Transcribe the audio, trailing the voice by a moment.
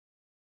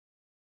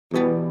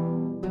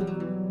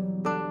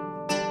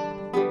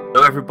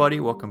everybody.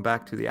 Welcome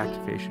back to the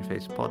Activation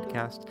Phase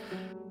podcast.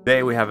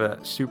 Today we have a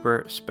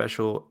super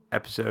special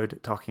episode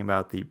talking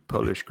about the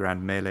Polish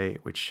Grand Melee,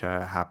 which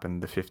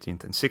happened the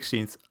 15th and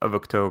 16th of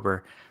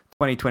October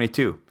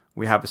 2022.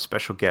 We have a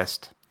special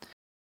guest,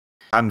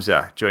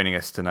 Hamza, joining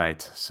us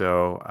tonight.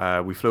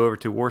 So we flew over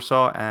to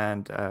Warsaw,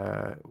 and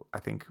I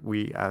think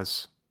we,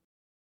 as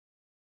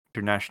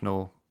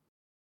international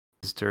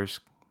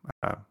visitors,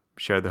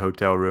 shared the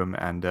hotel room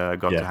and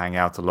got to hang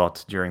out a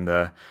lot during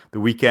the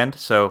weekend.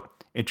 So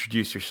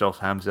introduce yourself,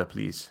 Hamza,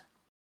 please.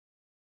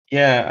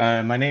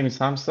 Yeah, my name is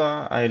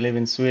Hamza. I live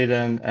in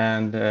Sweden,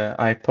 and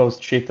I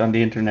post shit on the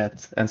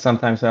internet, and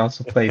sometimes I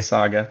also play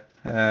Saga.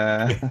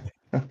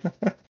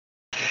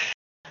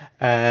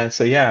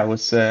 So yeah, I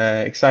was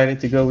excited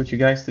to go with you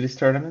guys to this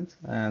tournament,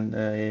 and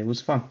it was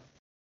fun.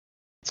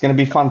 It's gonna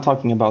be fun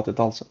talking about it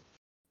also.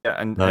 Yeah,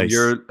 and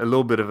you're a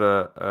little bit of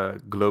a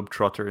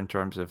globetrotter in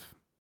terms of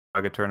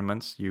Saga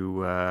tournaments. You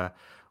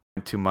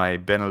went to my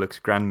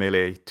Benelux Grand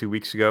Melee 2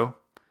 weeks ago.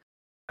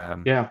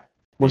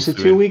 Was it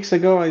 2 weeks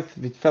ago?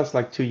 It felt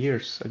like 2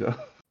 years ago.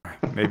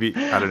 Maybe,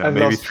 I don't know, I've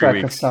maybe lost 3 track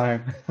weeks. of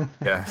time.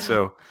 Yeah,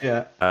 so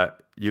yeah.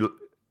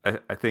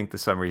 I think the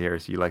summary here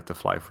is you like to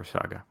fly for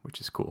Saga, which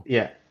is cool.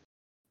 Yeah.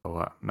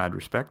 So mad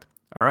respect.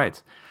 All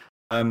right.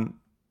 We've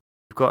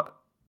got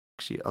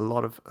actually a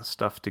lot of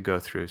stuff to go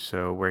through.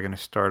 So we're going to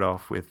start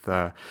off with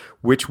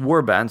which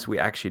warbands we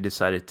actually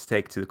decided to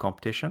take to the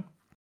competition.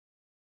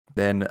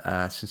 Then,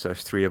 since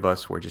there's 3 of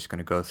us, we're just going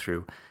to go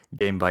through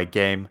game by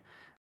game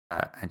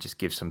and just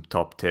give some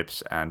top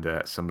tips and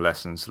some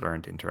lessons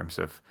learned in terms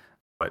of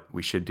what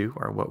we should do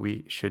or what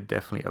we should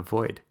definitely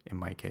avoid in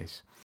my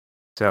case.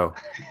 So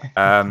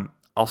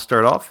I'll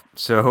start off.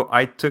 So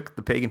I took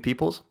the Pagan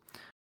Peoples,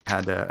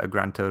 had a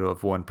grand total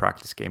of 1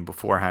 practice game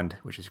beforehand,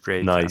 which is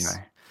great. Nice.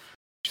 And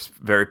which is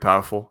very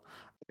powerful.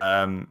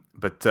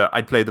 But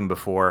I'd played them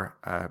before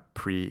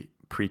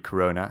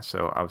pre-corona,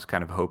 so I was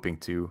kind of hoping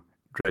to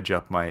dredge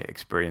up my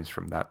experience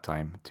from that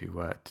time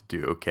to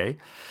do okay.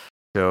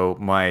 So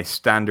my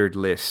standard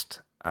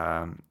list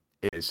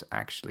is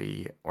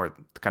actually, or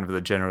kind of the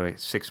generally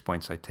 6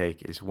 points I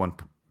take is 1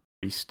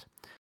 priest.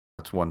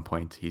 That's 1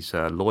 point. He's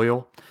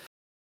loyal.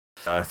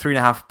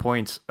 3.5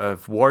 points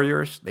of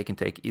warriors. They can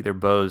take either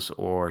bows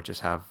or just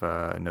have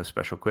no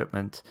special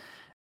equipment.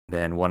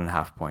 Then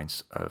 1.5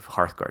 points of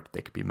Hearthguard.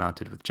 They could be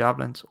mounted with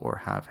javelins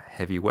or have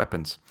heavy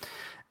weapons.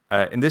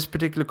 In this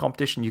particular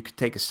competition, you could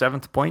take a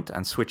 7th point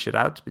and switch it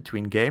out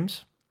between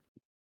games.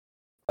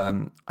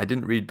 I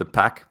didn't read the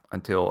pack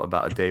until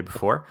about a day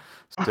before,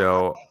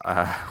 so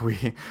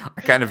I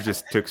kind of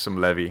just took some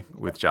levy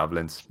with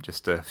javelins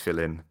just to fill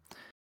in,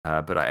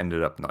 but I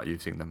ended up not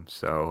using them.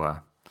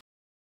 So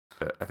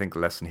I think the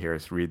lesson here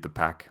is read the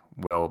pack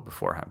well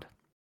beforehand.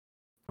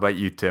 How about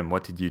you, Tim?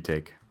 What did you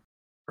take?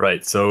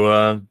 Right,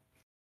 so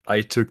I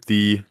took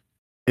the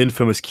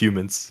infamous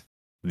Cumans,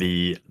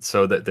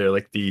 so that they're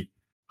like the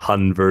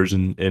Hun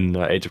version in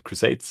Age of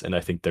Crusades, and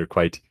I think they're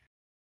quite.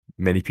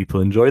 Many people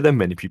enjoy them,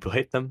 many people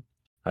hate them.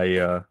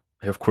 I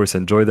of course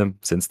enjoy them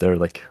since they're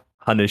like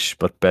Hunnish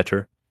but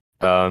better.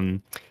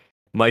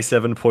 My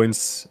 7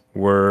 points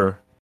were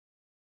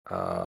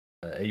a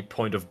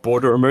point of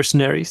border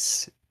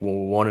mercenaries,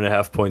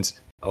 1.5 points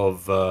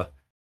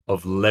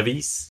of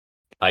levies.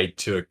 I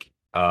took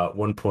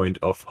 1 point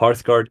of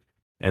Hearthguard,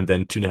 and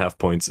then 2.5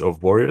 points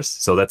of warriors.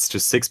 So that's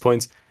just 6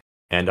 points,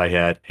 and I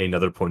had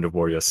another point of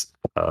warriors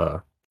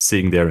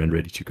sitting there and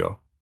ready to go.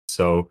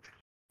 So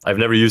I've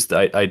never used.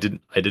 I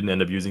didn't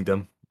end up using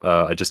them.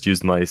 I just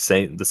used the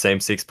same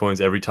 6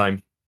 points every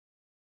time,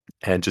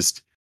 and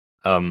just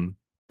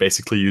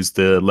basically used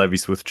the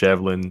levies with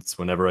javelins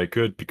whenever I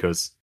could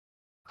because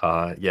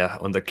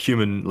on the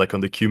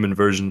Cuman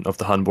version of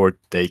the Hun board,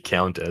 they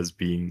count as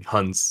being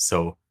Huns,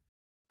 so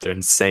they're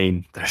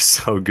insane. They're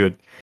so good.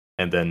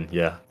 And then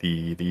the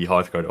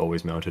Hearthguard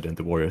always mounted, and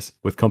the warriors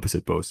with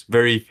composite bows.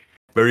 Very,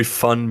 very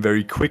fun,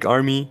 very quick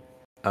army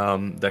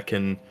that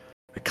can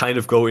kind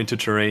of go into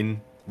terrain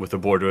with the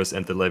borders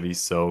and the levies,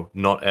 so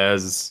not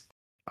as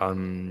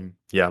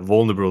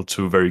vulnerable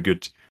to very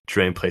good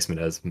terrain placement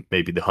as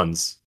maybe the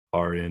Huns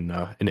are in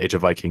Age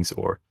of Vikings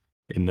or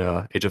in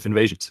Age of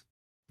Invasions.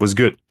 Was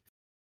good.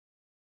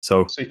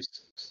 So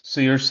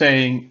you're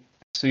saying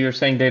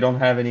they don't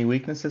have any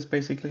weaknesses,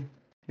 basically?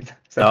 Is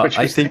that what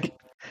you're saying?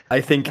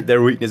 I think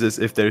their weakness is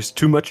if there's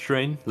too much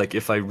terrain, like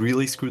if I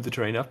really screw the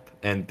terrain up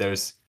and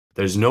there's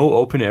no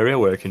open area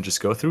where I can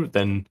just go through,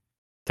 then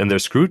they're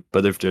screwed.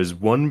 But if there's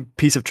one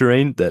piece of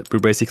terrain that we're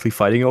basically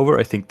fighting over,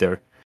 I think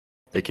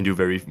they can do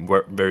very,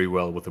 very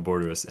well with the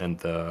borders and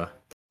the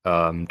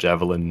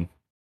javelin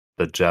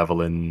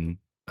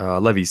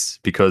levies,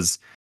 because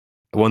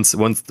once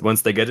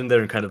they get in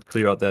there and kind of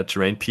clear out that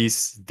terrain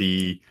piece,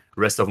 the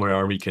rest of my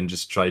army can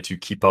just try to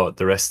keep out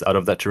the rest out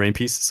of that terrain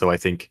piece. So I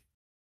think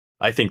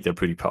they're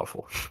pretty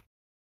powerful.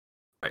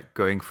 Right,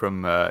 going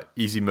from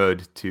easy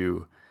mode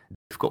to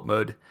difficult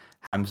mode.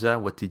 Hamza,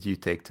 what did you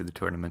take to the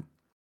tournament?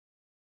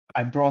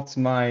 I brought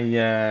my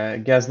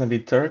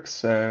Ghaznavid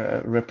Turks,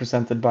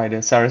 represented by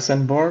the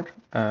Saracen board,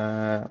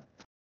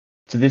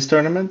 to this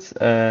tournament,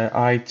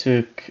 I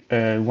took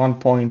 1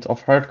 point of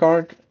Herd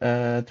Guard,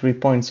 3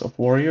 points of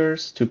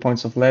Warriors, 2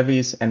 points of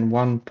Levies, and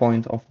 1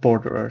 point of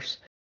Borderers.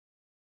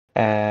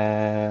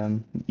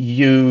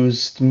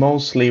 Used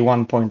mostly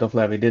 1 point of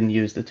Levy, didn't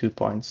use the 2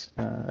 points,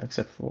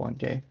 except for one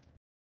game.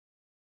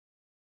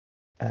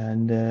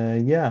 And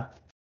that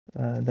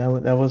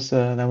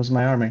was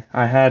my army.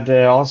 I had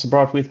also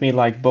brought with me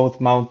like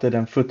both mounted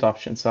and foot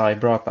options, so I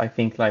brought I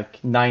think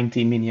like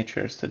 90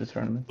 miniatures to the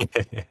tournament.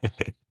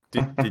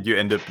 Did you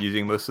end up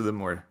using most of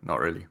them or not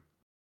really?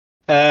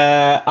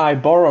 I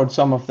borrowed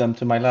some of them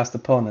to my last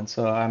opponent,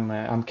 so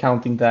I'm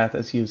counting that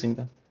as using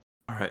them.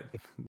 All right,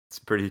 it's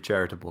pretty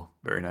charitable.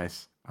 Very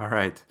nice. All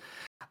right.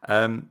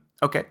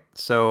 Okay,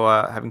 so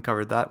having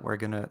covered that, we're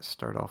gonna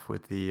start off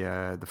with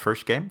the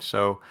first game.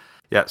 So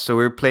yeah, so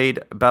we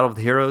played Battle of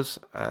the Heroes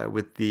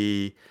with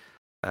the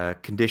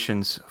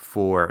conditions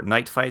for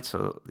night fight.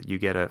 So you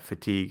get a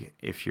fatigue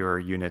if your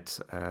unit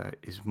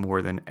is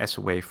more than S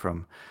away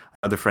from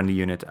another friendly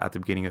unit at the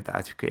beginning of the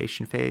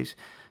activation phase.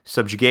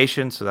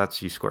 Subjugation, so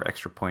that's you score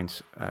extra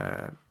points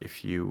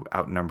if you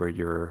outnumber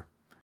your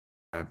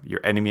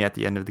enemy at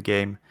the end of the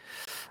game.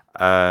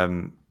 What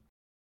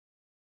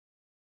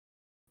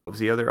was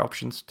the other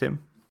options, Tim?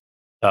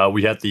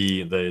 We had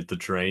the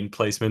terrain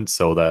placement,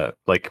 so that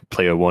like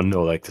player 1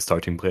 or like the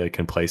starting player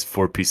can place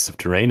 4 pieces of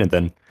terrain, and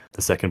then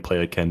the second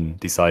player can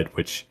decide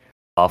which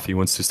half he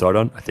wants to start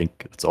on. I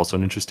think it's also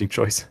an interesting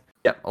choice.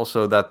 Yeah,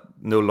 also that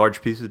no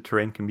large pieces of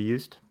terrain can be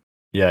used.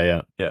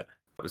 Yeah. It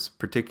was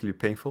particularly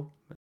painful.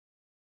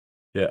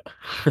 Yeah.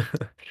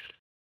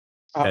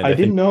 I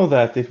didn't know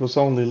that it was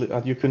only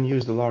you can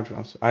use the large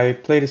ones. I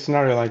played a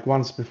scenario like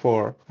once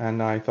before,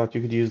 and I thought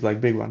you could use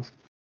like big ones.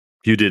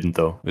 You didn't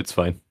though. It's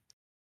fine.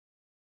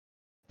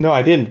 No,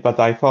 I didn't, but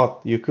I thought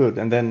you could,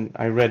 and then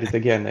I read it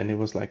again, and it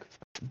was like,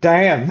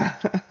 damn.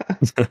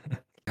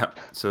 Yeah,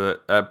 so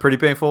pretty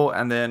painful.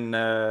 And then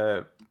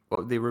what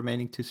were the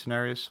remaining 2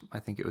 scenarios? I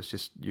think it was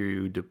just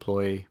you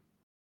deploy.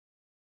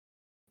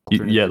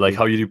 Yeah, like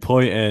how you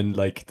deploy and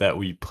like that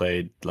we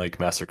played like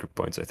massacre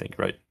points, I think,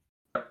 right?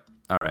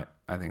 All right,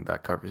 I think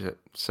that covers it.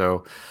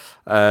 So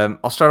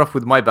I'll start off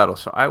with my battle.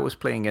 So I was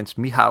playing against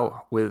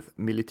Michał with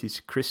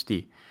Militis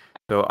Christi.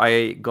 So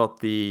I got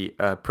the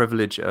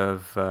privilege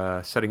of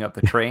setting up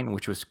the terrain,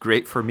 which was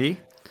great for me.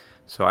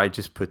 So I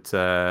just put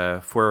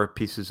 4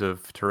 pieces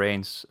of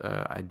terrains.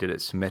 I did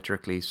it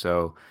symmetrically,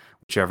 so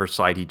whichever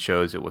side he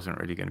chose, it wasn't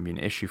really going to be an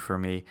issue for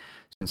me.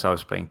 Since I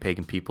was playing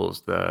Pagan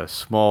Peoples, the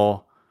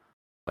small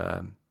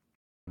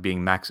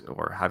being max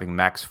or having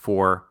max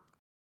 4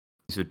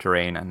 pieces of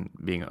terrain and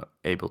being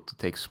able to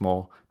take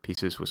small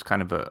pieces was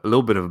kind of a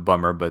little bit of a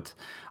bummer, but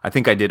I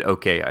think I did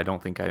okay. I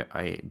don't think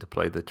I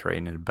deployed the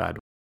terrain in a bad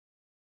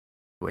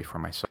way for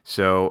myself.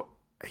 So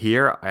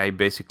here I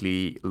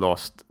basically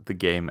lost the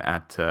game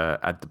at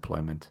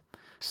deployment.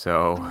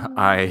 So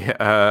I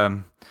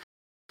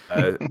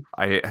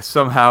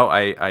somehow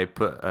I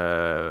put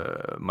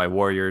my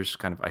warriors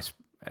kind of I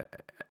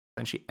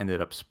essentially ended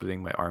up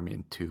splitting my army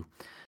in 2.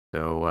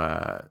 So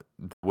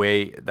the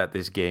way that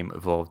this game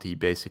evolved, he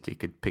basically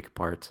could pick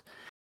apart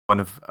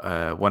one of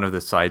the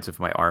sides of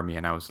my army,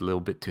 and I was a little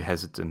bit too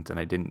hesitant, and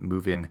I didn't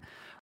move in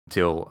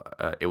until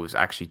it was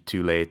actually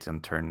too late on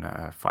turn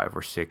 5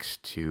 or 6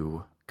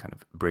 to kind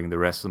of bring the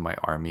rest of my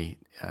army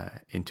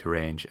into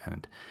range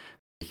and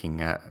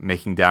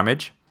making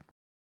damage.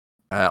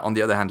 On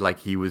the other hand, like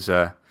he was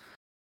at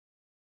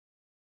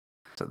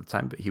the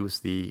time, but he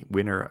was the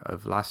winner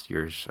of last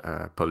year's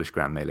Polish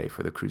Grand Melee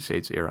for the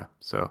Crusades era.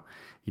 So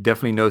he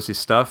definitely knows his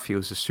stuff. He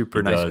was a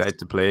super nice guy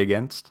to play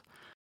against.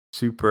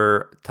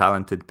 Super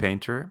talented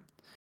painter.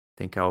 I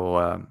think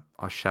I'll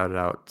shout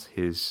out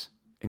his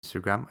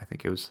Instagram. I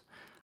think it was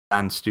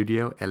LAN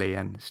Studio,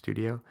 LAN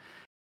Studio.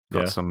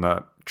 Got some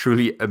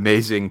truly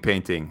amazing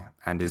painting,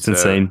 and his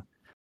insane.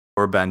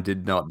 warband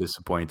did not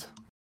disappoint.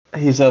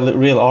 He's a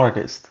real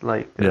artist.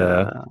 Like,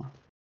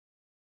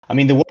 I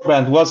mean, the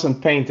warband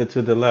wasn't painted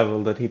to the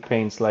level that he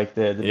paints like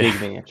the big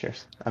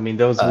miniatures. I mean,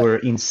 those were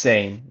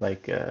insane,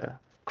 like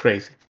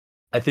crazy.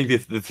 I think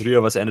the 3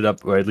 of us ended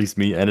up, or at least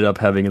me, ended up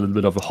having a little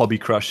bit of a hobby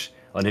crush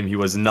on him. He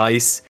was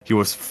nice. He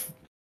was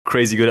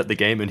crazy good at the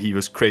game, and he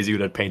was crazy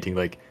good at painting.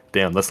 Like,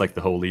 damn, that's like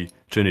the holy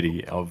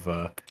trinity of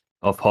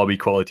hobby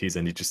qualities,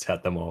 and he just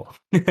had them all.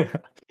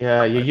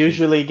 Yeah, you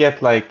usually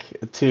get like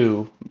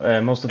 2,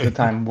 most of the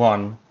time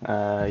 1.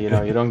 You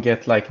know, you don't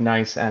get like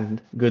nice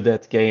and good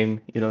at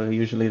game. You know, you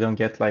usually don't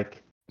get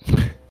like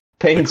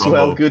paints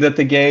well, good at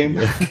the game.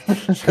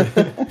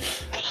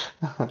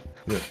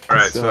 All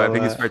right, so I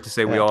think it's fair to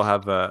say we all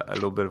have a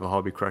little bit of a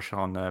hobby crush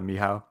on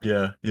Michał.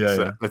 Yeah.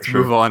 Let's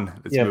move on.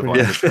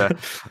 But,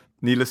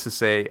 needless to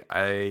say,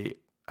 I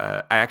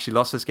actually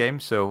lost this game,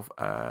 so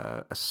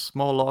a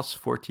small loss,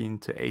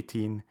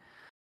 14-18.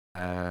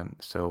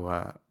 So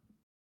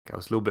I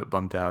was a little bit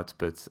bummed out,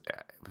 but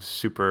it was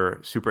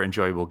super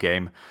enjoyable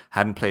game.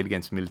 Hadn't played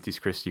against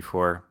Militis Christi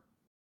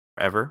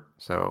forever,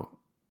 so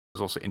it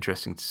was also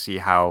interesting to see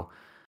how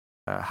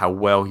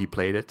well he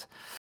played it.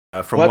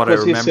 From what I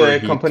remember,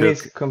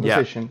 his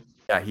composition?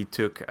 He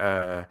took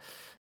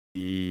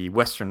the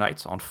Western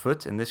Knights on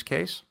foot in this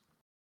case.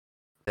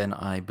 Then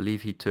I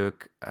believe he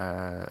took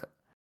 2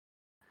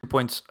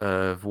 points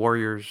of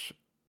warriors,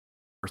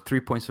 or 3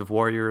 points of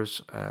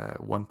warriors,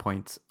 1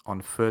 point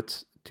on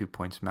foot, 2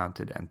 points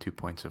mounted, and 2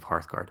 points of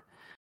Hearthguard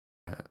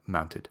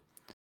mounted.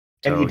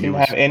 And he didn't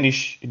have any.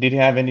 Did he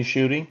have any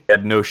shooting? He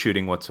had no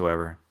shooting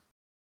whatsoever.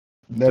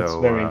 That's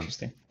very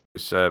interesting.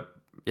 It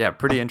was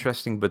pretty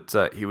interesting.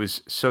 But he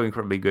was so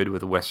incredibly good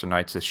with the Western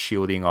Knights, just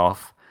shielding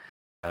off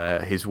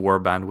his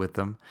warband with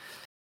them.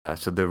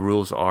 So the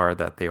rules are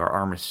that they are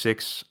armor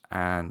 6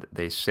 and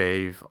they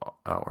save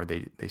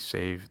they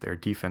save their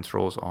defense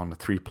rolls on a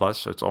 3+,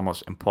 so it's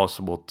almost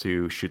impossible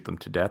to shoot them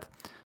to death.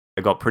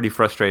 I got pretty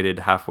frustrated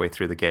halfway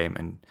through the game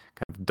and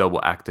kind of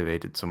double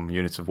activated some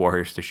units of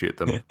warriors to shoot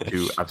them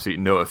to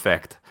absolutely no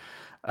effect.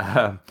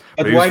 But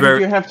why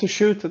did you have to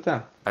shoot at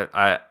them?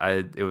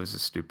 It was a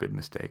stupid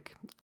mistake.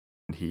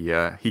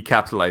 He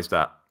capitalized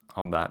on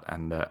that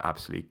and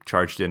absolutely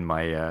charged in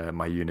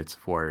my units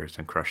of warriors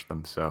and crushed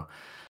them. So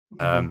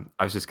I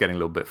was just getting a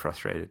little bit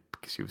frustrated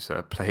because he was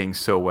playing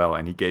so well,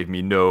 and he gave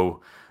me no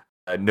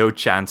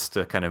chance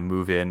to kind of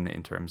move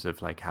in terms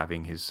of like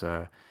having his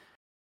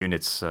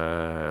units.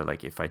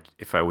 Like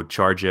if I would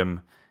charge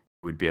him,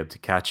 he would be able to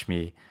catch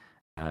me,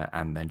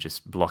 and then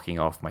just blocking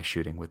off my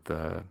shooting with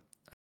the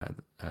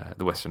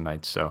Western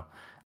Knights. So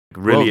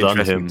really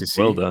interesting to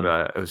see. Well done.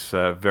 It was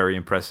very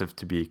impressive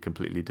to be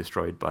completely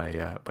destroyed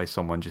by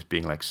someone just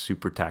being like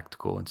super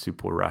tactical and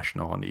super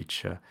rational on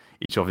each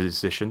of his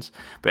decisions.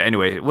 But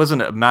anyway, it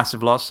wasn't a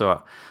massive loss,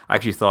 so I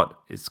actually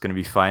thought it's going to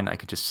be fine. I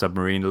could just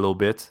submarine a little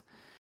bit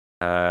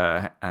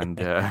and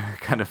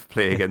kind of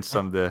play against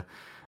some of the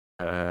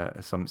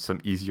some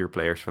easier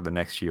players for the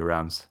next few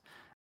rounds.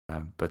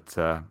 But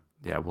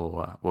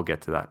we'll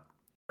get to that.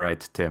 All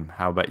right, Tim,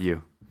 how about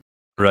you?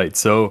 Right,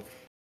 so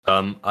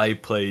I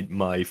played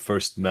my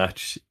first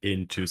match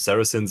into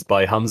Saracens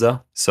by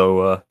Hamza.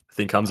 So I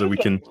think Hamza,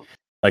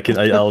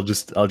 I'll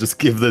just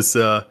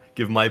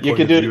give my point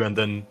of view, and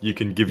then you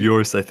can give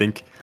yours, I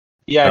think.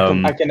 Yeah,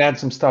 I can add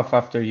some stuff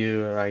after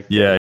you, right?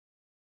 Yeah,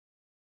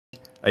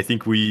 I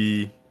think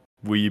we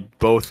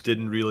both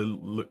didn't really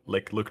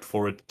looked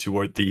forward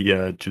toward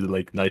the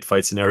like night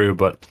fight scenario,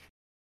 but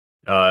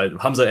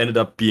Hamza ended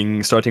up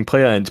being starting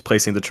player and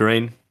placing the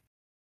terrain.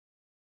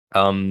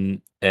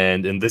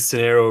 And in this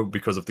scenario,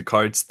 because of the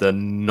cards, the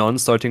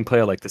non-starting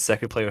player, like the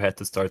second player, had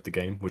to start the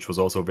game, which was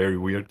also very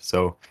weird.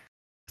 So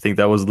I think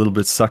that was a little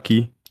bit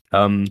sucky.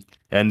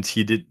 And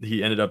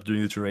he ended up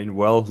doing the terrain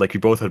well. Like we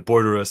both had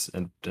borderers,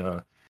 and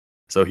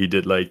so he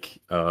did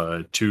like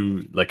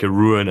two, like a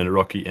ruin and a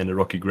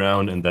rocky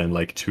ground, and then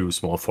like 2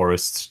 small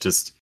forests,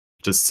 just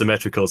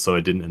symmetrical. So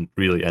it didn't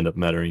really end up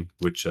mattering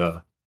which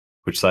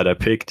side I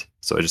picked.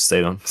 So I just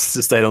stayed on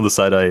the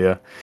side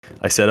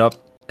I set up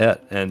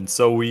at. And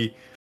so we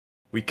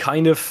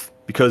kind of,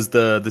 because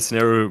the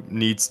scenario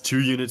needs 2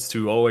 units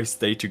to always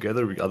stay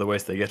together,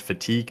 otherwise they get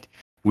fatigued.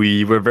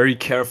 We were very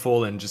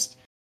careful and just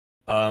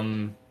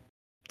didn't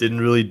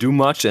really do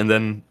much. And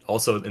then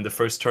also in the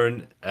first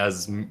turn,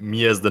 as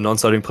the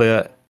non-starting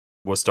player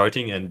was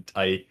starting, and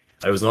I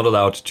was not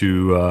allowed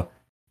to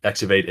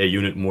activate a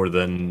unit more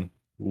than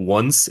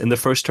once in the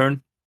first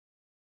turn.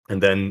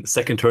 And then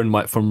second turn,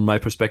 from my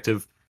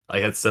perspective, I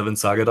had 7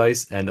 Saga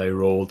dice and I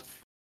rolled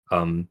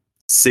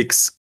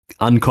 6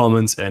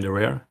 uncommons and a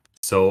rare.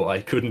 So I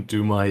couldn't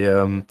do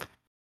I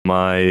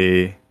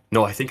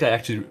think I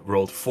actually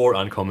rolled 4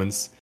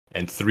 uncommons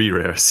and 3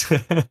 rares.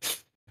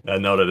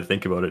 Now that I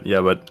think about it,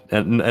 yeah, but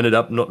ended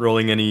up not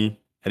rolling any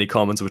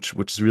commons, which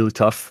is really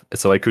tough.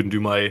 So I couldn't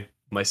do my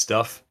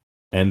stuff,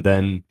 and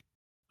then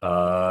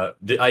I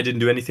didn't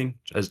do anything.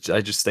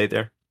 I just stayed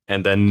there,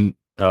 and then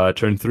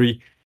turn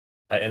 3,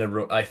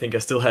 I think I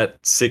still had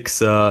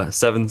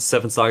 7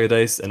 Saga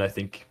dice, and I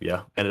think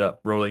ended up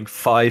rolling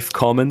 5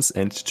 commons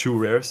and 2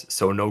 rares,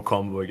 so no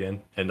combo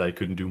again, and I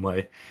couldn't do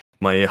my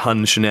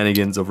Hun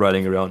shenanigans of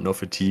riding around, no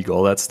fatigue,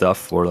 all that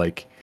stuff, or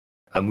like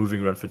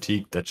moving around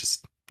fatigue. That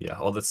just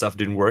all that stuff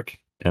didn't work,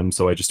 and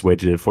so I just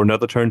waited for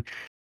another turn,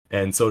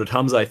 and so did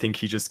Hamza. I think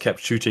he just kept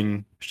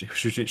shooting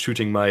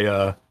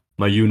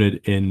my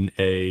unit in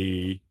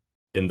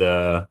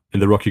the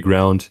rocky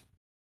ground.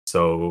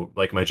 So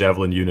like my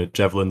javelin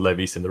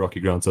levies in the rocky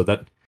ground. So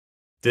that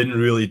didn't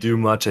really do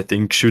much. I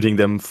think shooting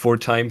them 4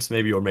 times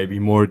maybe, or maybe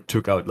more,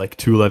 took out like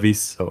 2 levies.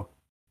 So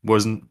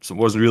wasn't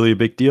really a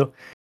big deal.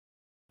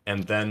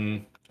 And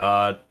then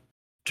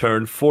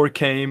turn 4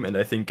 came, and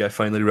I think I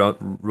finally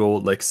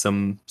rolled like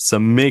some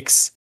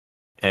mix,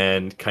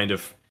 and kind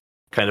of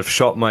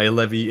shot my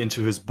levy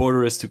into his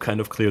borderers to kind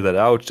of clear that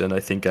out. And I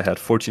think I had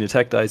 14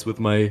 attack dice with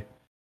my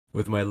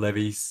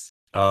levies.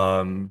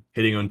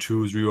 Hitting on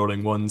 2s,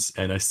 rerolling 1s,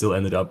 and I still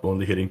ended up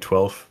only hitting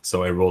 12.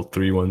 So I rolled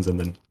 3 1s, and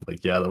then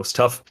that was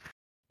tough.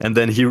 And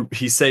then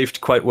he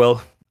saved quite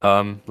well.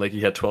 Like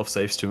he had 12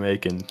 saves to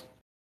make, and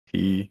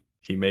he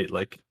made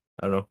like,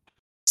 I don't know.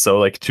 So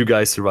like 2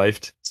 guys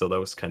survived, so that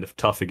was kind of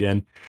tough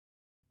again.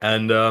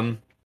 And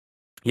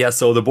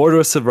so the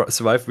border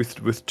survived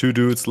with 2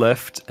 dudes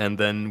left, and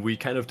then we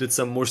kind of did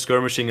some more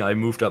skirmishing. I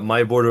moved up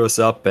my borderers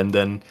up, and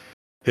then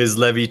his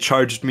levy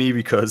charged me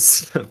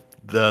because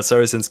the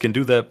Saracens can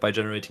do that by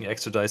generating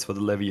extra dice for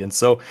the levy, and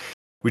so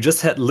we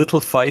just had little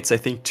fights. I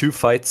think 2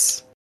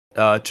 fights,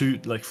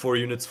 4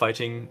 units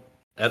fighting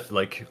at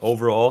like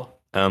overall.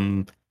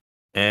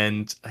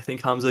 And I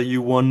think Hamza,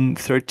 you won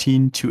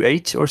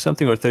 13-8 or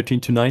something, or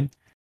 13-9.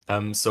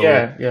 So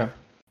Yeah.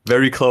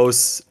 very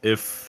close.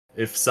 If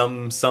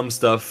some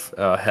stuff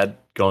had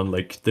gone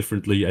like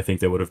differently, I think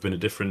there would have been a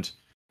different,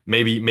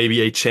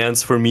 maybe a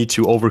chance for me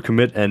to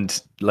overcommit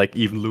and like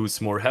even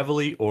lose more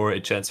heavily, or a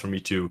chance for me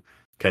to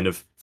kind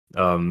of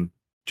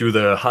do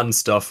the Hun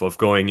stuff of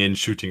going in,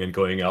 shooting, and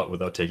going out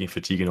without taking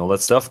fatigue and all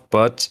that stuff.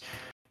 But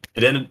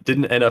it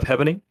didn't end up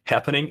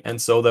happening, and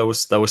so that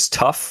was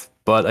tough.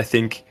 But I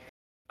think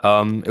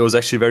it was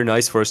actually very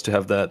nice for us to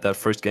have that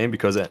first game,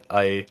 because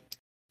I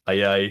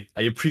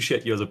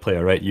appreciate you as a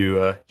player, right?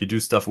 You do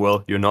stuff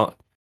well. You're not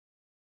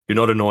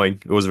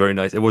annoying. It was very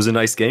nice. It was a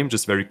nice game,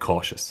 just very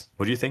cautious.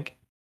 What do you think?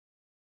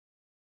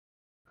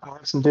 I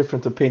have some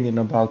different opinion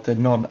about the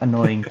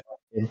non-annoying.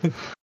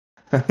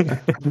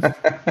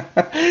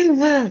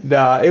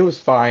 No, it was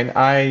fine.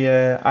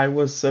 I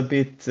was a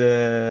bit.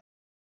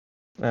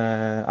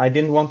 I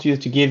didn't want you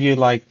to give you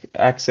like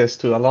access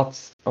to a lot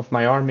of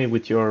my army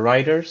with your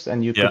riders,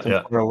 and you put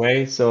them far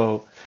away.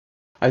 So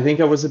I think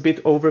I was a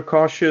bit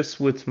overcautious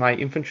with my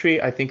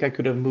infantry. I think I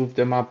could have moved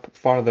them up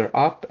farther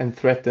up and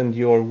threatened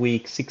your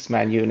weak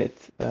 6-man unit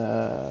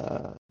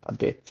a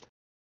bit.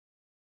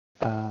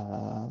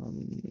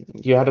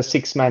 You had a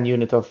 6-man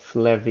unit of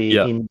levy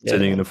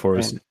sitting in the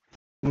forest.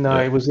 No,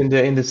 it was in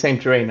the same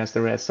terrain as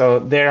the rest. So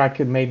there I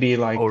could maybe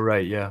like. Oh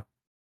right, yeah.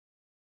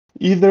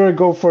 Either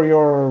go for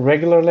your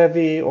regular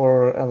levy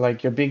or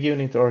like your big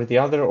unit or the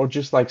other, or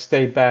just like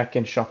stay back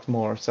and shot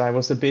more. So I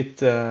was a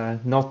bit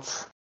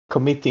not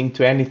committing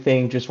to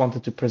anything, just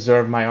wanted to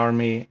preserve my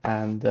army.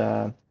 And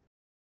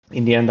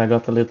in the end, I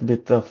got a little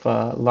bit of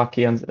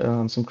lucky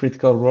on some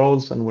critical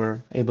rolls and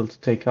were able to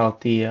take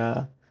out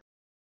your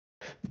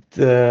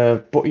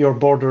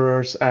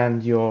borderers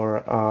and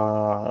your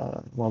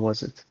what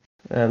was it,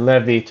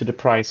 levy to the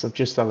price of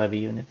just a levy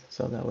unit.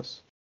 So that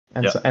was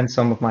and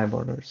some of my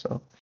borders.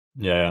 So.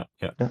 Yeah.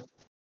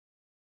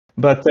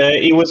 But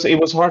it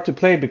was hard to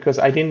play because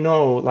I didn't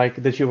know like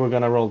that you were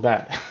gonna roll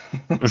bad.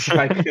 So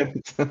I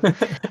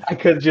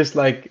could just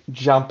like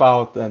jump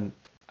out and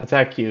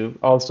attack you.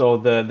 Also,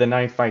 the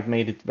knife fight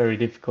made it very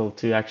difficult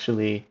to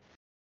actually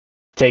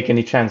take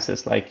any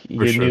chances. Like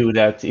you knew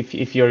that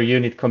if your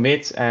unit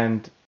commits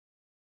and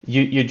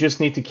you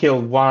just need to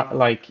kill one.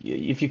 Like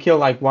if you kill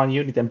like one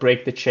unit and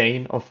break the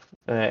chain of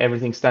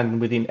everything standing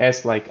within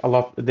S, like a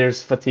lot,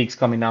 there's fatigues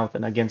coming out,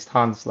 and against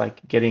Huns,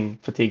 like getting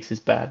fatigues is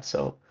bad.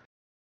 So.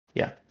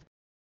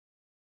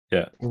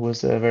 Yeah, it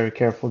was a very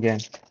careful game.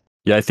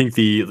 Yeah, I think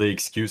the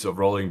excuse of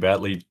rolling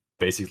badly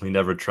basically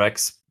never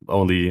tracks.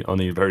 Only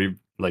very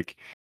like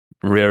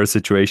rare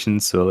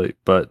situations. So like,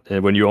 but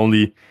when you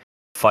only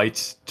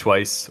fight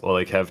twice or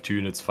like have 2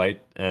 units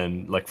fight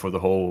and like for the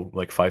whole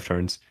like 5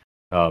 turns,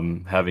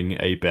 having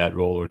a bad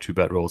roll or 2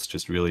 bad rolls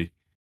just really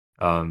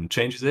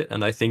changes it.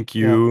 And I think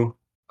you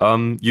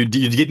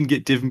didn't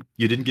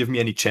give me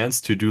any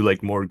chance to do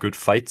like more good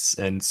fights,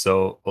 and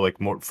so or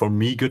like more for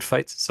me good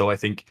fights. So I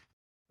think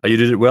you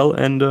did it well,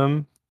 and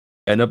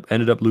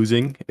ended up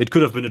losing. It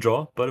could have been a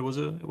draw, but it was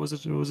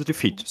a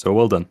defeat. So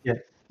well done. Yeah,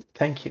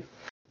 thank you.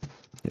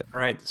 Yeah. All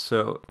right.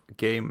 So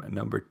game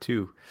number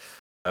 2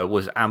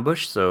 was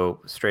ambush. So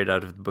straight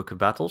out of the Book of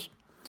Battles.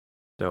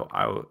 So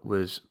I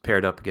was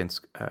paired up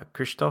against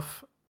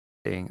Christoph,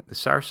 playing the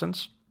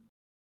Saracens.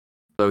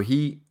 So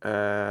he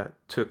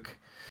took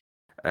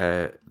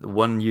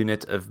 1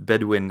 unit of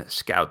Bedouin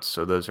scouts.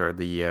 So those are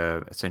the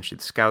essentially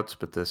the scouts,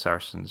 but the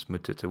Saracens,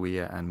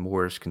 Mutatawiya and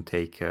Moors can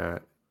take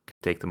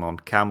them on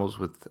camels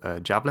with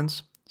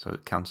javelins. So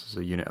it counts as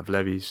a unit of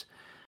levies,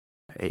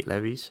 8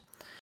 levies.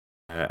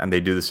 And they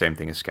do the same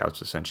thing as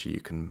scouts. Essentially,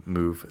 you can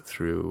move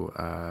through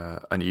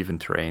uneven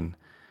terrain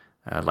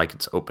like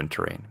it's open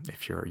terrain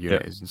if your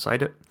unit is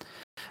inside it.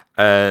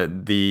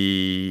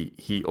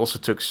 He also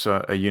took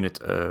a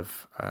unit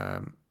of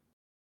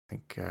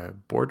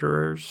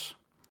borderers.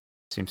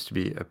 Seems to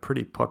be a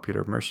pretty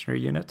popular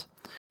mercenary unit.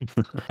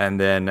 And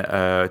then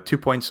 2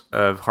 points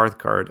of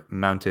Hearthguard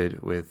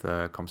mounted with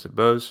composite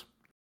bows.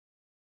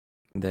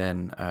 And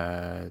then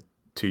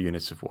 2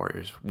 units of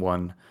warriors,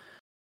 1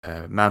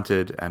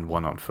 mounted and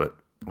 1 on foot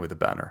with a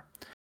banner.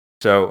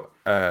 So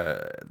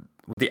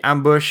with the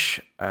ambush,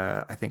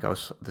 I think I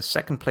was the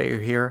second player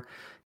here.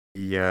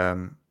 He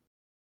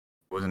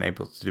wasn't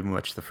able to do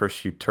much the first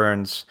few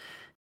turns.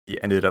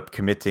 He ended up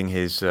committing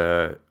his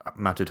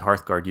mounted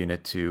Hearthguard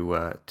unit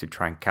to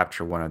try and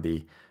capture one of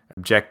the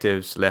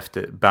objectives. Left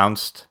it,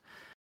 bounced,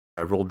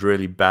 rolled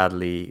really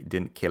badly,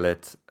 didn't kill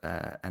it,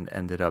 and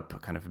ended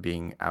up kind of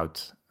being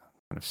out,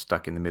 kind of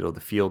stuck in the middle of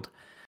the field.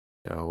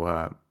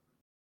 So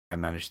I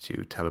managed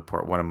to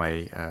teleport one of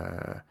my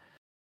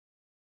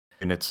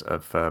units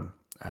of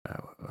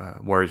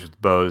warriors with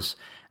bows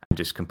and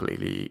just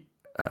completely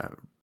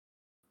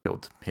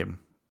killed him.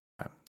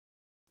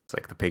 It's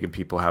like the pagan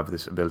people have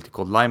this ability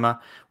called Lima,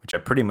 which I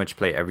pretty much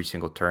play every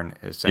single turn.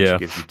 It essentially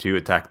gives you 2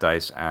 attack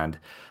dice and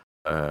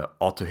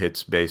auto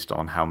hits based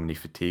on how many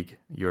fatigue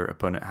your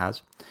opponent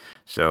has.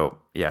 So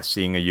yeah,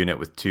 seeing a unit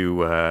with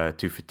two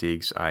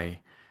fatigues, that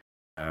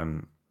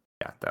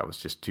was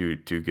just too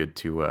good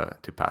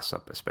to pass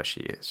up,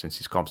 especially since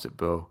he's composite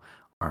bow.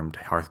 Armed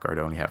Hearthguard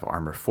only have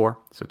armor 4,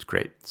 so it's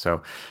great.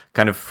 So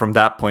kind of from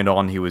that point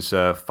on, he was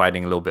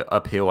fighting a little bit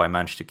uphill. I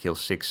managed to kill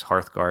 6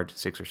 or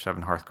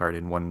 7 Hearthguard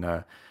in one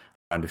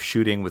round of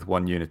shooting with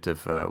 1 unit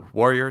of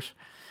warriors.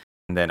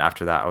 And then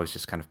after that, I was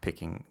just kind of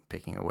picking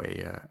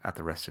away at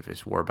the rest of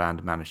his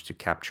warband. Managed to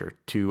capture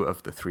 2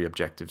 of the 3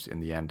 objectives in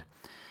the end,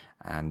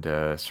 and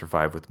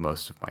survive with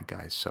most of my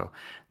guys. So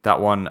that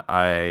one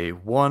I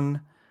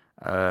won.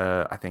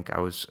 I think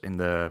I was in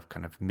the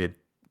kind of mid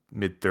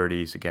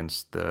 30s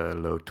against the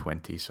low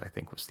 20s. I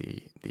think was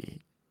the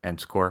end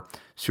score.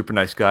 Super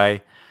nice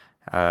guy.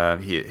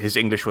 His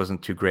English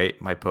wasn't too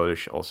great. My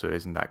Polish also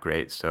isn't that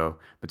great. So,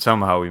 but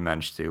somehow we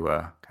managed to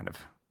kind of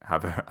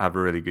have a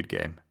really good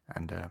game,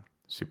 and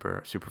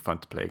super fun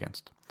to play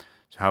against.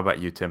 So how about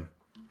you, Tim?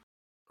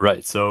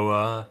 Right.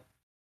 So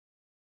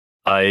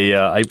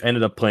I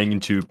ended up playing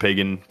into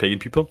pagan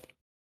people,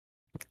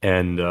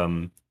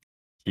 and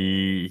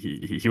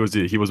he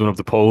was one of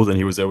the Poles, and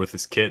he was there with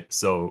his kid.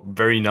 So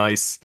very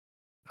nice.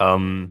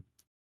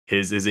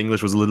 His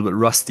English was a little bit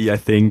rusty, I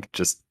think,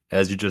 just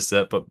as you just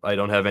said, but I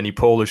don't have any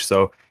Polish,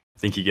 so I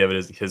think he gave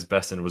it his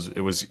best, and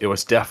it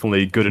was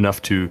definitely good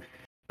enough to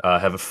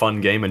have a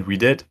fun game, and we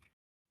did.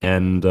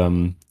 And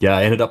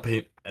I ended up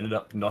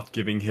not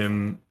giving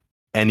him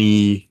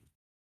any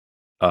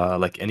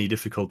any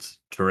difficult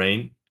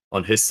terrain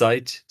on his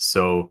side,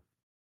 so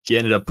he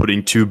ended up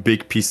putting 2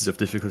 big pieces of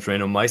difficult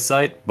terrain on my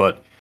side.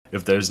 But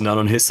if there's none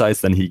on his side,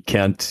 then he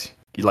can't.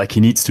 He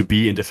needs to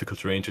be in difficult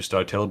terrain to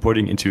start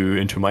teleporting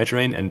into my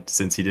terrain, and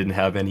since he didn't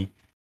have any,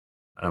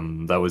 I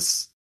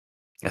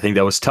think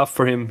that was tough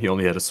for him. He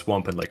only had a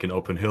swamp and like an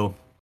open hill,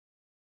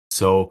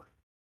 so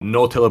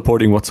no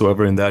teleporting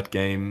whatsoever in that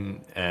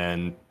game.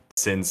 And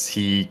since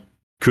he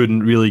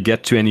couldn't really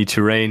get to any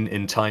terrain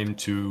in time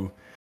to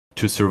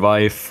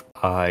survive,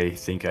 I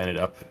think I ended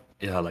up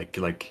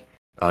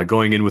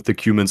going in with the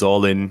Cumans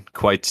all in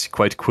quite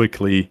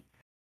quickly,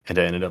 and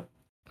I ended up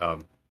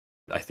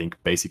I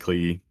think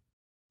basically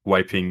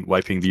wiping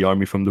the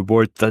army from the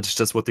board. That's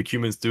just what the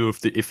Cumans do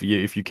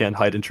if you can't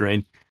hide in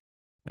terrain.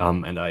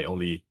 And I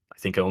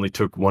think I only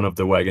took 1 of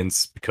the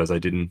wagons because I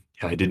didn't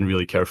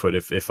really care for it.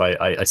 If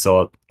I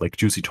saw like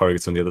juicy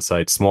targets on the other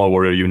side, small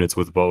warrior units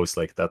with bows,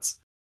 like that's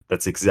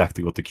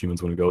exactly what the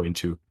Cumans want to go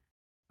into.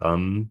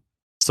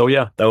 So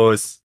yeah, it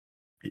was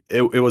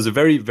a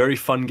very, very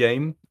fun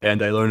game,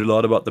 and I learned a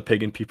lot about the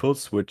pagan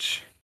peoples,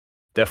 which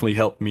definitely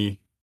helped me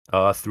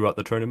throughout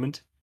the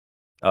tournament.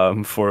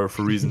 For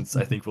reasons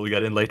I think we'll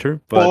get in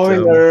later. But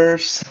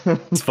spoilers.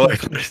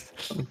 Spoilers.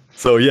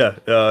 So yeah,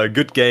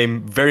 good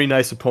game. Very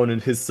nice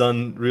opponent. His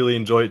son really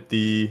enjoyed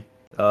the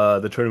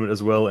tournament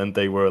as well, and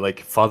they were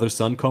like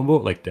father-son combo.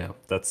 Like, damn,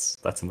 that's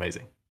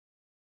amazing.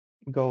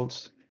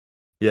 Goals.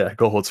 Yeah,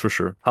 goal holds for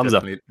sure. Hamza.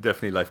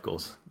 Definitely life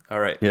goals. All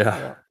right.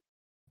 Yeah.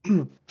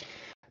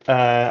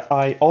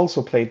 I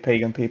also played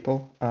pagan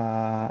people,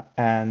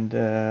 and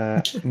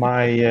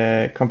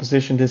my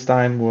composition this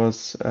time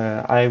was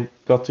I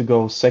got to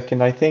go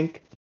second, I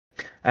think.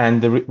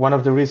 And one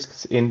of the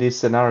risks in this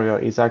scenario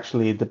is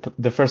actually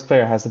the first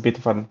player has a bit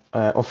of an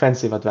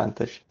offensive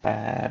advantage,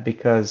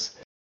 because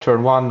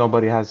turn 1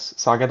 nobody has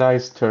Saga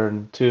dice,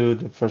 turn 2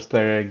 the first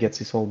player gets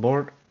his whole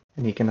board,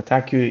 and he can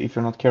attack you if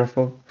you're not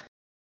careful.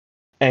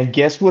 And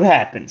guess what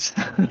happens?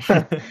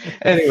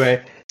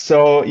 Anyway,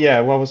 so yeah,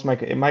 what was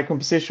my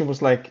composition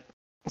was like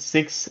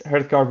 6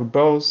 Hearthguard with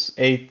bows,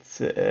 8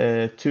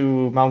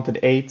 2 mounted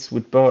 8s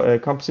with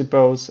composite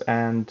bows,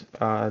 and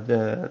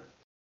the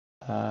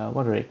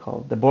what are they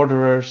called? The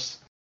borderers,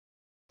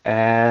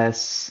 and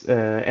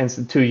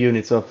 2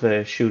 units of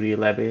shooty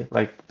levy,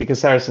 like because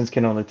Saracens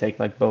can only take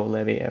like bow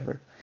levy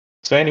ever.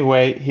 So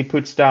anyway, he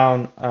puts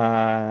down.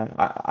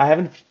 I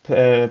haven't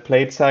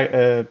played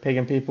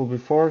pagan people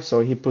before, so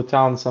he put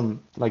down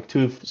some like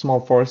 2 small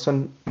forests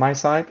on my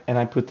side, and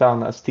I put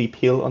down a steep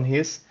hill on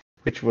his,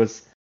 which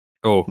was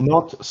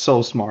not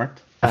so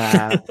smart.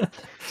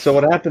 So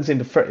what happens in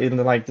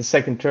the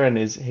second turn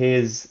is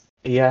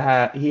he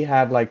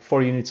had like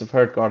 4 units of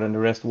Hearthguard and the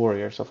rest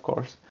warriors, of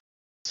course.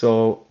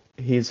 So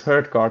his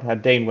Hearthguard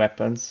had Dane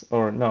weapons,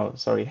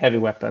 heavy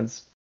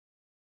weapons.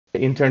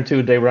 In turn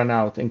 2, they run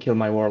out and kill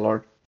my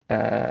warlord,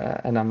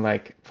 and I'm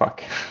like,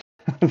 fuck,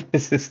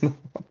 this is not.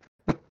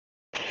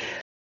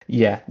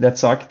 Yeah, that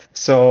sucked.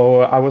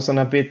 So I was on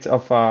a bit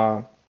of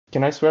a.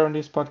 Can I swear on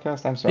this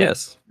podcast? I'm sorry.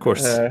 Yes, of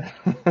course.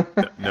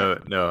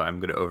 No,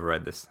 I'm gonna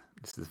override this.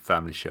 This is a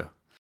family show.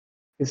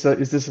 Is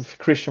this a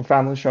Christian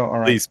family show? All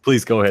right.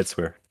 Please go ahead,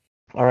 swear.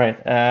 All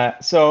right.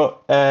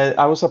 So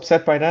I was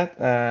upset by that.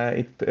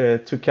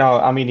 It took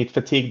out. I mean, it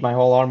fatigued my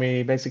whole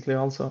army basically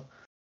also.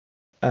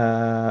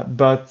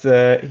 But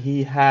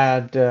he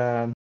had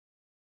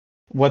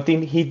what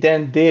he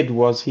then did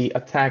was he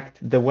attacked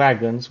the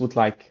wagons with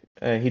like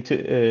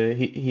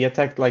he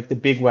attacked like the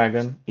big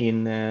wagon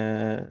in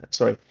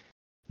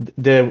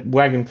the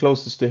wagon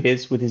closest to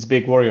his with his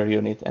big warrior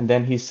unit, and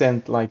then he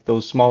sent like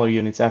those smaller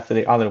units after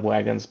the other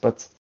wagons.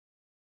 But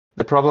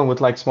the problem with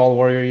like small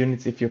warrior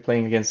units, if you're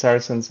playing against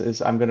Saracens,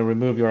 is I'm going to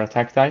remove your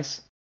attack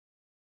dice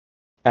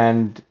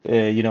and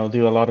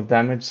do a lot of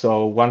damage.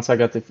 So once I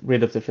got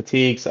rid of the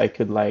fatigues, I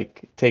could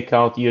like take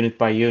out unit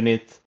by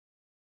unit.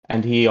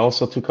 And he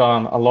also took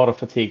on a lot of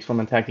fatigue from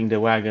attacking the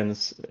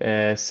wagons.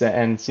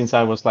 And since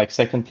I was like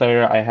second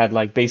player, I had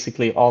like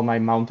basically all my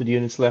mounted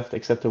units left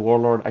except the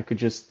warlord. I could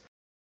just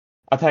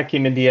attack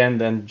him in the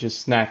end and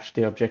just snatch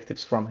the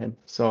objectives from him.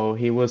 So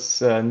he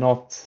was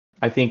not,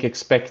 I think,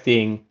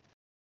 expecting,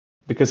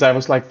 because I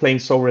was like playing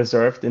so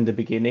reserved in the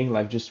beginning,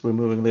 like just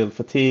removing a little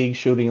fatigue,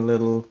 shooting a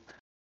little.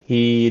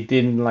 He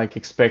didn't like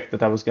expect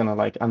that I was gonna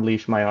like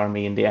unleash my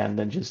army in the end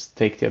and just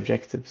take the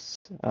objectives.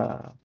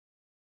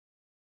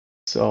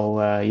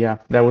 Yeah,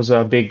 that was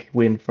a big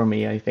win for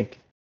me, I think.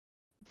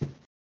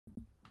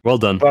 Well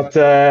done. But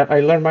I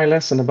learned my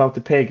lesson about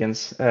the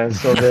pagans.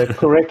 So the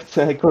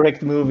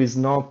correct move is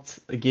not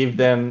give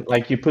them,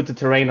 like, you put the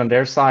terrain on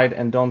their side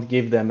and don't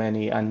give them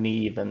any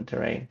uneven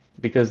terrain,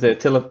 because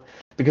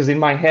because in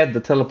my head the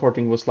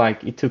teleporting was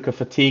like it took a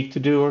fatigue to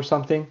do or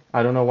something.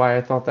 I don't know why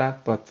I thought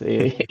that, but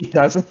it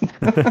doesn't.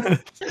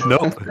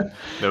 Nope.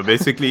 No,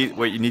 basically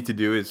what you need to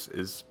do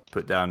is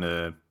put down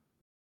a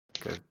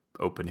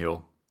open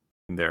hill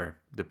in their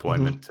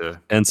deployment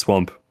and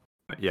swamp.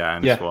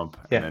 and swamp,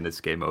 and then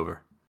it's game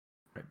over.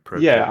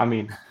 Right, I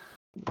mean,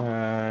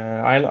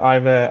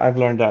 I've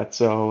learned that,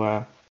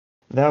 so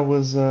that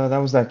was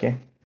that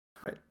game.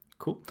 Right,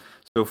 cool.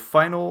 So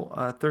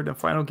third and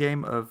final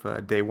game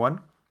of day one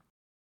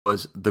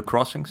was the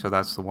crossing. So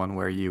that's the one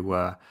where you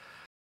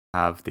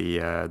have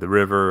the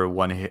river,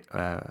 one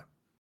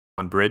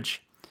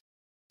bridge,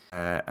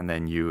 and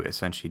then you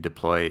essentially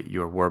deploy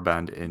your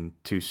warband in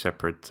two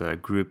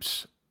separate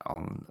groups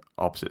on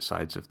opposite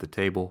sides of the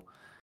table,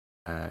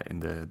 in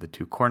the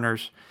two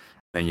corners.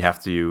 Then you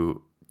have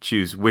to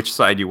choose which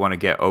side you want to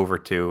get over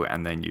to,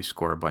 and then you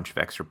score a bunch of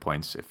extra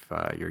points if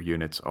your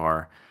units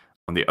are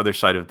on the other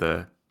side of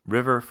the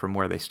river from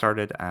where they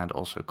started, and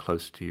also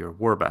close to your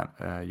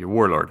your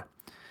warlord,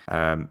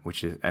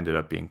 which ended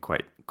up being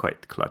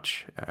quite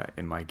clutch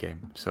in my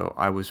game. So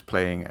I was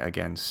playing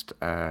against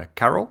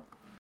Carol.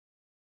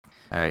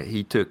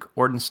 He took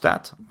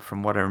Ordenstadt.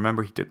 From what I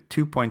remember, he took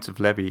 2 points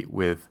of levy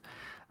with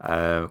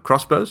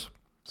crossbows.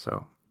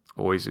 So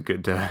always a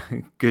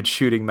good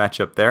shooting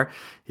matchup there.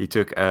 He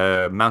took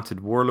a mounted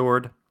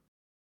warlord,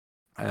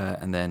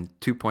 and then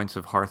 2 points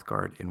of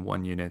Hearthguard in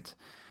one unit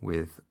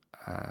with,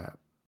 I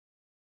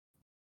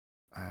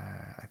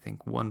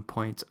think, 1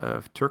 point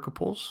of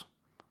Turcopoles,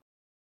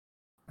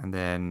 and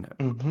then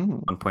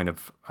 1 point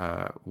of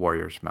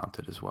warriors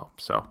mounted as well.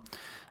 So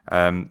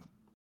the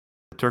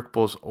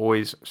Turcopoles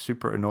always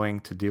super annoying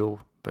to deal.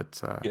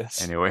 But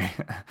yes. Anyway,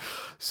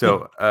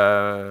 so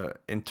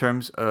in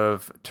terms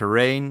of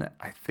terrain,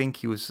 I think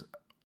he was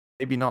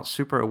maybe not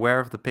super aware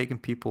of the pagan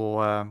people,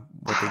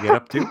 what they get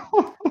up to,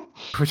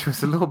 which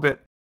was a little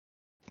bit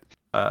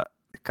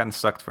kind of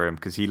sucked for him,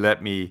 because he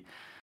let me.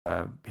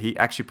 He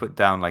actually put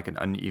down like an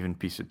uneven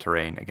piece of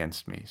terrain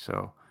against me,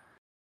 so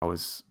I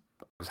was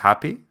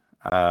happy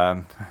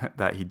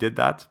that he did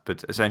that,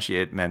 but essentially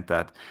it meant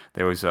that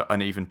there was an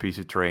uneven piece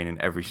of terrain in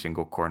every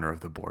single corner of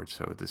the board.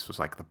 So this was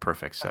like the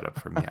perfect setup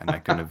for me, and I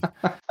couldn't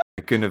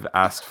have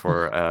asked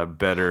for a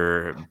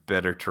better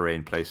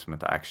terrain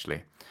placement,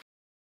 actually.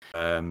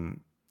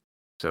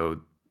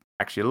 So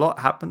actually a lot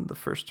happened the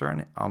first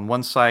turn. On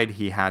one side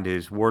he had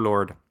his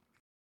warlord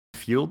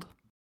field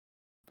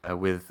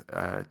with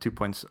 2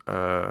 points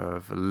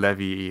of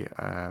levy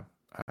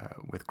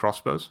with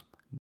crossbows.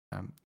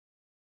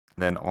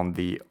 Then on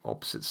the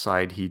opposite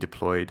side, he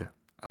deployed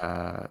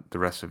the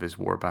rest of his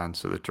warband,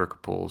 so the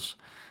Turcopoles,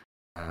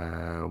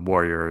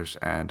 warriors,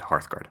 and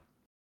Hearthguard.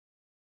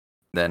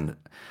 Then,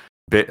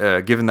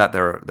 given that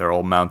they're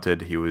all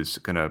mounted, he was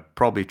gonna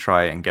probably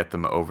try and get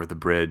them over the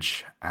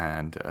bridge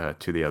and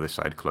to the other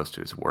side, close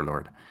to his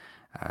warlord,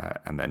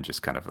 and then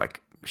just kind of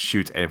like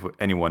shoot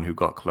anyone who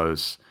got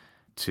close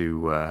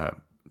to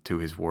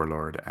his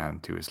warlord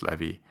and to his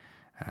levy.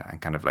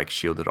 And kind of like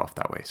shield it off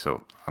that way.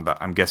 So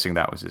I'm guessing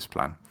that was his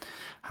plan.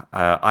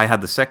 I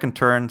had the second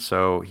turn,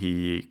 so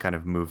he kind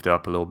of moved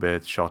up a little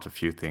bit, shot a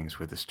few things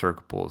with his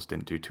Turcopoles,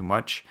 didn't do too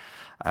much.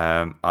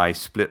 I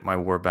split my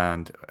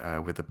warband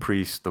with the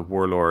priest, the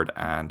warlord,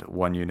 and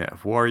one unit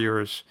of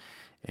warriors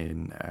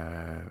in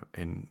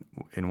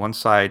one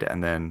side,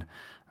 and then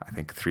I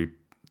think three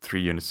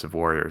units of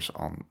warriors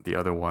on the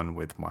other one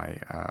with my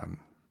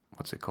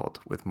what's it called?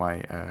 With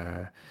my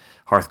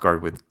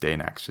Hearthguard with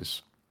Dane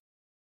axes.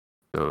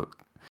 So,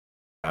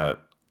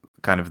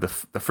 kind of the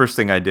first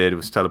thing I did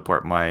was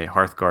teleport my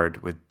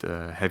Hearthguard with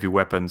heavy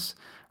weapons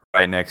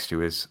right next to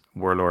his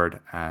warlord,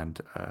 and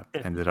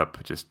ended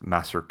up just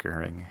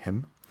massacring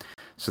him.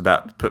 So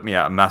that put me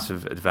at a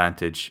massive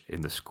advantage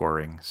in the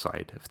scoring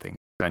side of things.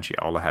 Essentially,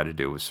 all I had to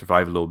do was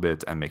survive a little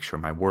bit and make sure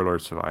my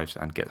warlord survives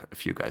and get a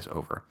few guys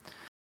over.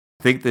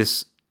 I think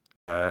this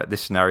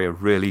This scenario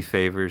really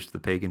favors the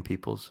pagan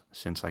peoples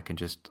since I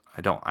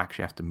don't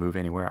actually have to move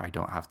anywhere. I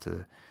don't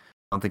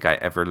think I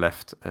ever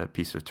left a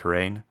piece of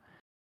terrain.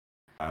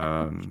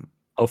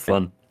 Oh,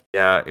 fun.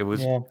 Yeah, it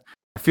was. Yeah.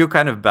 I feel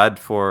kind of bad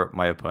for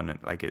my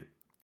opponent.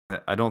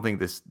 I don't think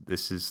this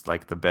is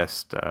like the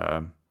best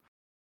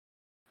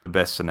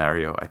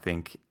scenario. I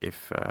think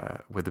if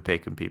with the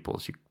pagan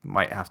peoples, you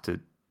might have to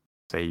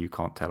say you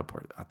can't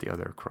teleport at the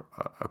other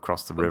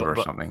across the river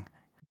or something.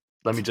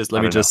 Let me just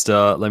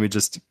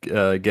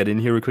get in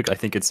here real quick. I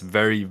think it's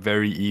very,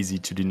 very easy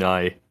to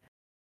deny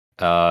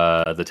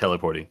the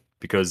teleporting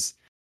because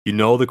you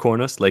know the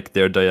corners, like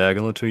they're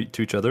diagonal to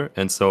each other,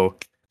 and so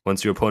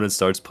once your opponent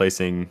starts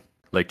placing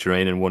like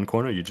terrain in one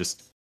corner, you're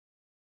just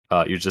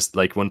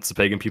like once the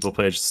pagan people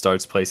player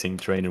starts placing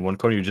terrain in one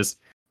corner, you just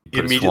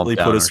immediately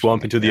put a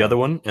swamp into the other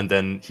one, and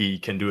then he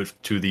can do it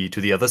to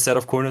the other set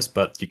of corners,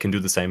 but you can do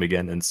the same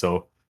again. And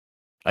so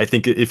I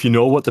think if you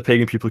know what the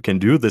pagan people can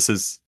do, this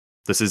is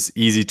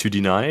easy to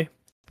deny,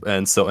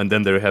 and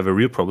then they have a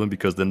real problem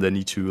because then they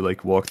need to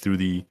like walk through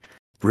the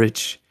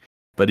bridge.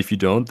 But if you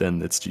don't,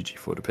 then it's GG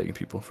for the pagan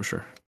people for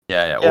sure.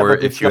 Yeah. Or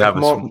if you have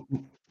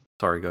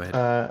sorry, go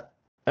ahead.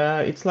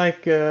 It's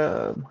like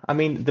I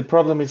mean, the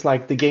problem is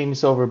like the game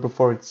is over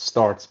before it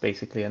starts,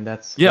 basically, and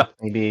that's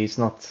maybe it's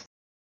not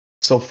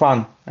so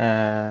fun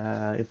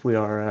if we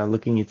are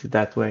looking at it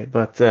that way.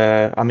 But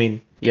I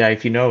mean, yeah,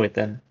 if you know it,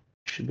 then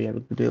you should be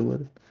able to deal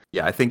with it.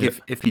 Yeah, I think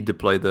if you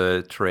deploy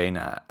the terrain,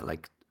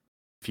 like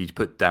if you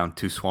put down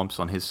 2 swamps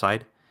on his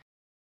side,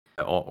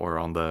 or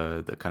on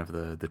the kind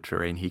of the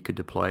terrain he could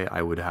deploy,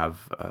 I would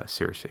have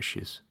serious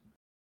issues.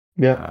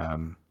 Yeah.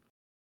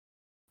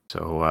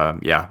 So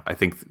yeah, I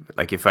think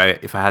like if I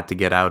had to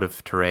get out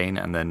of terrain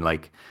and then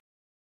like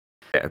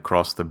get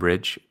across the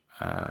bridge,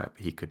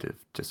 he could have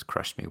just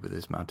crushed me with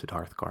his mounted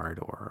Hearthguard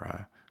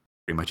or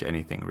pretty much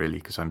anything really,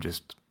 because I'm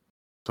just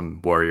some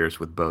warriors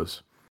with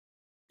bows.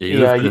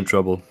 Yeah, you're in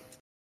trouble.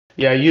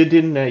 Yeah, you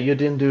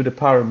didn't do the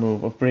power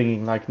move of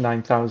bringing like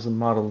 9,000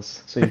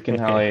 models, so you can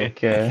like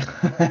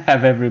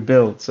have every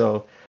build.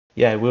 So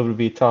yeah, it will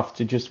be tough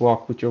to just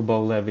walk with your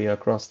bow levy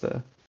across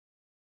the.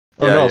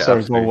 Bow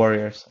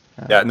warriors.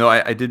 Yeah, no,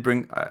 I did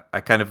bring. I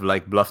kind of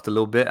like bluffed a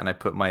little bit, and I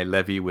put my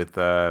levy with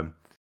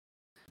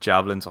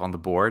javelins on the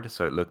board,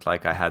 so it looked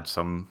like I had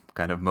some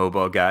kind of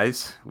mobile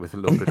guys with a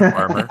little bit of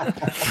armor.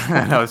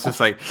 And I was just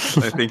like,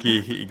 I think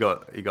he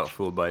got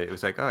fooled by it. It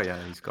was like, oh yeah,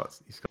 he's got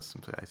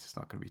some guys. It's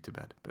not going to be too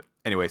bad. But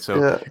anyway,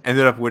 so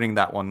ended up winning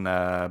that one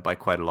by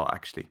quite a lot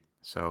actually.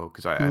 So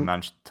because I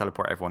managed to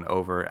teleport everyone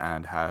over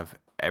and have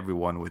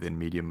everyone within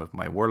medium of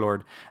my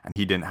warlord, and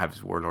he didn't have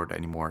his warlord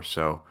anymore,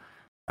 so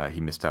he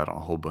missed out on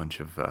a whole bunch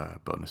of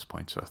bonus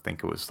points. So I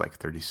think it was like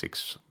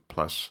 36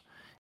 plus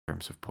in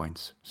terms of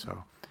points.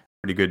 So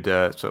pretty good.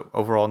 So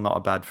overall, not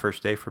a bad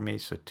first day for me.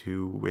 So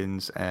 2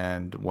 wins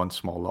and 1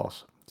 small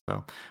loss. So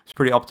I was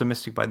pretty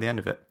optimistic by the end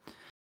of it. How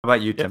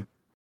about you, Tim?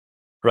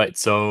 Right.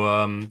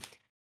 So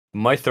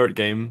my third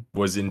game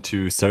was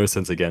into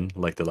Saracens again,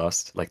 like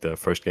the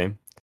first game,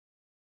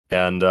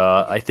 and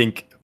I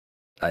think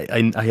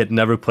I had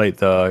never played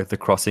the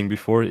crossing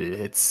before.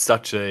 It's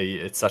such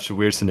a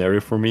weird scenario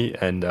for me,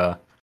 and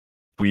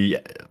we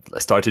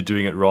started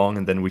doing it wrong,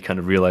 and then we kind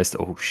of realized,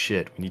 oh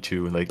shit, we need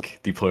to like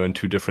deploy on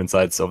 2 different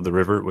sides of the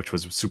river, which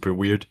was super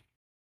weird.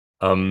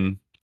 And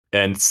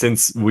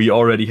since we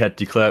already had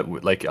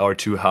declared like our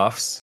 2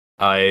 halves,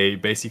 I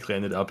basically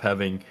ended up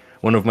having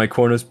one of my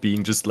corners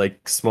being just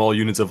like small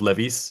units of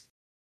levies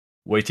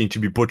waiting to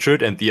be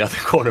butchered, and the other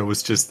corner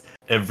was just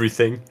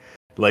everything.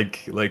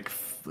 Like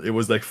it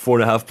was like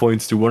 4.5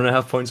 points to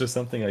 1.5 points or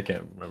something. I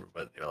can't remember,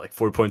 but like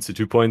 4 points to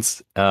 2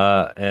 points.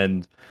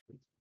 And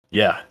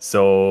yeah,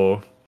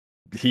 so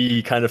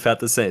he kind of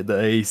had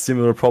a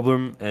similar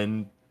problem,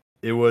 and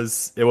it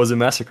was a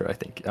massacre, I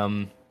think.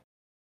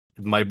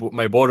 My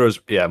borders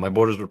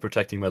were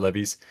protecting my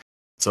levies,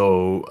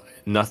 so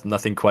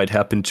nothing quite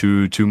happened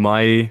to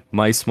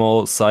my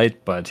small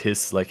site, but his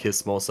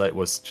small site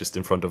was just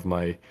in front of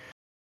my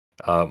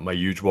my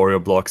huge warrior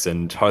blocks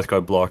and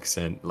Hearthguard blocks,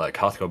 and like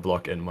Hearthguard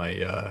block and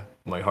my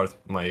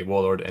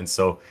warlord, and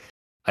so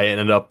I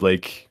ended up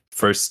like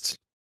first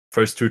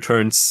 2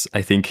 turns.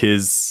 I think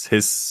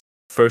his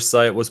first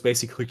site was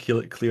basically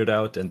cleared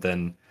out, and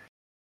then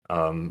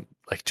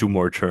like 2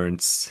 more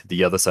turns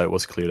the other side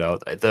was cleared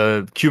out.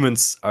 The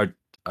humans are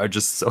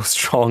just so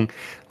strong,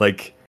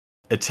 like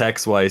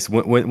attacks wise.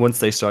 Once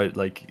they start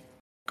like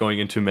going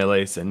into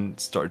melees and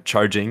start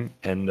charging,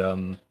 and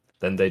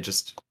then they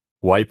just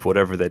wipe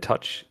whatever they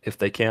touch if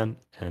they can.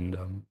 And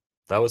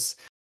that was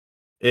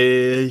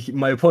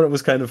my opponent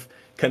was kind of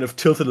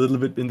tilted a little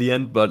bit in the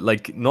end, but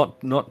like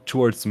not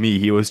towards me.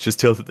 He was just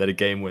tilted that a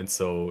game went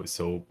so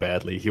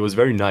badly. He was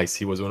very nice.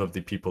 He was one of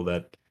the people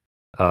that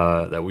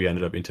we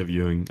ended up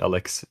interviewing,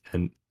 Alex,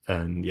 and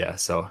yeah,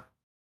 so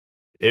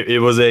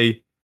it was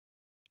a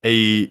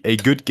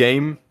good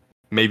game.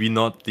 Maybe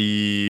not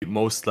the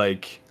most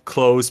like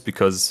close,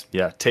 because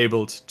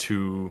tabled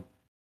to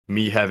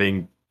me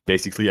having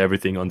basically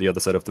everything on the other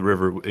side of the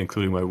river,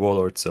 including my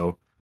warlord. So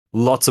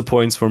lots of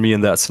points for me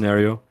in that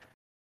scenario.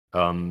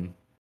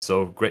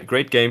 So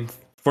great game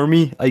for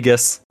me, I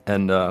guess,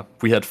 and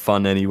we had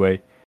fun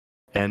anyway.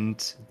 And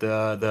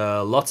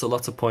the lots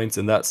of points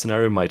in that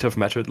scenario might have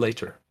mattered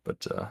later,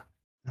 but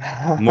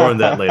more on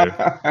that later.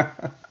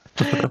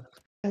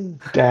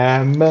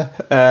 Damn.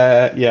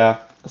 Yeah.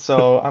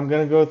 So I'm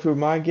gonna go through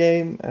my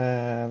game.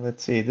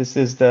 Let's see. This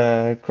is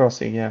the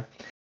crossing. Yeah.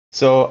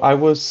 So I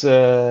was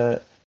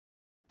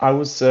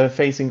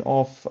facing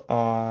off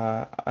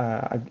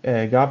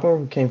Gabor,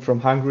 who came from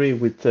Hungary,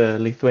 with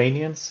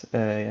Lithuanians,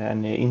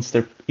 an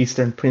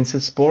Eastern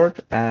Princess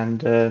board,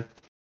 and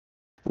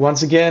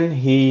once again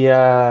he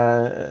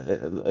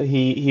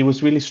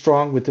was really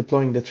strong with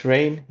deploying the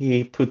terrain.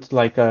 He put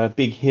like a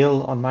big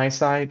hill on my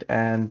side,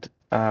 and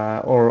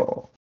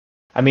or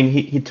I mean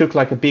he took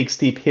like a big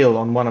steep hill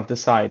on one of the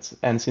sides,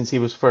 and since he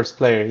was first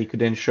player, he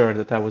could ensure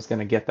that I was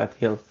gonna get that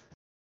hill.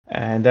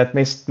 And that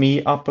messed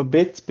me up a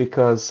bit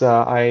because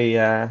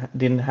I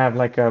didn't have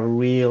like a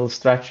real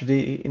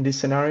strategy in this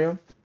scenario.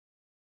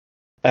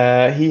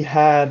 He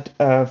had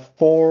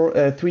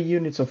 3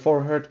 units of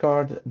 4 herd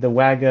guard, the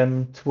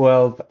wagon,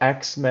 12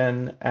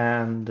 axemen,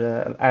 and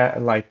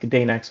like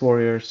Danax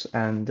warriors,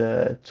 and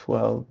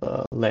 12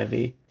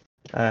 levy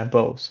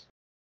bows.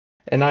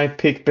 And I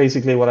picked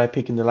basically what I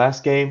picked in the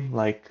last game,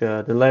 like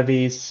the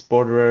levies,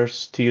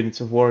 borderers, 2 units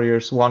of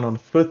warriors, 1 on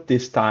foot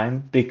this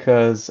time,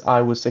 because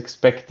I was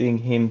expecting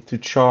him to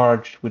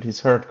charge with his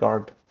herd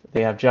guard.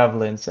 They have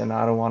javelins, and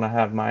I don't want to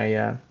have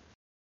my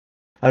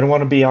I don't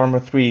want to be armor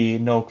 3,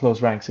 no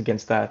close ranks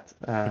against that.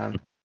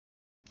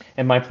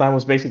 And my plan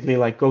was basically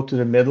like go to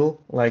the middle,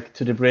 like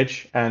to the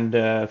bridge, and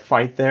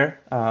fight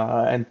there,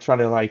 and try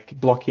to like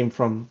block him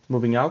from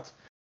moving out.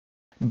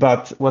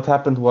 But what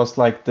happened was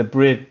like the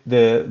bridge,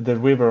 the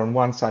river on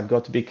one side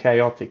got to be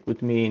chaotic,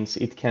 which means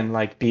it can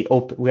like be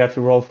open. We have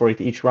to roll for it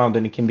each round,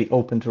 and it can be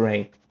open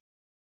terrain.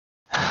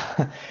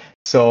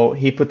 So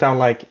he put down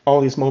like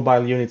all his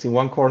mobile units in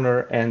one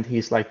corner, and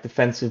his like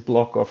defensive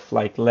block of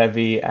like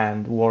levy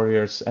and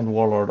warriors and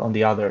warlord on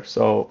the other.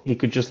 So he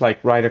could just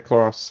like ride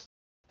across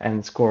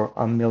and score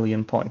a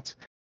million points.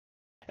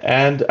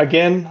 And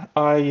again,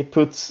 I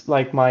put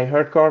like my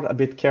herd guard a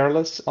bit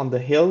careless on the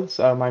hill.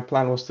 So my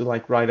plan was to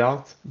like ride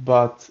out,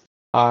 but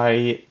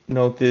I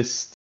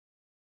noticed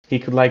he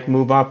could like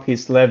move up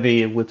his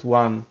levy with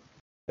one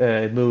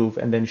move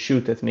and then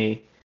shoot at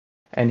me.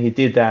 And he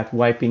did that,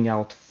 wiping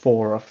out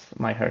 4 of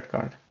my herd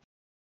guard.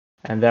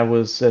 And that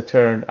was a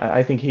turn,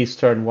 I think he's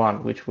turn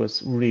 1, which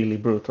was really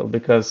brutal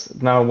because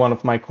now one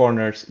of my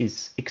corners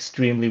is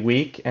extremely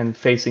weak and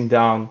facing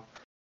down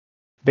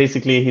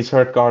basically his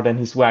herd guard and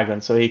his wagon.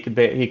 So he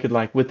could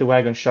like with the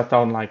wagon shut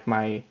down like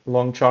my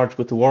long charge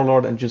with the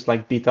warlord and just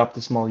like beat up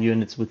the small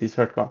units with his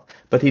herd guard.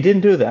 But he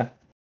didn't do that.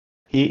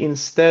 He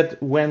instead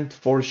went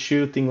for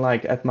shooting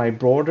like at my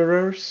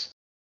borderers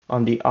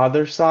on the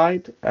other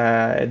side.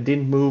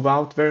 Didn't move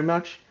out very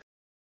much,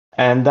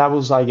 and that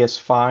was, I guess,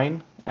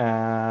 fine.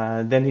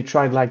 Then he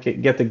tried like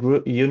get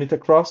the unit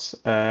across.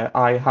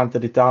 I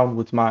hunted it down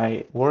with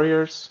my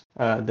warriors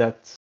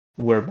that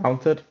were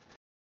mounted,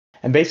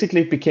 and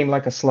basically it became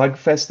like a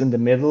slugfest in the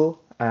middle.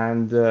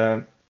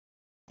 And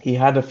he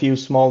had a few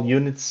small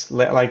units,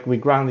 like we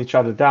ground each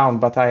other down,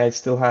 but I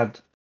still had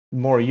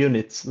more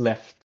units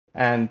left,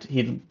 and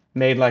he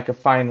made like a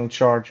final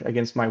charge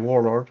against my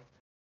warlord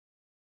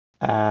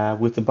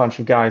with a bunch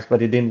of guys,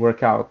 but it didn't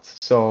work out.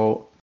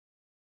 So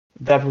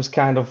that was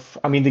kind of,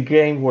 I mean, the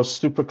game was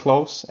super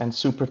close and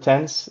super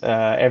tense.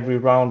 Every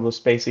round was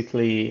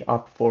basically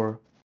up for,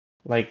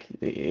 like,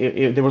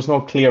 there was no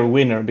clear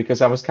winner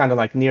because I was kind of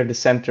like near the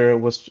center.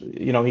 Was,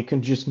 you know, he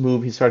could just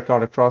move his herd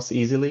guard across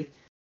easily,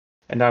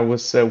 and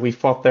we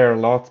fought there a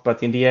lot.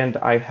 But in the end,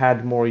 I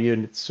had more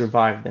units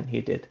survive than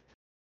he did.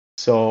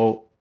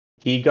 So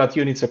he got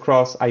units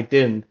across. I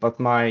didn't, but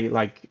my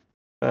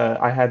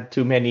I had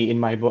too many in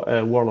my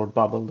warlord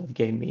bubble that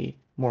gave me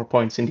more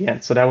points in the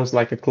end. So that was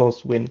like a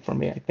close win for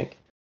me, I think.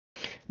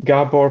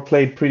 Gabor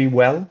played pretty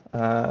well,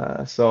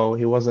 so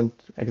he wasn't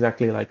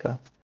exactly like a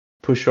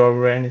pushover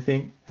or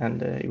anything,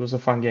 and it was a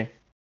fun game.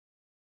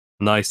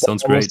 Nice,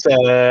 sounds great.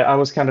 I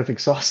was kind of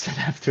exhausted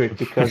after it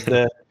because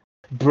the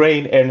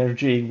brain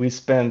energy we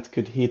spent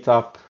could heat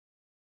up,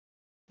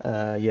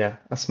 a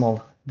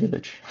small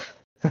village.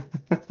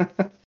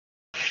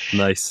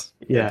 Nice.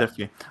 Yeah,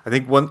 definitely. I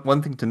think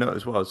one thing to note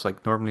as well is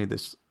like normally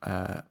this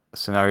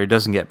scenario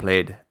doesn't get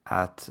played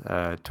at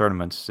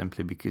tournaments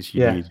simply because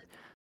you need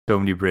so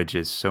many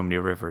bridges, so many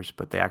rivers,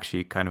 but they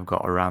actually kind of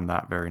got around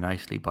that very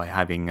nicely by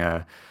having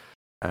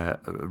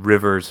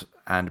rivers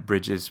and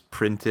bridges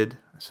printed,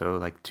 so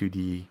like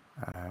 2D.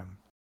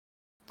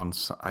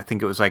 I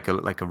think it was like a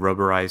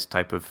rubberized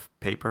type of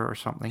paper or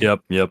something.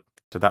 Yep.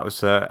 So that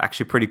was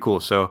actually pretty cool.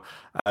 So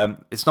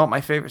it's not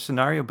my favorite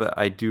scenario, but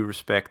I do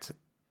respect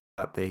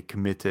that they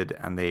committed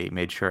and they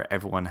made sure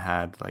everyone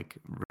had like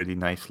really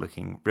nice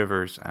looking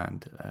rivers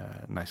and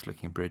nice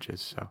looking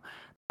bridges.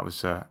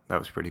 So that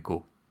was pretty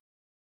cool.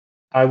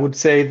 I would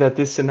say that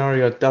this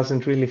scenario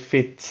doesn't really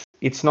fit.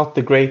 It's not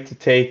the great to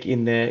take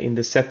in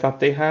the setup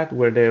they had,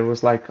 where there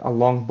was like a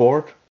long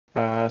board.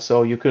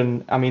 So you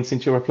can, I mean,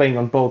 since you were playing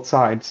on both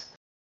sides,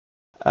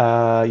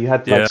 you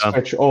had to Yeah.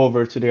 stretch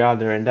over to the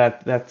other, and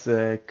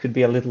that could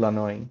be a little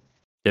annoying.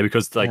 Yeah,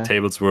 because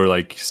tables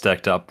were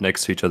stacked up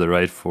next to each other,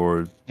 right,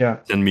 for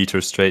 10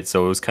 meters straight.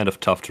 So it was kind of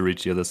tough to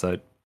reach the other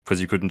side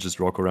because you couldn't just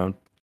walk around.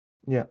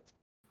 Yeah.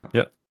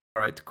 Yeah.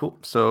 All right, cool.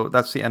 So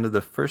that's the end of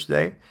the first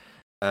day.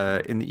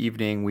 In the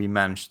evening, we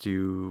managed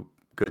to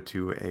go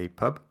to a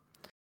pub,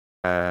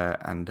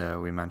 and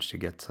we managed to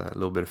get a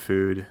little bit of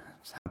food,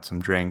 had some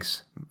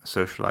drinks,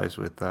 socialize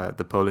with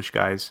the Polish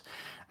guys,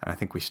 and I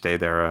think we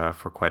stayed there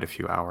for quite a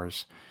few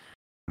hours.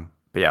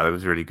 But yeah, it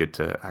was really good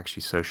to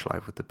actually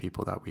socialize with the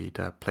people that we'd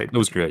played with. It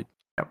was great.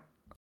 Yep.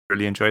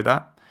 Really enjoyed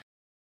that.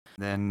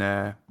 Then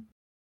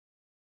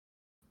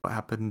what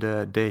happened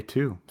day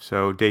 2?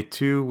 So day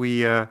 2,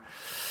 we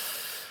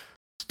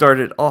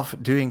started off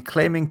doing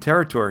claiming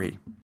territory.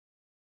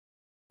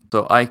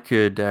 So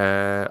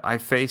I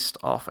faced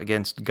off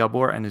against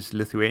Gabor and his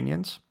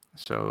Lithuanians.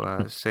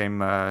 So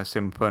same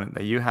opponent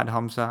that you had,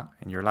 Hamza,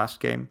 in your last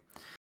game.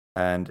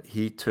 And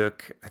he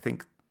took, I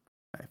think,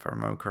 if I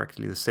remember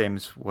correctly, the same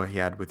as what he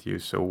had with you.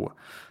 So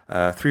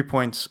 3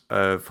 points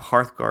of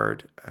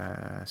Hearthguard,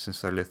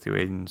 since they're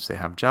Lithuanians, they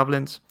have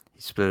javelins.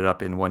 He split it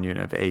up in 1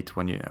 unit of 8,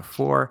 1 unit of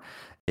 4,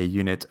 a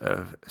unit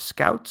of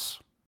scouts,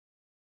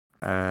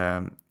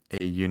 a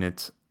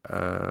unit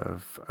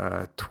of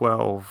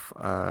 12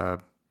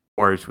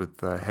 warriors with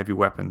heavy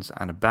weapons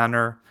and a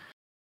banner,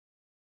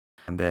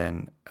 and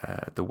then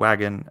the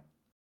wagon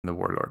and the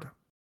warlord.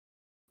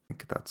 I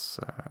think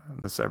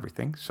that's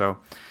everything. So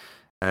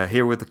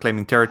here with the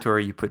claiming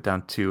territory, you put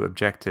down 2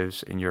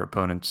 objectives in your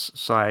opponent's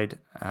side,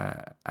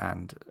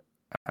 and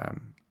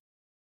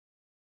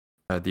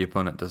the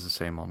opponent does the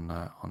same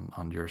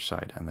on your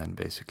side. And then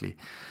basically,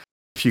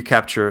 if you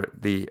capture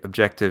the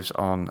objectives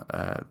on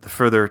the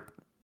further,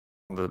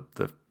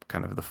 the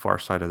kind of the far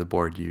side of the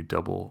board, you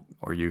double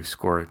or you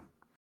score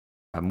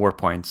more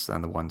points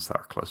than the ones that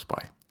are close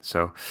by.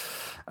 So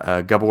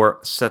Gabor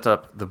set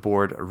up the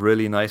board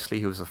really nicely.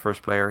 He was the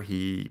first player.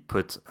 He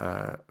put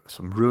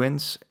some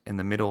ruins in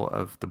the middle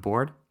of the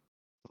board.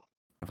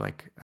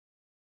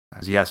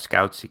 As he has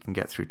scouts, he can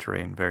get through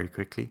terrain very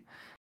quickly,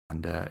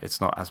 and it's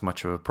not as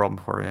much of a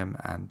problem for him.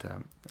 And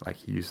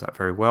he used that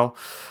very well.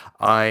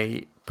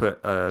 I put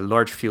a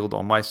large field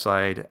on my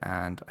side,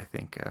 and I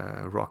think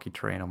rocky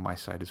terrain on my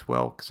side as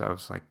well, because I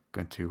was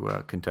going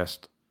to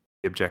contest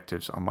the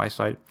objectives on my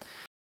side.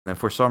 And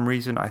for some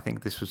reason, I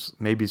think this was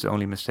maybe his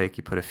only mistake.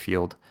 He put a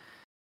field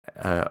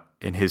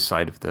in his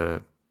side of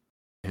the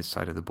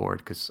board,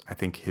 because I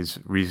think his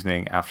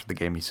reasoning after the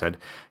game, he said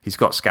he's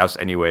got scouts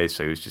anyway,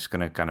 so he was just going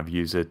to kind of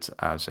use it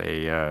as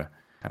a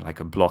kind of like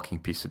a blocking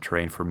piece of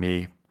terrain for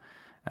me,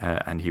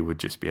 and he would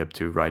just be able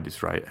to ride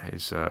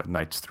his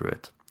knights through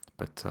it.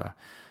 But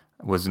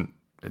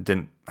it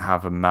didn't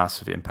have a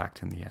massive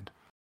impact in the end.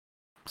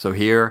 So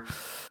here.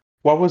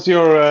 What was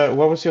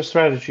your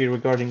strategy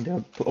regarding the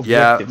objective?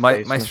 Yeah,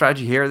 my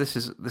strategy here. This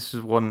is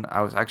one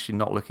I was actually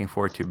not looking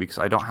forward to, because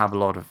I don't have a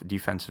lot of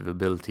defensive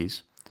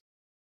abilities,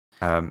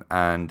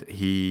 and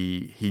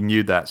he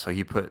knew that, so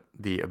he put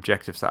the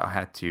objectives that I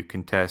had to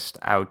contest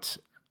out,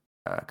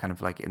 kind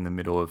of in the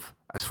middle of,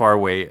 as far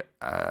away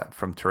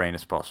from terrain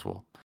as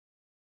possible.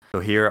 So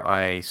here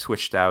I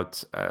switched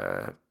out,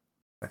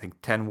 I think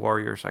 10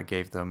 warriors. I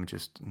gave them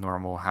just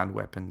normal hand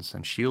weapons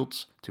and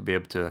shields to be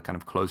able to kind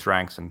of close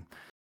ranks and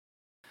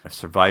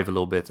survive a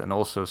little bit. And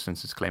also,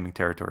 since it's claiming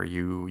territory,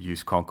 you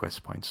use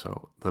conquest points,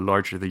 so the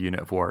larger the unit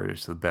of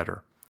warriors, the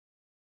better.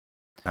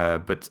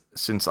 But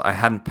since I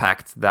hadn't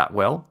packed that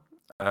well,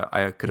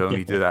 I could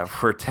only do that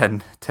for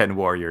 10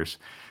 warriors.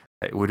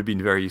 It would have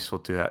been very useful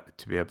to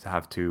be able to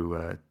have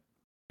 2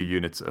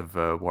 units of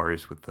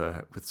warriors with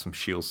some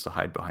shields to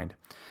hide behind.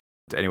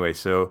 But anyway,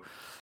 so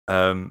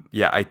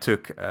I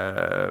took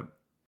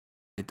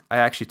I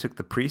actually took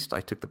the priest.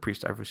 I took the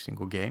priest every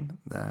single game.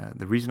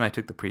 The reason I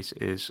took the priest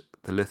is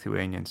the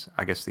Lithuanians,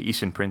 I guess the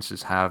Eastern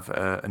princes, have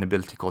an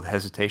ability called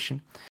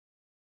hesitation.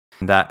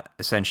 And that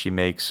essentially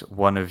makes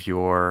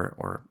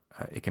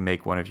it can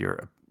make one of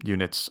your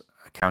units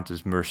count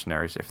as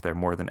mercenaries if they're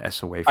more than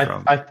S away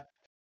from.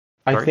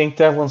 I think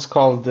that one's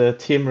called the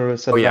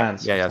Timorous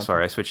Advance. Yeah.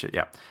 Sorry, I switched it.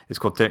 Yeah, it's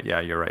called.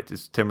 You're right.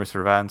 It's Timorous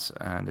Advance,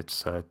 and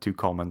it's 2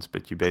 commons.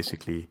 But you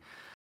basically,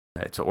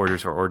 it's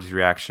orders or orders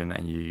reaction,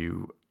 and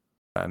you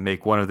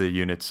make one of the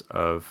units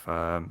of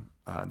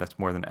that's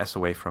more than S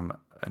away from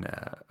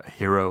a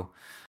hero,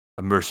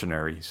 a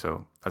mercenary.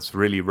 So that's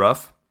really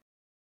rough.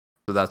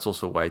 So that's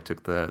also why I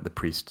took the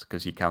priest,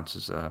 because he counts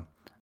as a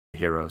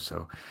hero.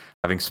 So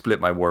having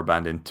split my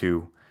warband in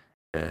 2,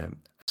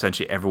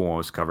 essentially everyone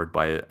was covered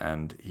by it,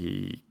 and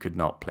he could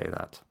not play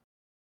that.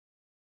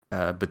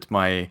 But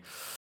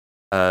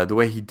the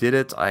way he did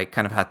it, I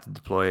kind of had to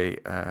deploy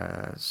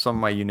some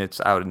of my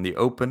units out in the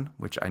open,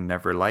 which I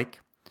never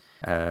like.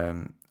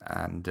 And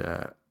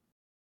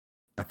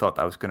I thought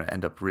that was going to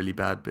end up really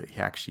bad, but he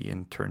actually,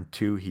 in turn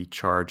 2, he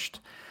charged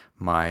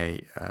my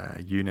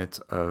unit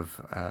of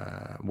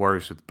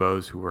warriors with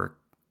bows, who were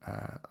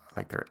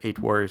there are 8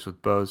 warriors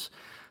with bows,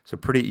 so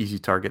pretty easy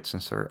target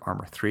since they're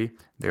armor 3.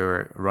 They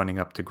were running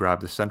up to grab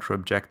the central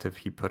objective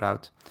he put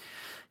out.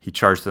 he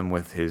charged them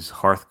with his 8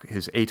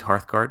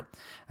 Hearthguard,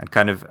 and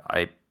kind of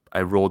I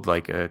rolled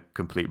like a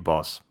complete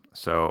boss.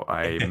 So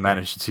I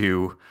managed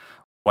to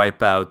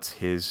wipe out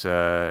his.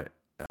 I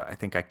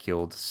think I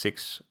killed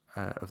 6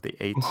 of the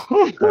 8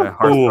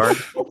 Hearthguard.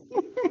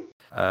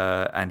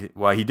 And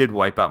he did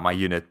wipe out my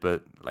unit,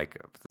 but like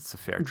that's a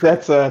fair trade.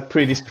 That's a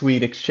pretty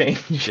sweet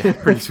exchange. Yeah,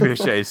 pretty sweet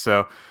exchange.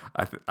 So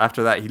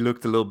after that, he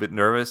looked a little bit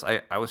nervous.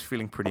 I was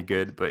feeling pretty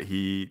good, but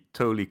he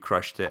totally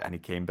crushed it, and he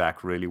came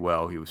back really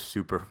well. He was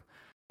super.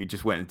 He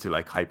just went into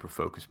like hyper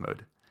focus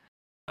mode,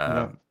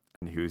 and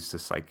he was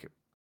just like,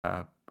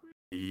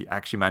 he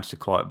actually managed to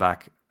claw it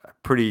back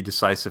pretty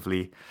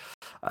decisively,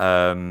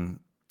 and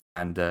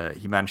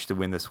he managed to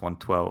win this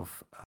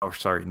 112. Or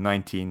sorry,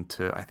 19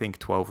 to I think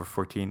 12 or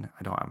 14.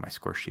 I don't have my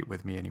score sheet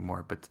with me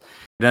anymore, but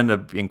it ended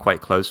up being quite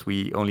close.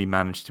 We only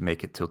managed to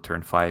make it till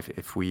turn 5.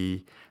 If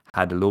we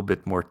had a little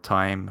bit more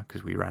time,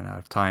 because we ran out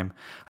of time,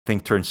 I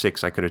think turn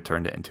 6 I could have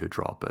turned it into a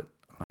draw, but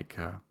like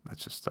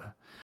that's just a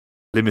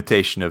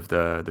limitation of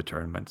the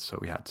tournament, so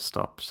we had to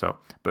stop. So,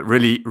 but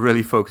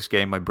really focused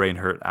game. My brain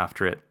hurt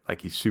after it.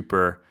 Like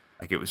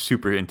it was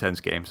super intense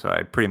game. So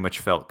I pretty much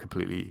felt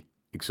completely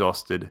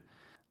exhausted,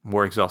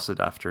 more exhausted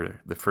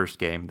after the first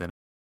game than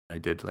I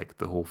did like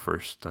the whole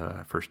first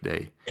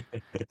day.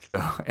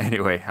 So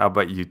anyway, how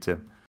about you,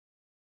 Tim?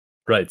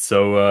 Right.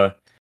 So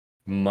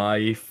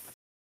my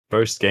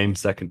first game,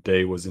 second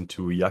day was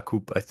into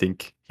Jakub. I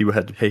think he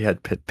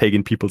had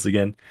pagan peoples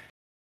again.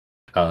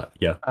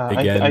 Yeah.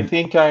 Again. I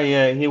think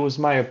he was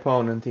my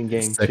opponent in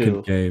game 2.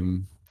 Second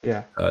game.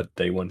 Yeah.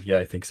 Day 1. Yeah,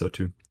 I think so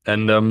too.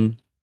 And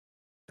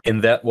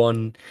in that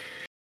one,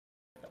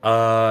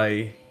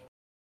 I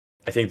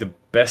think the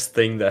best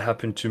thing that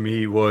happened to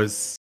me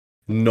was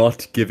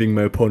not giving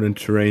my opponent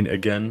terrain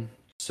again.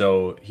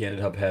 So he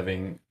ended up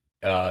having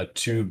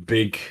 2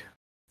 big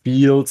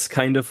fields,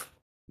 kind of,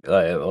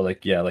 or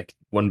like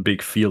one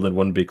big field and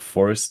one big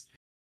forest.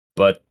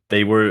 But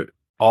they were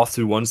off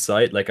to one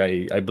side. Like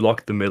I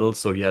blocked the middle,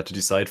 so he had to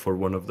decide for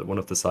one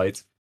of the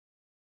sides.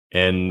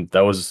 And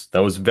that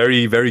was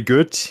very, very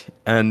good.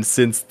 And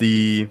since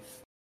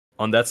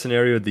on that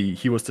scenario,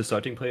 he was the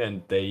starting player,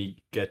 and they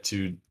get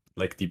to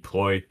like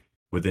deploy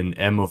within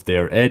M of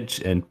their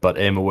edge, but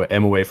M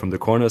away from the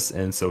corners,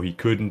 and so he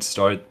couldn't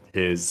start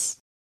his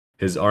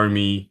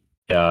army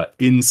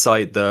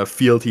inside the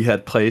field he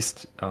had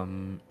placed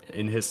in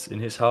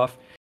his half,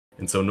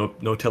 and so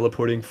no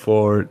teleporting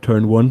for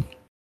turn 1,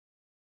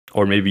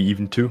 or maybe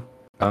even 2,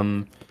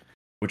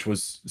 which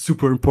was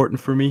super important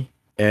for me.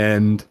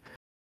 And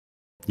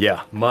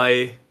yeah,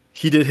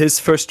 he did his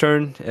first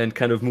turn and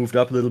kind of moved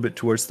up a little bit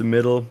towards the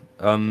middle.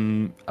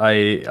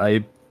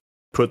 I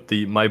put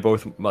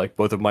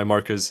both of my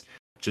markers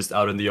just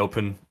out in the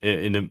open,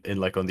 in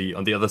like on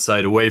the other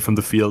side, away from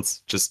the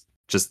fields, just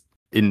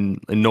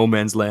in no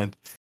man's land.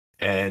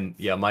 And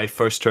yeah, my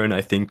first turn,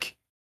 I think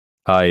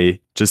I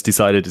just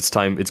decided it's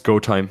go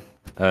time,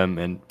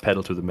 and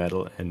pedal to the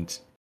metal, and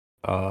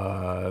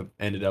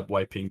ended up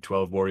wiping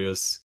 12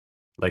 warriors,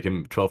 like a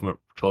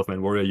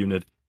 12-man warrior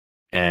unit,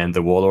 and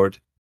the warlord,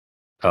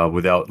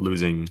 without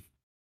losing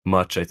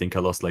much. I think I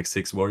lost like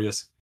 6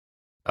 warriors,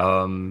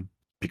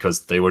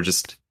 because they were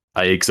just,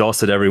 I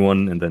exhausted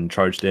everyone and then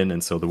charged in,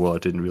 and so the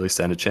warlord didn't really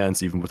stand a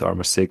chance, even with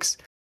armor 6.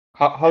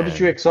 How did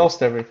you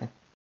exhaust everything?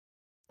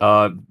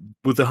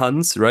 With the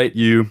Huns, right?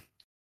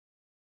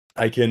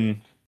 I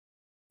can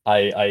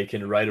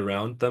ride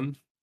around them.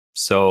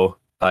 So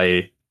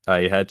I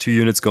had 2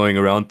 units going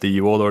around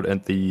the warlord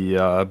and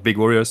the big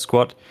warrior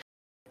squad,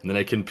 and then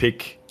I can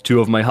pick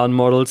 2 of my Hun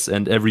models,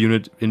 and every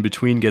unit in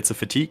between gets a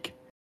fatigue.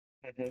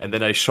 Mm-hmm. And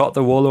then I shot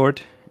the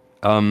warlord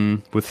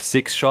with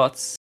 6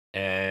 shots,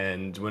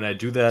 and when I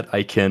do that,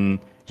 I can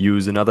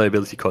use another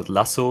ability called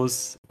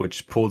lassos,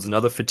 which pulls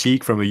another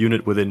fatigue from a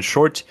unit within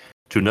short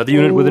to another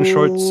unit within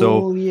short.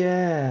 So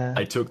yeah,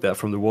 I took that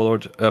from the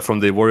warlord,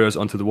 from the warriors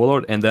onto the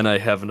warlord, and then I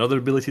have another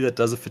ability that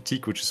does a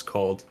fatigue, which is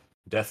called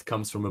Death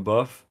Comes From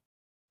Above,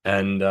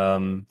 and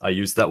I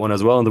used that one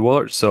as well on the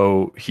warlord.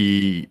 So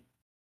he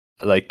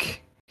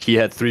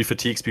had 3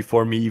 fatigues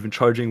before me even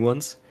charging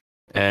once,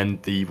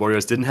 and the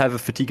warriors didn't have a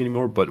fatigue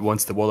anymore. But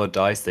once the warlord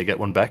dies, they get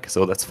one back,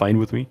 so that's fine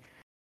with me.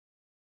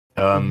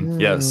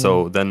 Yeah.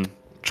 So then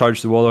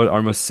charged the warlord,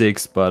 armor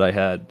 6, but I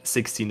had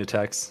 16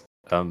 attacks.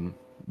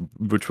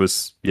 Which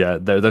was, yeah,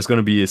 there's going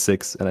to be a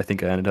 6, and I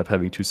think I ended up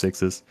having 2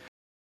 6s.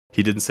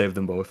 He didn't save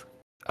them both.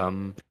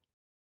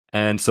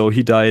 And so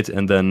he died,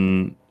 and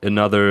then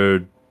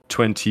another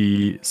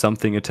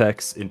 20-something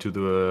attacks into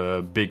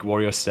the big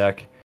warrior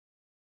stack.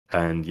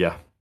 And yeah,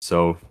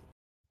 so,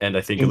 and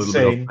I think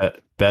insane. A little bit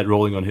of bad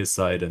rolling on his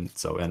side, and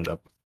so ended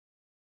up,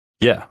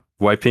 yeah,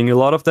 wiping a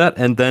lot of that.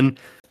 And then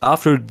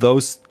after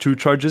those 2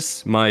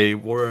 charges,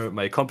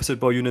 my composite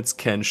bow units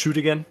can shoot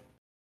again.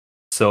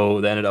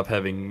 So they ended up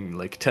having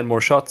like 10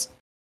 more shots,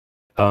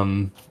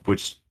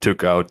 which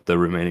took out the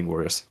remaining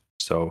warriors.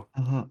 So,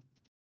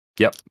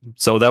 Yep.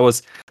 So that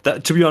was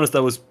that. To be honest,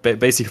 that was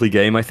basically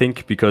game, I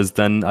think, because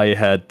then I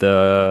had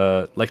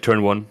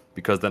turn 1,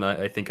 because then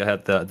I think I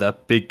had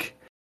that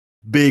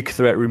big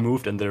threat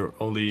removed, and there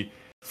only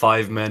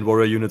 5-man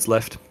warrior units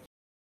left,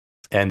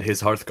 and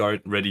his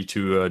Hearthguard ready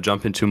to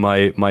jump into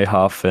my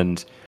half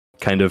and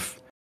kind of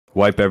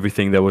wipe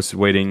everything that was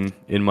waiting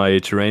in my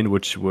terrain,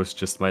 which was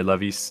just my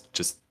levies,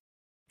 just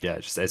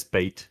as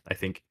bait, I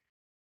think.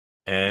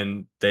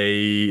 And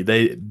he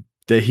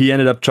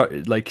ended up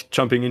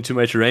jumping into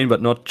my terrain,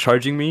 but not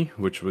charging me,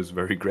 which was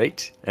very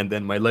great. And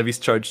then my levies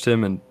charged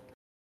him, and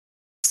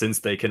since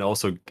they can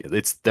also,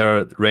 it's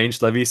their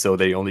ranged levies, so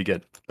they only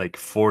get like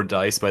 4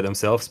 dice by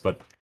themselves,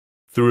 but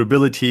through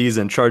abilities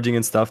and charging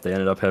and stuff, they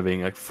ended up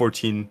having like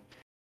 14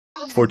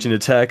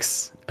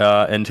 attacks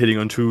and hitting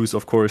on 2s,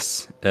 of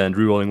course, and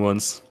rerolling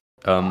 1s.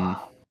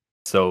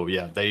 So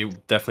yeah, they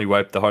definitely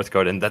wiped the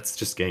Hearthguard, and that's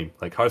just game.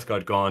 Like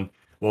Hearthguard gone,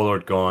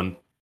 Warlord gone,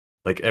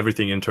 like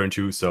everything in turn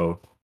 2, so,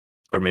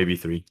 or maybe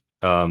 3.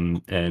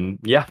 And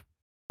yeah,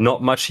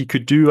 not much he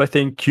could do. I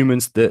think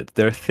humans,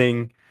 their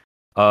thing,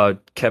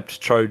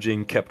 kept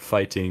charging, kept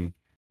fighting,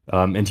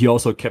 and he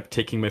also kept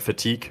taking my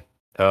fatigue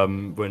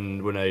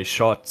when I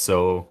shot.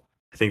 So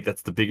I think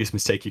that's the biggest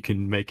mistake you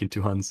can make in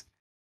 2 Huns.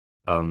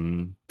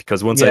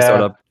 Because once I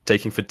start up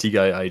taking fatigue,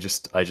 I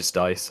just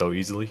die so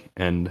easily.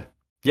 And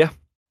yeah,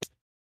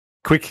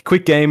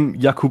 quick game.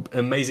 Jakub,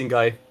 amazing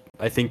guy.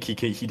 I think he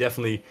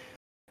definitely.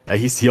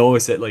 He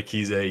always said like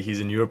he's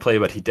a newer player,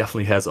 but he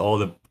definitely has all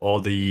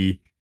the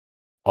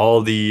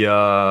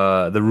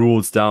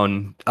rules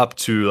down up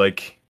to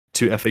like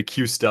to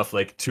FAQ stuff,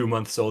 like 2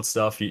 months old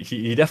stuff.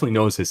 He definitely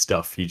knows his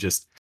stuff.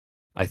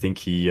 I think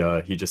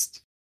he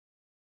just,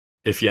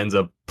 if he ends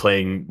up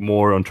playing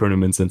more on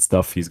tournaments and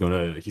stuff, he's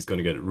gonna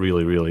get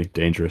really, really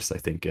dangerous, I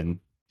think. And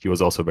he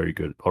was also very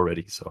good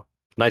already. So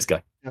nice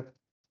guy.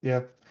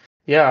 Yeah.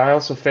 I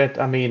also felt.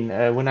 I mean,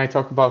 when I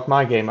talk about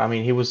my game, I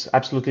mean, he was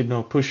absolutely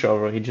no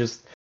pushover.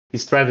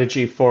 His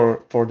strategy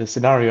for the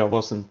scenario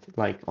wasn't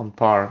like on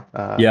par.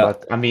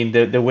 But I mean,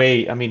 the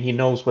way, I mean, he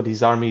knows what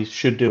his army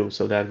should do.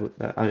 So that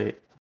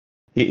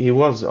he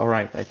was all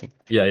right, I think.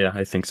 Yeah,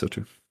 I think so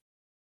too.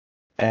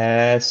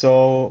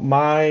 So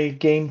my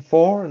game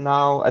 4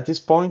 now, at this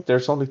point,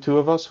 there's only 2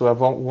 of us who have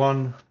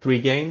won 3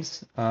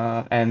 games,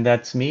 and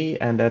that's me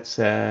and that's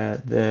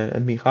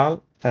the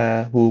Michal,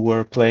 who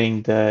were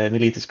playing the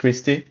Militis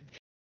Christi.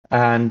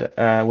 And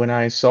when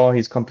I saw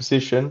his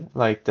composition,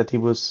 like that he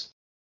was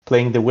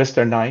playing the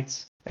Western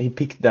Knights, he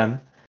picked them.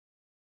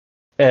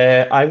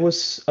 I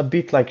was a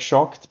bit like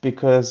shocked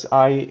because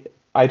I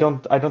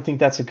don't think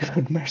that's a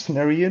good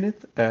mercenary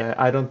unit.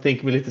 I don't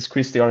think Militis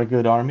Christi are a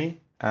good army.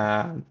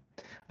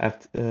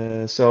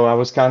 So I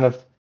was kind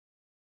of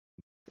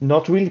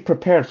not really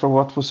prepared for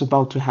what was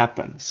about to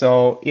happen.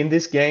 So in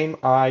this game,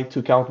 I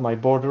took out my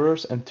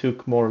borderers and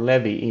took more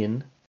levy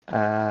in,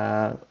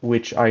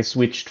 which I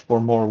switched for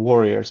more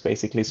warriors,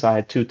 basically. So I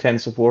had 2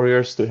 tens of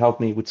warriors to help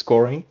me with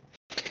scoring.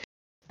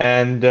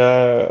 And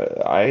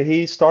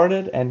he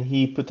started, and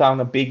he put down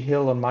a big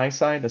hill on my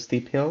side, a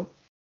steep hill,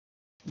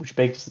 which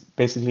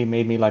basically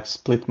made me like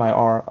split my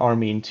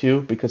army in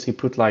 2 because he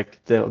put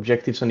like the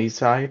objectives on his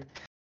side.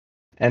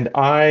 And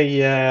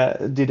I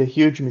did a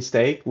huge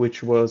mistake,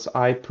 which was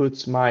I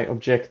put my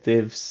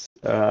objectives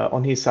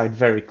on his side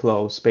very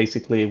close,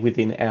 basically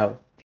within L.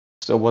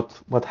 So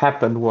what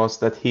happened was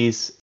that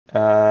his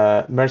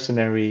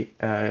mercenary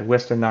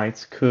Western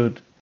Knights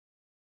could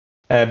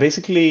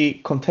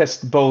basically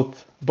contest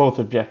both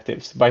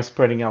objectives by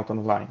spreading out on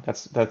the line.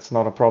 That's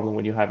not a problem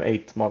when you have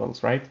 8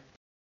 models, right?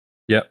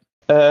 Yeah.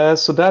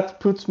 So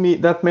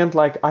that meant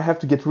like I have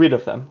to get rid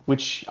of them,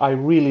 which I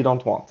really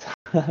don't want.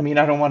 I mean,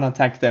 I don't want to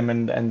attack them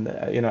and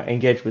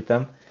engage with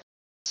them.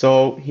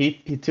 So he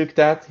took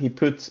that. He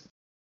put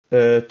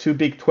 2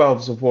 big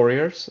 12s of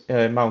warriors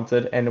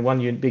mounted and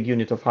 1 big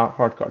unit of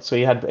hard cards. So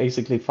he had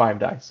basically 5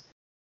 dice.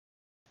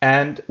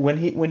 And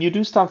when you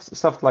do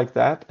stuff like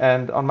that,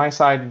 and on my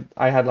side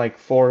I had like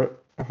 4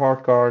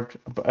 hard card,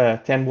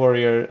 10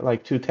 warrior,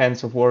 like 2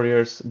 tens of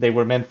warriors. They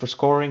were meant for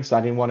scoring, so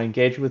I didn't want to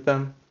engage with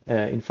them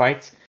in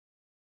fights.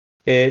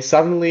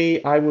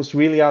 Suddenly I was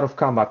really out of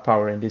combat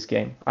power in this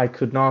game. I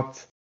could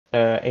not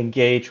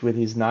engage with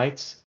his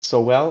knights so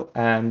well,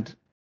 and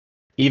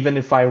even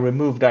if I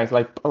remove dice,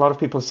 like a lot of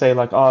people say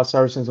like, oh,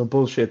 Saracens are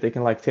bullshit, they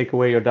can like take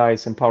away your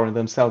dice and power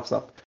themselves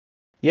up.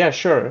 Yeah,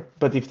 sure,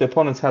 but if the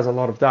opponent has a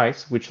lot of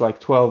dice, which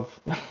like 12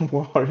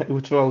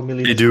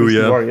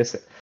 Militis warriors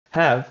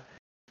have,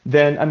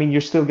 then I mean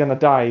you're still gonna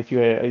die if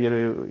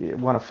you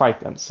want to fight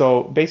them.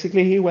 So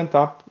basically, he went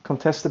up,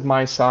 contested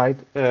my side.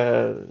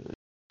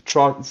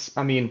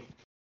 I mean,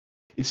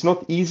 it's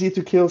not easy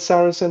to kill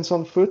Saracens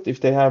on foot if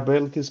they have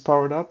abilities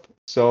powered up.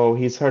 So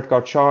his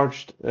Hearthguard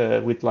charged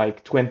with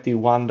like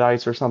 21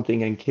 dice or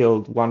something and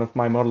killed 1 of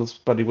my models,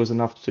 but it was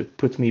enough to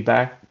put me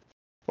back,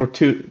 or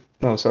 3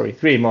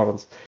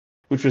 models,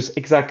 which was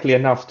exactly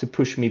enough to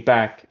push me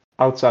back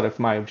outside of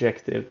my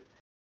objective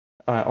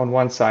on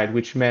one side,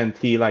 which meant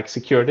he like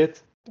secured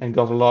it and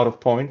got a lot of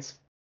points.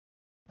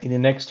 In the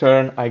next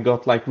turn, I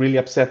got like really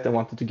upset and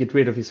wanted to get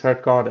rid of his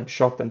Hearthguard and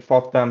shot and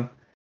fought them.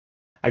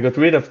 I got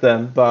rid of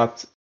them,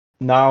 but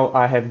now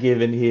I have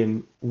given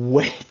him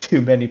way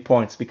too many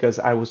points because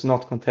I was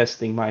not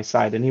contesting my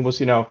side, and he was,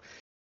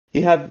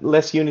 he had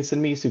less units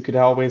than me, so he could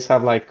always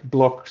have like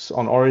blocks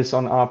on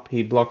Orison up.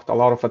 He blocked a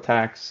lot of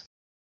attacks.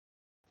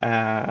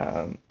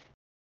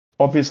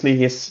 Obviously,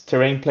 his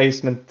terrain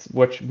placement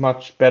was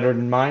much better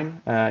than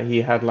mine.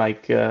 He had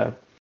like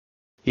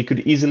he could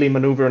easily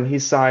maneuver on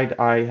his side.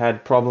 I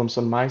had problems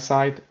on my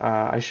side.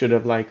 I should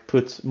have like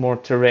put more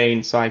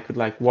terrain so I could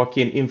like walk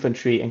in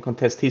infantry and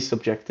contest his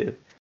objective,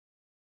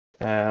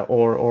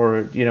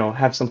 or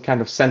have some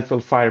kind of central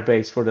fire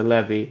base for the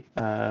levy,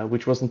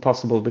 which wasn't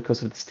possible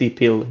because of the steep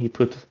hill he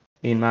put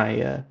in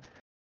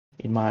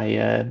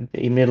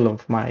middle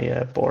of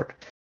my board.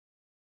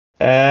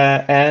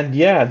 And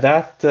yeah,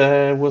 that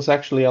was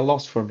actually a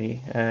loss for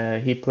me.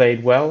 He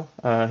played well.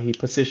 He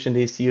positioned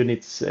his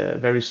units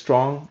very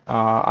strong.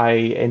 I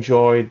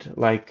enjoyed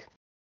like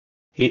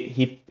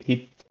he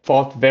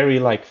fought very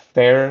like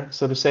fair,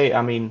 so to say.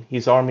 I mean,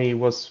 his army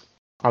was,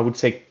 I would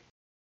say,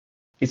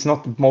 it's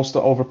not the most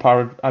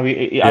overpowered. I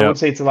mean, I would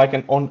say it's like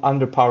an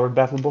underpowered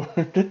battle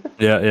board.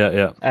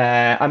 Yeah.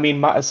 I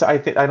mean,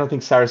 I don't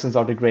think Saracens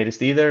are the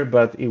greatest either,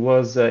 but it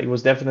was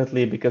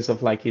definitely because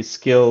of like his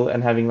skill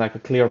and having like a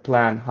clear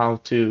plan how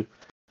to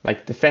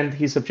like defend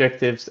his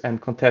objectives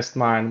and contest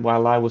mine,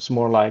 while I was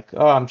more like,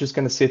 oh, I'm just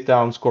gonna sit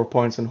down, score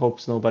points, and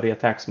hopes nobody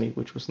attacks me,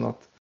 which was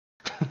not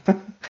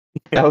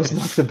that was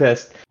not the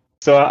best.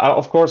 So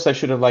of course I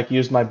should have like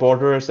used my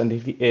borderers, and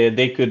if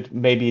they could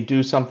maybe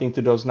do something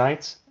to those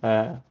knights.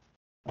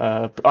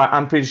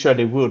 I'm pretty sure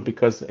they would,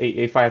 because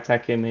if I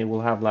attack him, he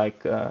will have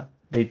like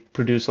they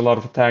produce a lot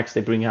of attacks.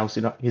 They bring out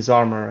his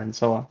armor and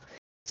so on.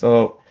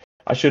 So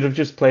I should have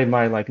just played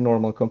my like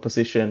normal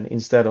composition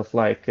instead of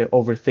like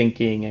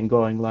overthinking and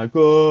going like,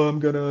 oh, I'm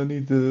gonna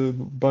need a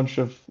bunch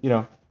of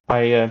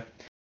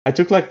I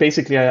took like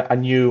basically a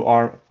new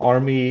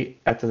army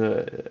at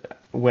the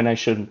when I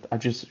shouldn't. I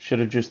just should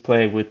have just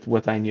played with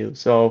what I knew.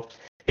 So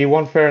he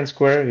won fair and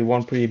square. He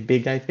won pretty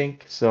big, I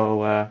think.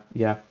 So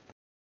yeah.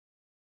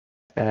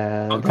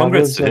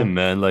 Congrats to him,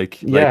 man! Like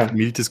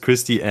Militis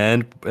Christi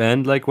and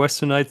like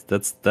Western Knights.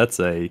 That's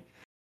a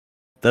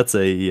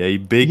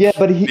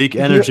big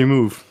energy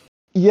move.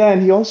 Yeah,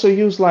 and he also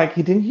used like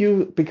he didn't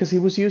use because he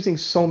was using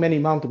so many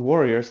mounted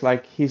warriors.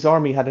 Like his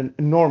army had an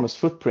enormous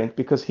footprint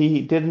because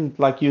he didn't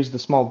like use the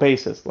small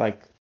bases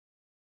like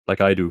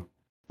I do.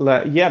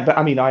 Yeah, but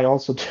I mean I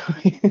also do.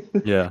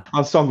 Yeah.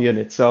 On some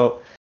units.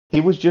 So he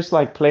was just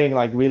like playing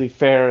like really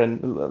fair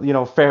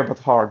and fair but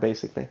hard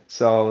basically.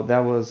 So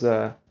that was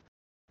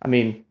I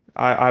mean,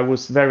 I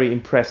was very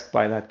impressed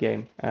by that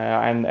game.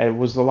 And it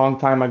was a long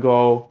time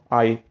ago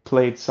I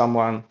played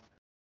someone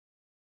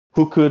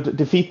who could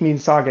defeat me in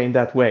Saga in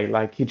that way.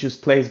 Like he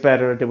just plays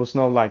better. There was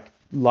no like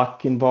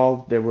luck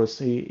involved. There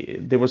was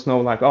no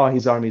like, oh,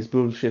 his army is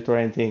bullshit or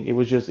anything. It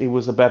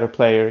was a better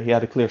player. He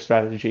had a clear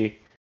strategy.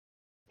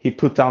 He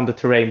put down the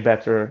terrain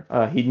better.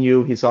 He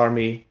knew his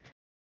army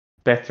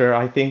better,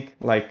 I think,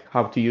 like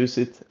how to use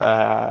it.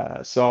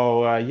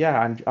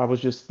 Yeah, and I was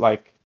just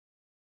like,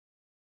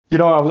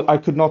 I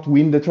could not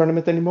win the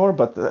tournament anymore,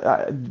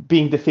 but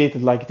being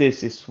defeated like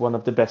this is one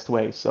of the best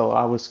ways. So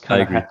I was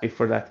kind of happy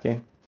for that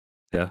game.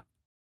 Yeah.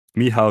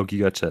 Mihao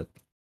Giga Chat.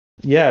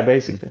 Yeah,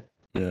 basically.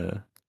 Yeah.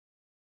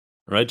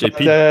 Right,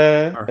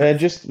 JP? But,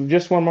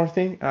 just one more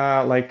thing.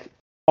 Like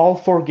all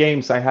 4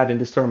 games I had in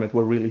this tournament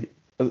were really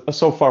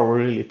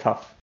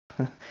tough.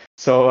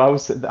 So I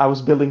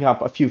was building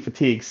up a few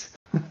fatigues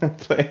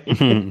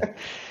playing.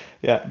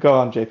 Yeah, go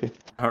on, JP.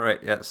 All right,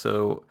 yeah.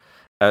 So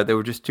there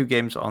were just 2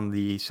 games on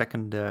the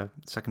second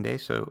day,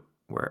 so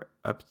we're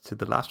up to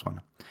the last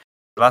one.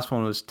 The last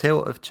one was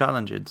Tale of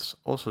Challenges,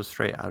 also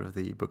straight out of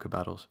the Book of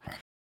Battles,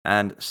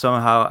 and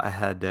somehow I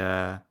had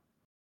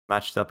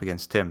matched up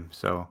against Tim.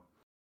 So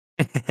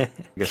I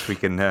guess we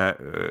can,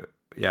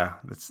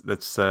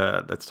 let's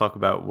talk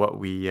about what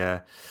we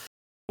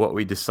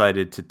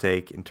decided to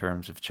take in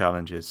terms of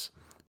challenges.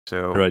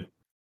 So right.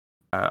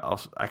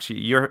 Actually,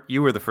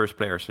 you were the first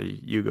player, so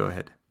you go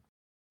ahead.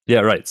 Yeah,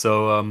 right.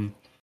 So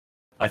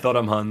I thought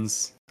I'm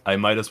Hans. I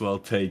might as well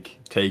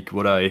take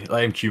what I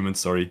am Cumin.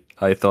 Sorry,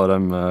 I thought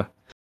I'm.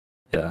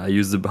 I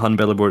used the Hun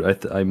battle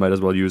board. I might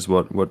as well use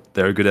what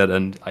they're good at,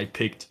 and I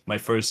picked my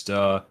first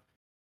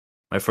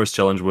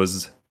challenge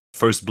was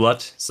First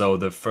Blood. So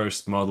the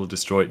first model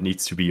destroyed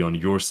needs to be on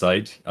your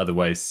side.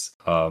 Otherwise,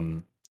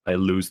 I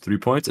lose 3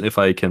 points, and if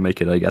I can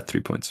make it, I get 3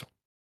 points.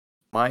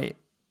 My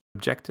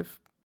objective,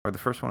 or the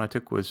first one I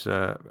took, was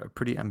a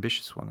pretty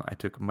ambitious one. I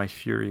took My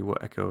Fury will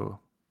echo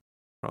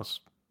across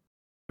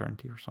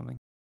eternity or something.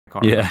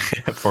 Yeah,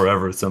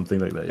 forever, something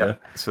like that. Yeah.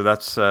 So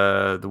that's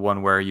the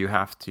one where you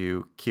have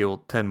to kill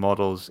 10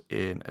 models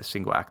in a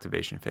single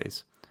activation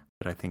phase.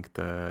 But I think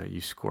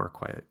you score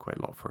quite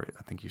a lot for it.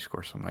 I think you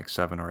score something like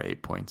 7 or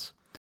 8 points.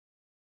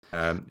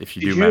 If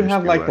you did you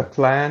have like a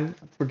plan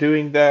for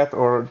doing that,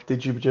 or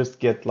did you just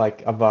get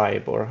like a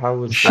vibe, or how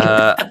was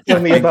tell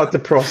me about the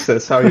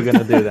process, how are you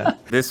gonna do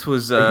that? This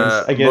was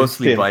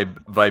mostly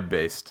vibe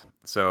based.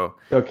 So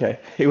okay,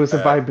 it was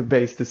a vibe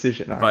based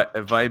decision. A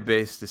vibe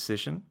based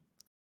decision.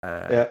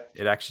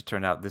 It actually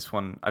turned out this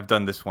one, I've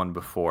done this one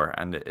before,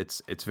 and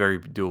it's very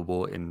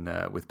doable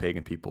with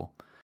pagan people.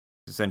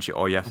 Essentially,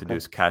 all you have to do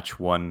is catch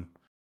one.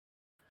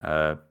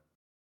 You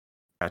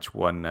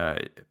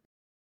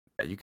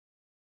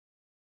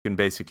can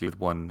basically with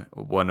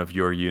one of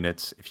your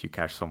units if you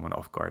catch someone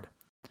off guard.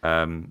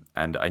 And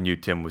I knew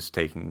Tim was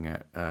taking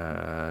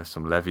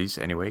some levies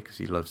anyway because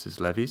he loves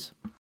his levies.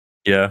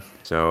 Yeah.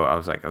 So I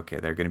was like, okay,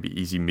 they're going to be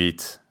easy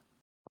meat.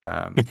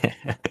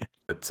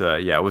 But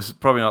yeah, it was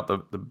probably not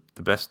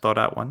the best thought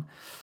out one.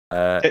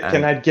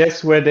 Can I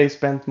guess where they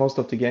spent most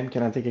of the game?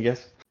 Can I take a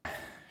guess?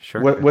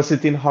 Sure. Was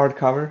it in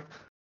hardcover?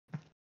 I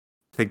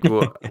think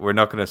we're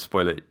not going to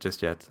spoil it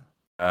just yet.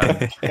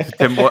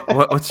 Tim,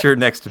 what's your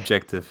next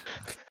objective?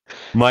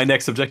 My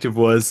next objective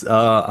was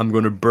I'm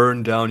going to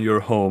burn down your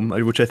home,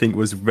 which I think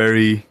was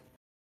very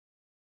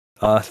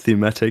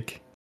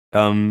thematic.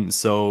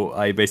 So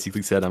I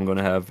basically said I'm going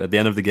to have, at the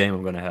end of the game,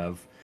 I'm going to have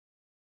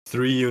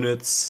 3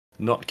 units,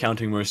 not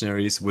counting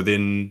mercenaries,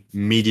 within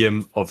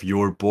medium of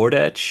your board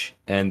edge,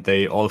 and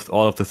they all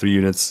of the 3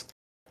 units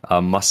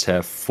must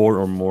have 4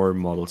 or more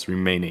models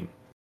remaining.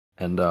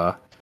 And I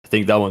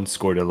think that one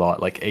scored a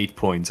lot, like 8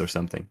 points or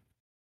something.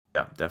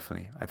 Yeah,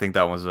 definitely. I think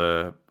that was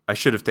I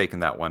should have taken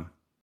that one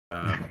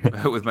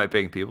with my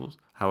paying peoples.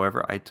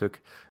 However, I took,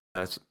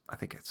 I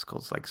think it's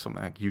called like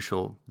something like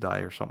usual die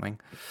or something,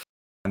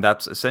 and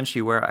that's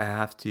essentially where I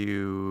have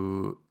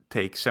to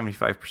take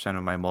 75%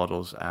 of my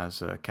models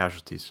as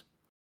casualties.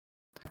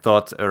 I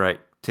thought, all right,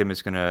 Tim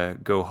is gonna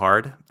go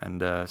hard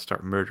and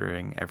start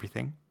murdering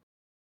everything,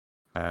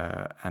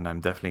 and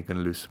I'm definitely gonna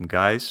lose some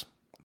guys,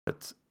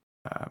 but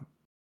I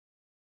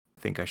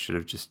think I should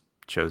have just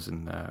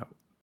chosen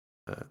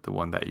the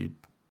one that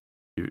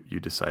you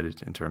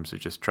decided in terms of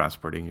just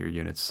transporting your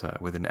units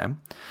with an M.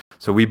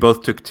 So we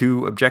both took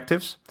 2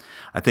 objectives.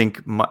 I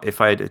think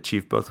if I had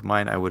achieved both of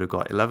mine, I would have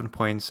got 11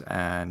 points,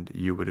 and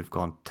you would have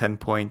gone 10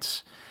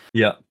 points.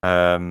 Yeah.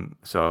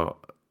 So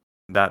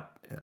that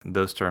in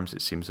those terms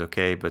it seems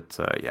okay, but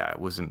yeah, it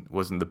wasn't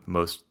the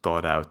most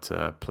thought out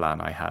plan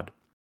I had.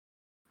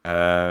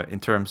 In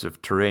terms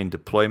of terrain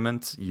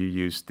deployment, you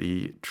used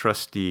the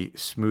trusty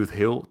smooth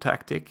hill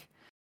tactic.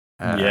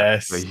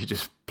 Yes. So you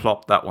just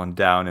plop that one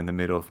down in the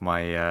middle of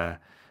my,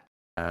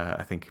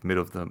 I think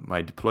middle of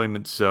my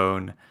deployment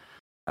zone,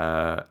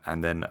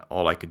 and then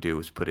all I could do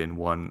was put in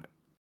one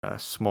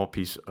small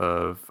piece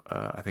of,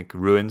 I think,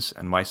 ruins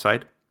on my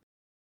side.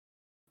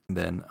 And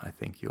then I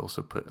think you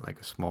also put like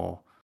a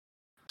small.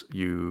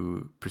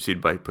 You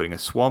proceed by putting a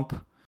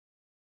swamp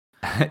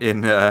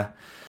in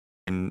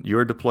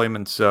your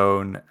deployment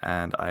zone,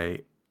 and I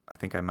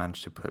think I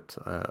managed to put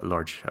a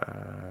large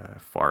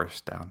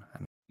forest down.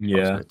 And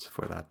it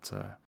for that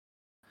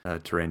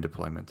terrain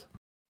deployment.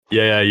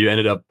 Yeah, you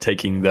ended up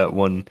taking that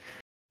one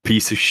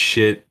piece of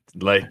shit,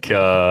 like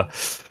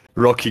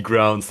rocky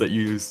grounds that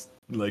you used,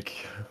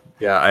 like.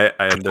 Yeah,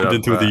 I ended up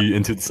into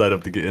the side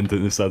of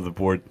the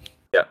board.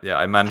 Yeah,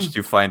 I managed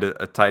to find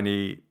a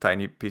tiny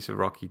piece of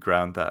rocky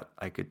ground that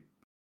I could.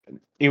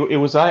 It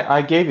was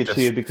I gave it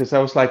to you because I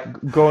was like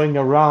going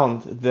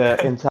around the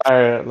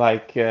entire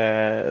like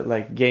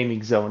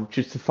gaming zone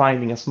just to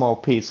finding a small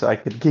piece so I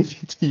could give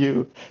it to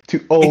you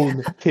to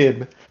own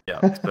Tim.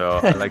 Yeah, so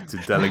I like to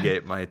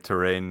delegate my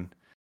terrain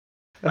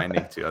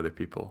finding to other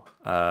people.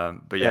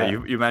 But yeah,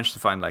 you managed to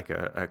find like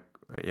a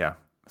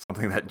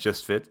something that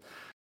just fit.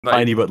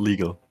 Tiny but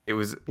legal. It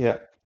was yeah.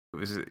 It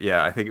was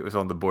I think it was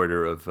on the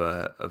border of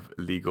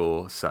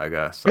legal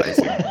Saga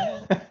sizing.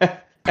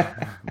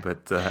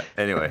 But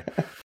anyway,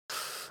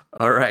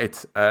 all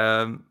right.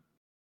 I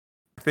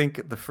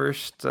think the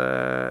first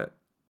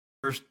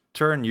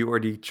turn you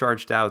already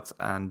charged out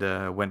and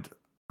went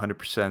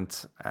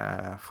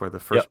 100% for the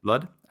first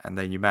blood, and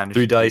then you managed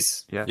 3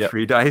 dice. Yeah,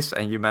 3 dice,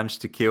 and you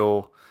managed to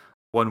kill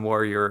 1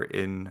 warrior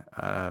in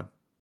the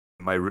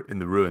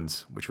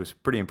ruins, which was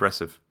pretty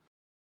impressive.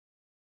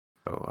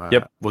 So,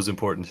 was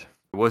important.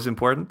 It was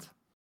important.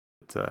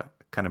 It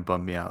kind of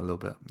bummed me out a little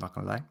bit. I'm not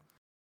gonna lie.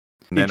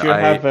 And Did you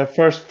have a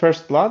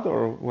first blood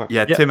or what?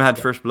 Yeah, Tim had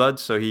first blood,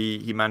 so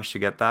he managed to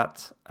get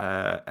that.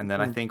 And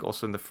then I think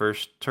also in the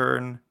first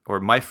turn, or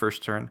my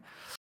first turn,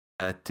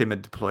 Tim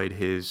had deployed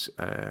his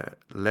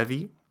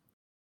levy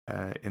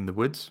in the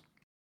woods.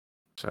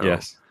 So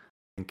yes. I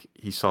think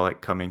he saw it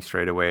coming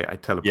straight away. I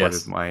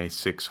teleported my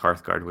 6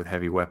 Hearthguard with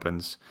heavy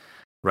weapons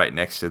right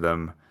next to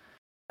them.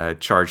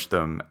 Charged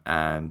them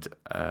and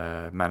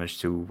managed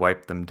to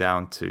wipe them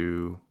down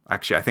to.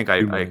 Actually, I think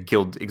I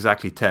killed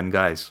exactly 10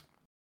 guys.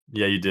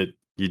 Yeah, you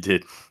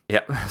did.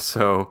 Yeah.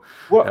 So.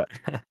 What?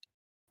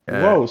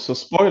 Whoa! So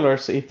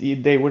spoilers.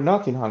 They were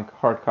not in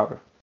hardcover.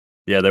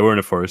 Yeah, they were in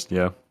the forest.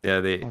 Yeah.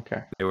 Yeah, they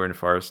were in the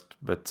forest,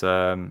 but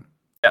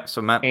yeah.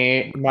 So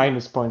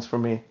minus points for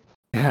me.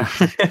 Yeah.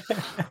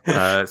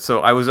 So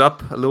I was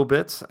up a little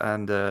bit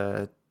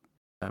and.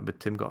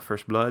 But Tim got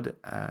first blood,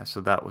 so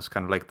that was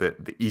kind of like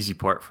the easy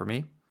part for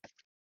me.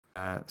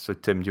 So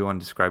Tim, do you want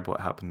to describe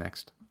what happened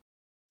next?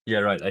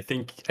 Yeah, right. I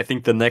think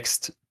the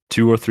next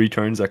 2 or 3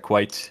 turns are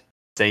quite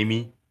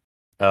samey.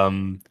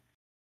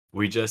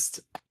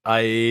 Since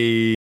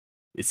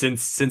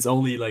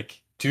only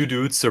like 2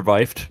 dudes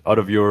survived out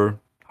of your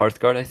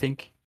Hearthguard, I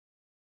think.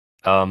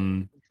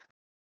 And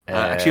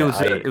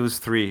It was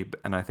 3,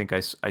 and I think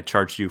I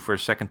charged you for a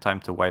second time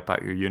to wipe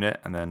out your unit,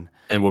 and then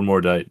and one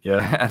more died. Yeah,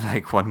 and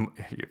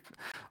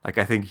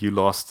I think you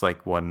lost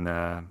like one.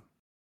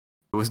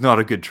 It was not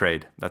a good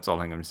trade. That's all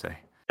I'm going to say.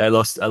 I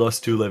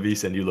lost 2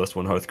 levies, and you lost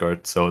 1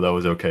 Hearthguard, so that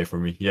was okay for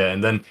me. Yeah,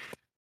 and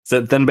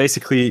then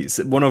basically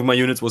one of my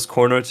units was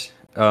cornered.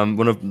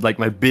 One of like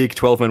my big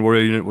 12-man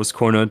warrior unit was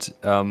cornered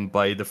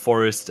by the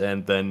forest,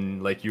 and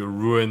then like your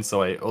ruin, so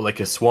like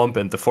a swamp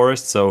and the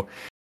forest. So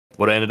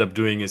what I ended up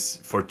doing is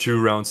for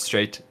 2 rounds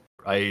straight,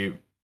 I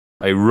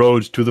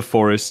rode to the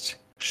forest,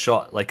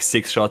 shot like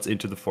 6 shots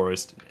into the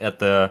forest at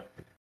the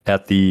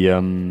at the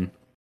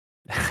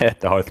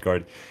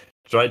Hearthguard,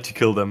 tried to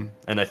kill them,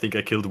 and I think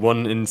I killed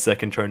 1 in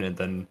second turn, and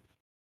then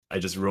I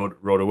just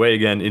rode away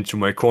again into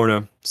my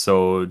corner,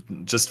 so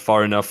just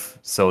far enough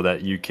so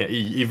that you can,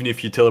 even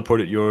if you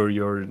teleported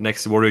your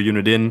next warrior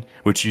unit in,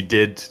 which you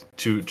did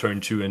to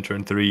turn 2 and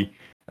turn 3,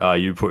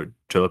 you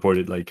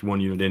teleported like 1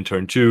 unit in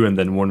turn 2 and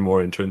then 1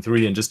 more in turn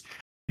 3, and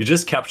you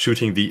just kept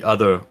shooting the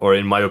other, or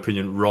in my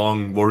opinion,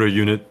 wrong warrior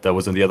unit that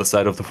was on the other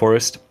side of the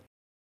forest,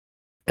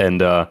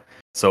 and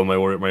so my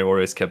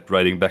warriors kept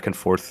riding back and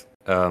forth,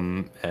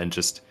 and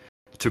just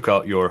took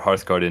out your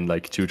Hearthguard in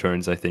like 2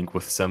 turns, I think,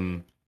 with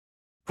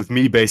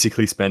me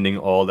basically spending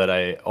all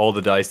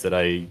the dice that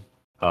I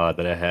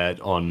had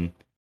on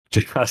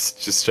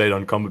just straight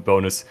on combat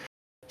bonus,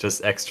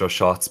 just extra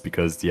shots,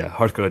 because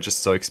Hearthguard are just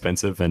so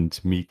expensive, and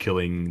me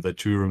killing the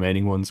 2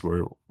 remaining ones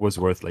was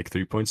worth like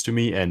 3 points to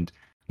me, and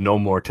no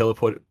more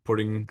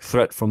teleporting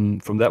threat from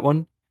that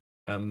one.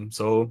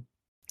 So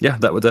yeah,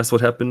 that's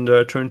what happened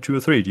turn 2 or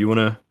 3. Do you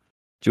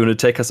wanna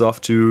take us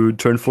off to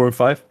turn 4 and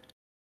 5?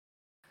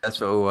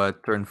 So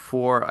turn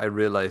 4, I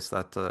realized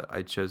that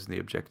I chose the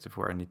objective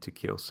where I need to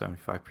kill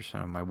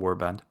 75% of my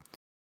warband.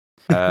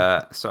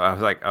 So I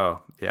was like,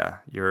 oh yeah,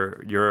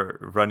 you're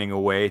running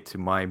away to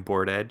my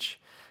board edge.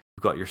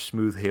 You've got your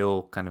smooth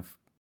hill kind of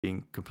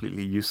being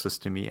completely useless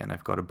to me, and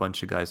I've got a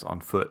bunch of guys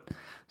on foot.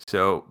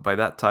 So by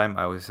that time,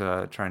 I was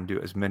trying to do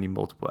as many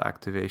multiple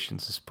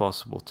activations as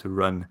possible to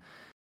run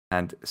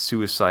and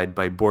suicide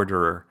by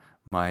borderer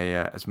my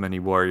as many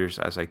warriors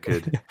as I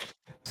could.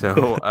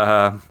 So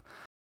I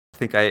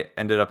think I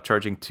ended up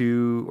charging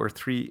 2 or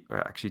 3, or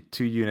actually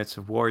 2 units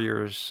of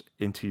warriors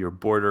into your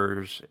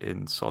borders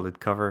in solid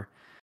cover,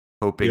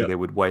 hoping they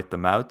would wipe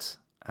them out.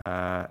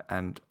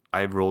 And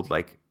I rolled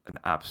like an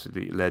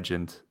absolute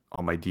legend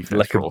on my defense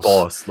like rolls. A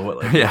boss.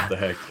 Like, yeah. What the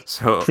heck?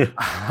 So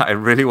I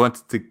really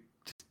wanted to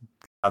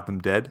have them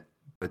dead,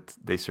 but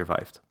they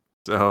survived.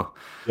 So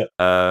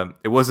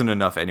it wasn't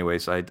enough anyway.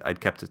 So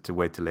I'd kept it to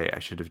way too late. I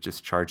should have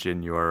just charged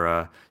in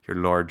your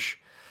large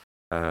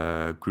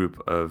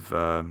group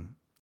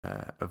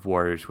of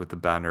warriors with the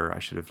banner. I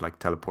should have like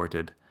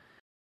teleported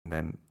and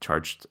then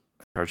charged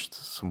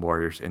some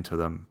warriors into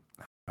them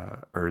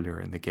earlier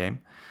in the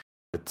game.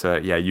 But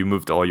you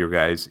moved all your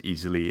guys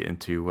easily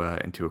into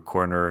a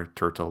corner,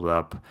 turtled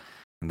up,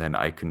 and then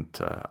I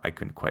couldn't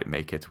quite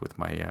make it with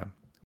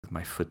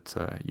my foot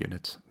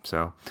units.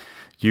 So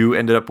you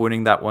ended up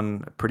winning that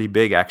one pretty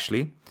big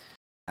actually,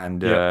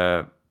 and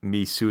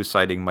me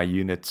suiciding my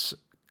units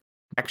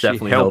actually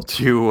definitely helped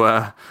you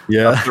up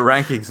the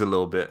rankings a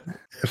little bit.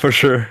 For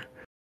sure.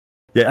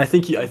 Yeah, I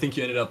think you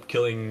ended up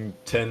killing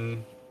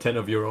 10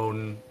 of your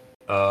own,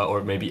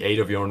 or maybe 8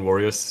 of your own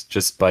warriors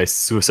just by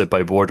suicide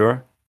by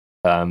border.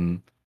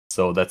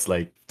 So that's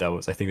like I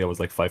think that was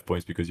like 5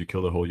 points because you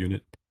killed a whole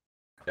unit.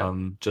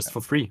 Just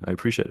for free. I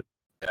appreciate it.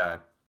 Yeah.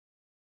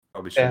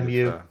 Probably should have.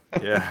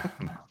 Yeah.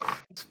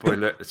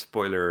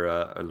 Spoiler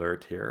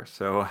alert here.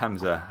 So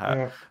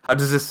Hamza, how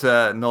does this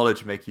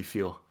knowledge make you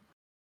feel?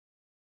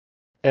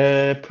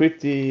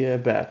 Pretty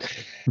bad.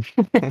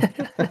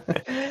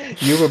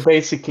 You were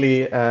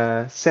basically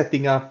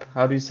setting up.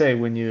 How do you say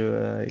when you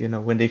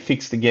when they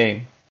fix the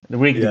game,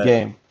 rig the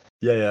game?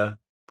 Yeah.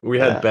 We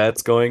had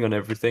bets going on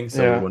everything,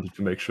 so we wanted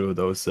to make sure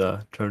those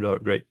turned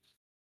out great.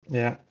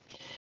 Yeah.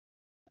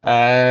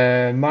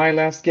 My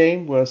last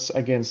game was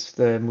against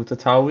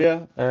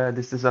Mutatauia.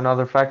 This is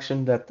another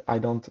faction that I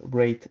don't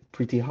rate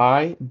pretty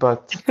high,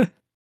 but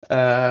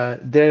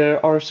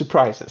there are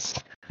surprises.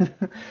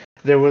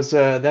 There was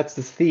that's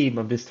the theme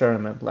of this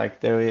tournament. Like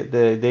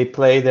they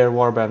play their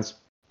warbands.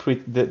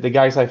 The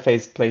guys I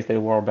faced played their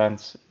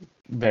warbands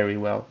very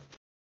well.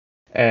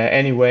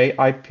 Anyway,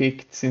 I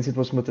picked, since it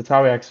was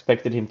Mutatauia, I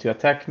expected him to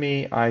attack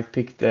me. I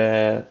picked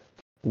a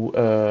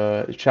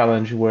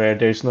challenge where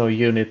there's no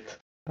unit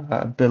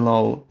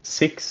below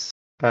 6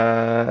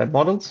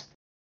 models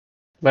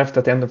left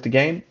at the end of the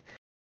game,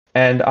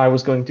 and I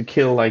was going to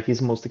kill like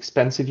his most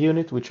expensive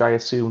unit, which I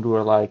assumed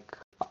were like,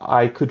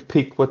 I could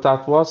pick what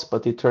that was,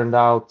 but it turned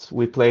out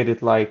we played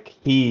it like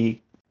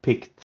he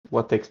picked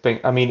what they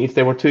expect. I mean, if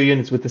there were 2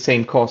 units with the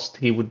same cost,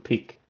 he would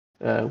pick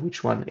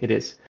which one it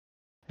is,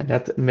 and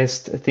that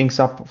messed things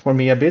up for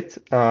me a bit.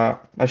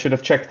 I should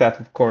have checked that,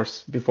 of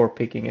course, before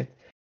picking it.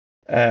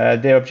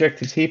 The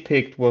objectives he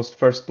picked was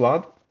First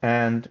Blood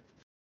and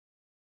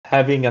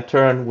having a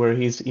turn where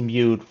he's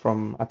immune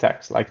from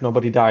attacks, like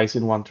nobody dies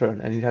in one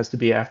turn, and it has to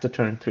be after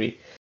turn 3.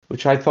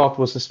 which I thought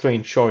was a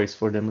strange choice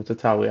for the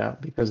Mutatalia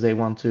because they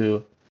want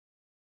to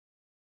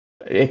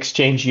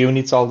exchange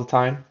units all the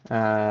time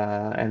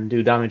and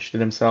do damage to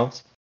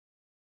themselves.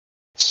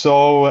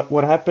 So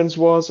what happens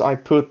was I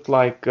put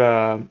like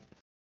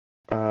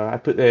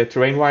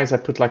terrain-wise, I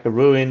put like a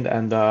ruined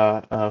and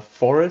a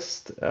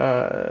forest.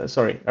 A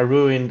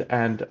ruined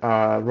and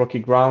rocky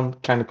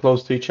ground, kind of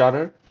close to each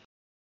other,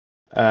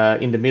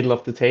 in the middle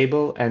of the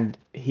table. And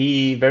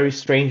he very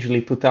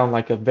strangely put down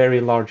like a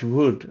very large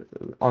wood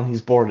on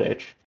his board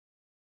edge,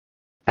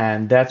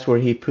 and that's where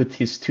he put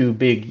his 2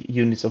 big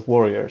units of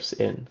warriors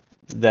in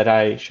that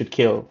I should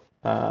kill.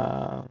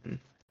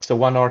 So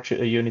 1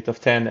 archer unit of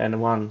 10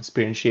 and 1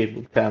 spear and shield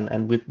with 10,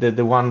 and with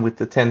the one with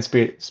the 10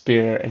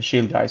 spear and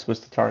shield guys was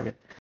the target.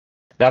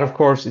 That of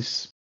course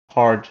is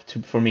hard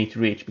for me to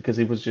reach because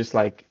it was just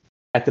like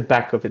at the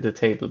back of the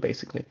table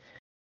basically.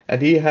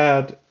 And he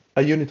had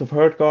a unit of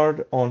herd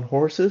guard on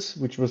horses,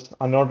 which was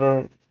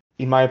another,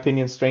 in my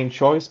opinion, strange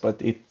choice.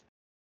 But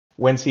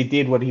once he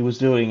did what he was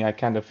doing, I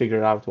kind of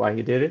figured out why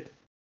he did it.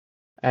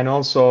 And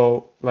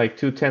also like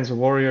 2 tens of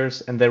warriors,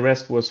 and the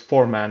rest was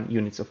 4-man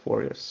units of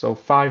warriors. So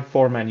 5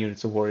 4-man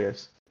units of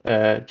warriors,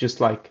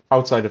 just like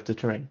outside of the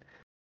terrain.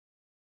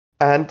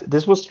 And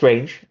this was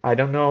strange. I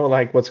don't know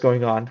like what's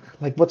going on.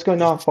 Like what's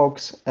going on,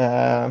 folks?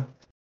 So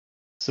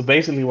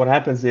basically, what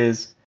happens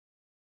is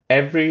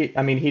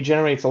he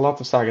generates a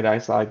lot of Saga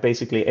dice, like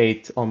basically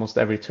 8 almost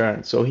every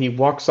turn. So he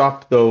walks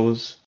up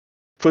those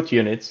foot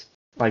units,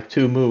 like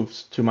 2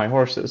 moves to my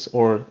horses,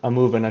 or a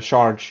move and a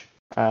charge,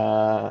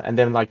 and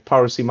then like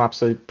powers him up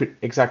so it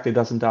exactly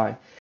doesn't die.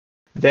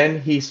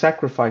 Then he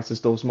sacrifices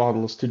those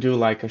models to do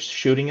like a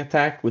shooting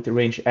attack with the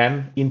range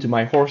M into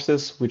my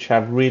horses, which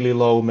have really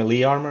low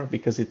melee armor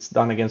because it's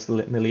done against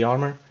the melee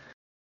armor.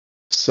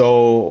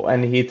 So,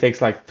 and he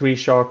takes like 3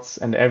 shots,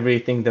 and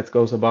everything that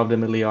goes above the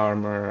melee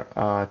armor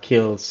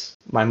kills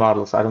my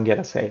models. I don't get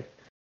a save.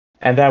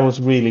 And that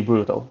was really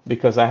brutal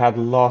because I had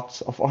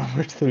lots of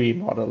armor 3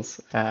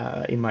 models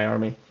in my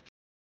army.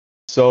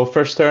 So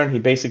first turn, he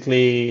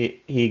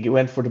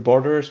went for the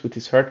borders with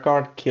his herd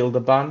guard, killed a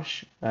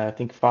bunch, I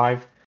think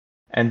 5.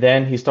 And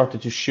then he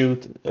started to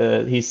shoot.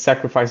 He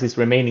sacrificed his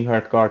remaining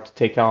herd guard to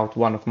take out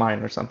 1 of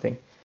mine or something.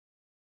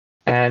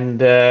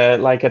 And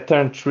like at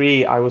turn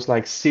 3, I was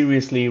like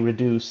seriously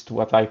reduced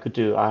what I could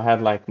do. I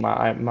had like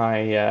my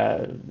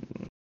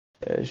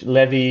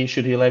levy,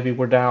 shooty levy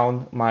were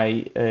down.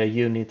 My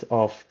unit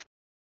of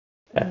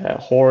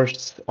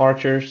horse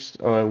archers,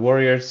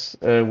 warriors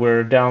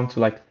were down to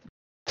like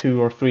 2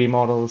 or 3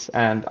 models,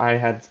 and I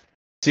had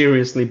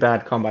seriously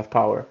bad combat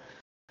power.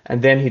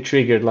 And then he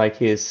triggered like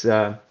his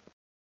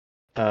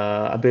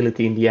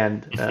ability in the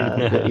end.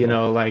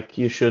 Like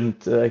you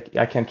shouldn't.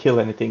 I can't kill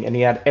anything, and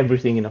he had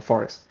everything in a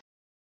forest,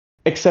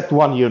 except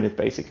 1 unit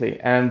basically.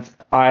 And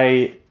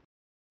I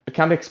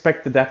kind of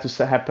expected that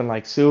to happen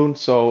like soon.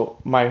 So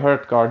my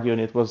herd guard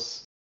unit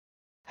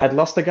had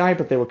lost a guy,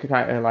 but there were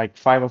kind of like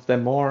 5 of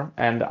them more,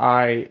 and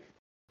I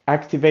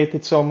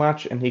activated so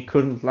much, and he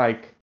couldn't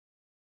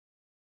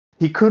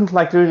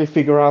really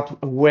figure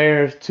out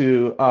where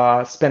to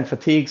spend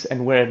fatigues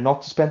and where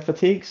not to spend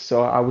fatigues.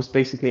 So I was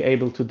basically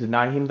able to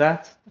deny him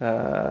that.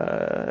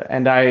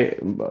 And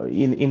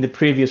in the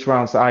previous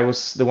rounds, I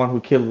was the one who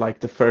killed like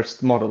the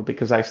first model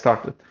because I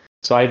started.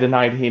 So I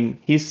denied him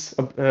his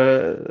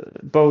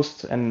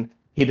boast, and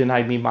he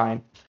denied me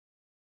mine.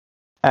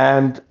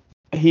 And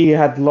he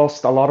had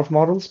lost a lot of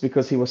models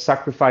because he was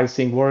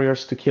sacrificing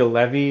warriors to kill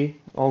Levi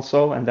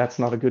also, and that's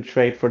not a good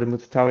trade for the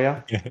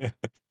Mutatalia.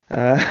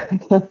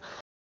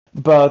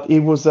 But it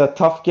was a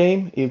tough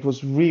game. It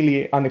was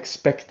really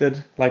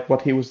unexpected, like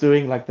what he was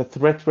doing. Like the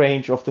threat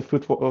range of the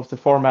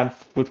 4-man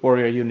foot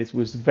warrior units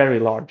was very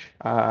large.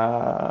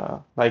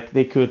 Like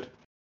they could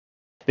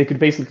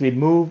basically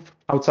move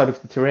outside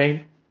of the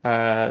terrain,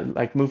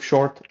 like move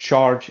short,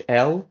 charge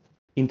L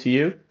into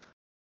you,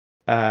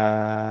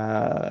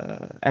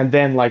 and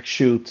then like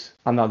shoot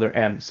another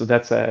M. So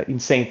that's an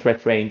insane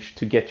threat range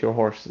to get your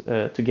horse,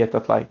 to get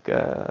that like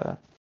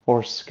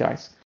horse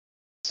guys.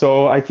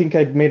 So I think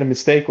I made a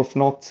mistake of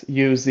not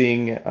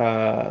using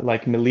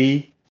like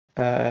melee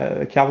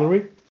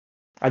cavalry.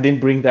 I didn't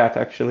bring that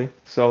actually.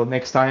 So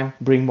next time,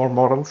 bring more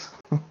models.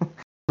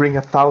 Bring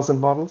 1,000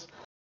 models.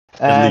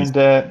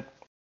 And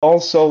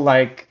also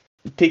like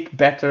pick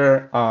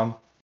better,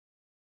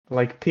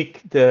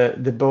 pick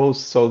the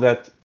bows so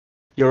that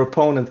your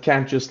opponent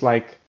can't just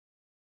like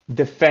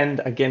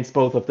defend against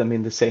both of them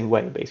in the same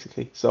way,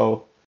 basically.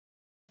 So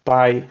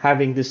by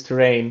having this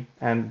terrain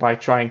and by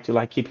trying to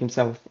like keep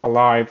himself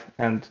alive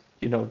and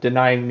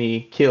denying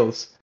me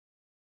kills,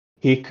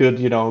 he could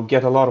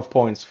get a lot of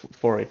points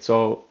for it.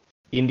 So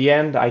in the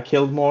end, I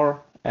killed more,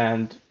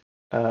 and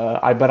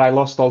I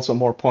lost also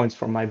more points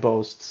from my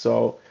boast.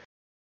 So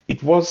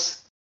it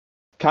was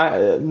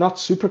not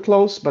super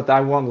close, but I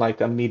won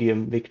like a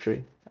medium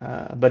victory.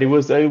 But it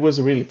was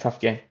a really tough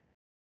game.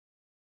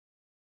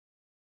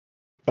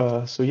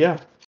 So yeah,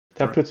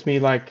 that puts me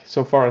like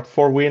so far at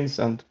 4 wins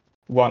and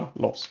 1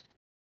 loss.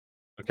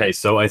 Okay,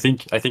 so I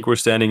think we're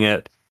standing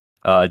at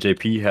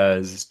JP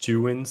has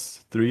 2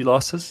 wins, 3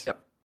 losses. Yep.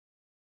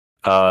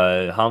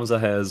 Hamza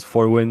has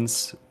 4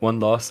 wins, 1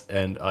 loss,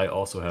 and I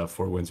also have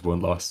 4 wins, 1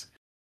 loss.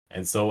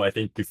 And so I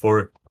think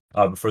before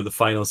the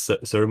final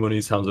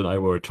ceremonies, Hamza and I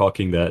were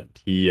talking that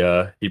he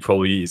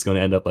probably is going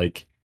to end up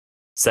like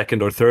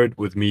second or third,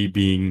 with me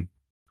being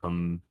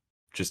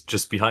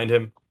just behind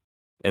him.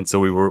 And so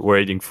we were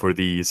waiting for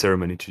the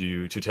ceremony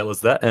to tell us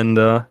that, and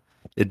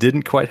it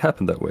didn't quite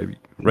happen that way,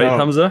 right, No,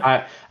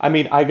 Hamza? I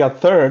mean, I got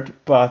third,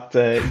 but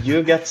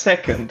you got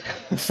second.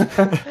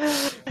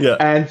 Yeah.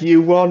 And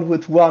you won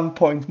with 1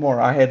 point more.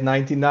 I had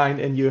 99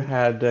 and you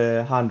had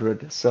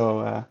 100.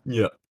 So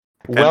Yeah.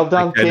 well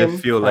done, I kind Tim.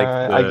 of feel like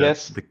I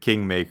guess. the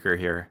kingmaker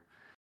here.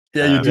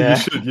 Yeah, you do. Yeah.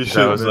 You 'Cause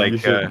should. I was Man, you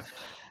like, should.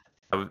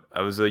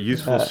 I was a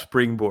useful Uh,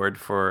 springboard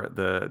for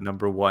the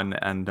number 1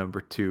 and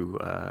number 2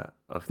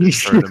 of the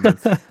tournament.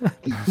 So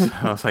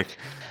I was like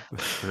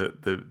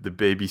the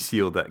baby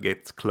seal that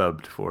gets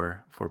clubbed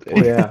for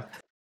points. Yeah.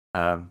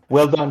 Um,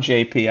 Well done,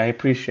 JP. I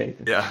appreciate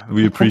it. yeah,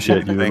 We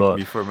appreciate you a thank lot.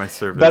 me for my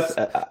service.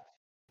 But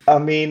I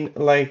mean,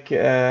 like,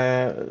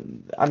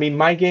 I mean,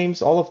 my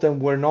games, all of them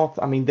were not.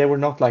 I mean, they were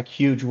not like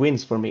huge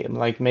wins for me.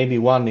 Like maybe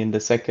one in the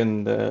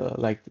second,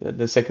 like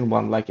the second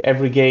one. Like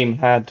every game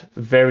had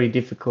very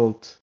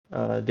difficult.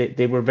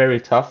 They were very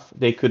tough.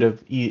 They could have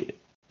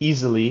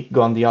easily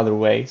gone the other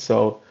way.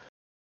 So,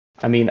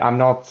 I mean, I'm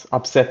not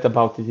upset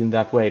about it in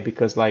that way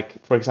because,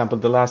 like, for example,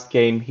 the last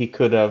game he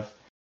could have.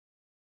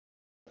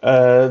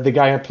 The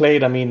guy I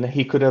played, I mean,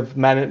 he could have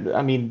managed.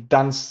 I mean,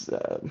 done.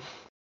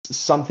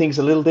 Some things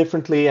a little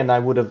differently, and I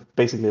would have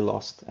basically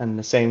lost. And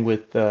the same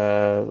with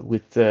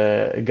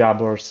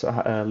Gabor's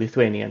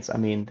Lithuanians. I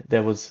mean,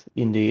 there was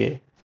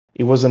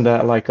it wasn't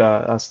like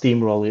a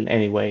steamroll in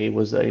any way. It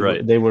was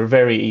Right. they were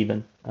very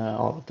even,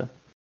 all of them.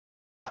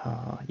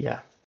 Yeah.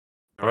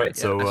 All right.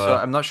 Yeah, So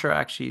I'm not sure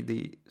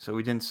actually. So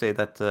we didn't say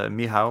that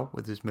Mihao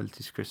with his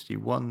Militis Christi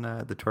won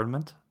the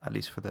tournament, at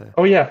least for the.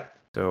 Oh yeah.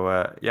 So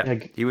Yeah.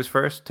 he was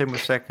first, Tim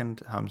was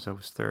second, Hamza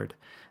was third,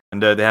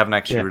 and they haven't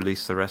actually Yeah.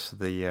 released the rest of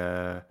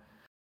the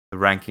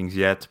rankings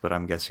yet. But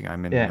I'm guessing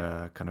I'm in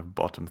kind of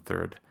bottom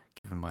third,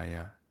 given my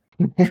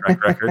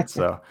track record.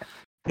 So,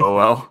 oh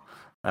well.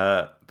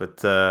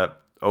 But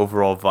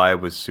overall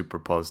vibe was super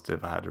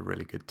positive. I had a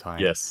really good time.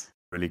 yes.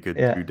 Really good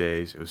Yeah. 2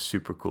 days. It was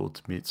super cool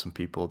to meet some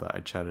people that I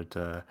chatted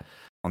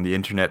on the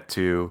internet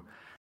to.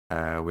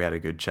 We had a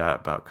good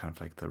chat about kind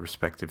of like the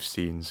respective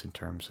scenes in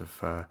terms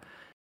of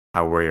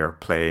how we are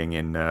playing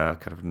in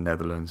kind of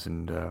Netherlands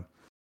and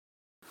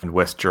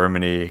West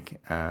Germany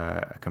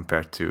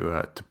compared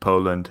to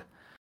Poland.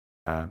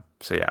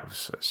 So yeah, it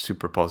was a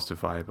super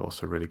positive vibe.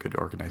 Also, really good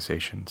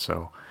organization.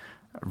 So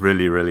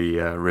really,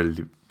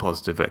 really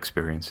positive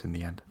experience in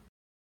the end.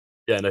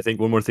 Yeah, and I think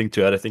one more thing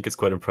to add, I think it's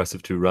quite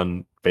impressive to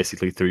run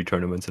basically 3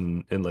 tournaments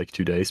in like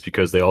 2 days,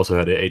 because they also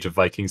had an Age of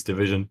Vikings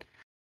division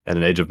and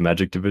an Age of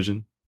Magic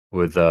division,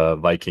 with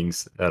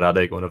Vikings,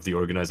 Radek, one of the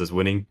organizers,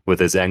 winning with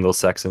his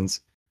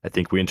Anglo-Saxons. I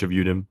think we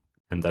interviewed him,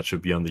 and that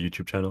should be on the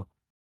YouTube channel.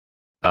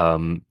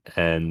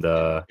 And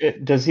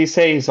Does he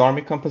say his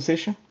army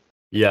composition?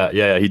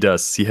 yeah, he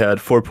does. He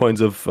had 4 points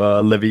of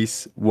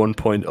levies, 1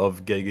 point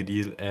of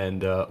Gegadil,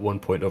 and 1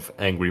 point of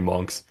Angry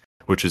Monks,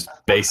 which is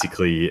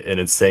basically an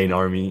insane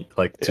army,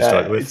 like, to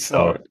start with. It's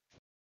hard.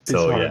 It's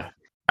hard. Yeah.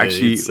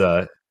 Actually, it's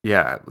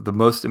the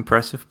most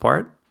impressive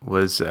part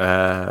was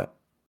the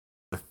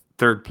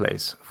third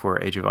place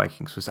for Age of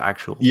Vikings was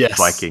actual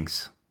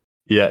Vikings.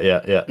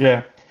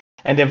 Yeah.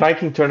 And the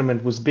Viking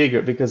tournament was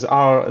bigger because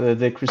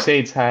the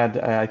Crusades had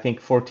I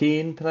think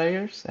 14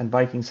 players and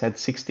Vikings had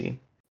 16.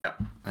 Yeah,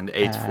 and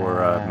 8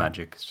 for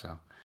Magic. So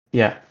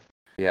yeah,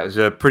 it was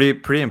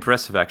pretty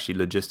impressive actually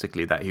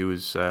logistically that he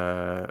was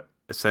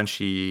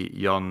essentially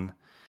Jan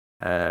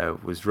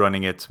was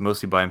running it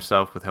mostly by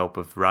himself with help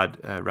of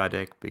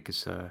Radek,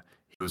 because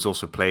he was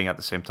also playing at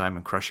the same time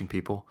and crushing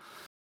people.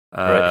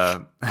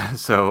 Right.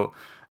 So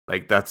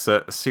like that's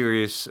a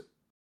serious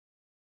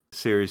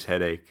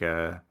headache.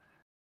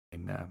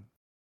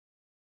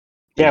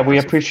 We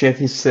appreciate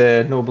his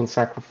noble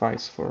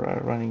sacrifice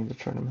for running the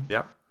tournament.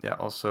 Yeah.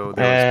 Also,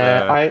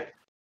 there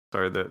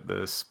was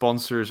the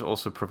sponsors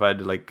also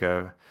provided like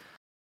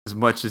as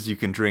much as you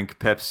can drink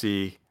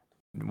Pepsi,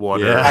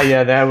 water.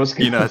 Yeah, that was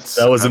good. Peanuts.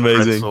 That was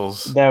amazing.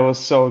 Pretzels. That was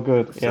so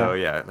good. So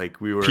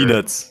like we were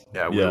peanuts.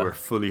 Yeah, we were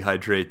fully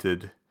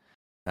hydrated.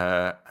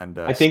 And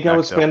I think I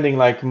was spending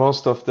like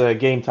most of the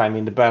game time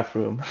in the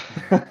bathroom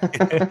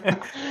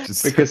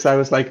because I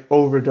was like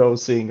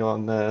overdosing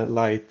on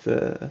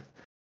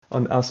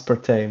on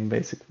aspartame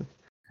basically.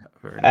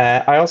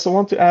 Nice. I also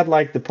want to add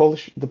like the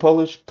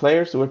Polish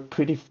players were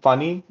pretty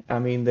funny. I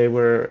mean, they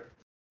were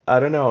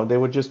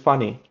just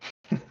funny.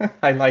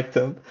 I liked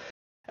them,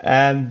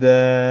 and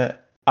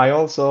I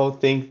also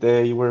think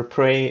they were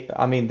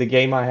I mean, the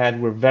game I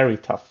had were very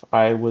tough.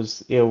 I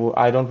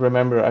don't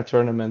remember a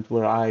tournament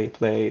where I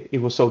played.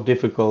 It was so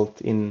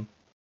difficult in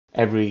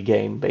every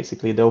game.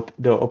 Basically, the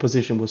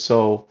opposition was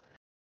so.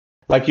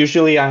 Like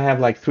usually, I have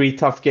like 3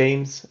 tough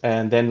games,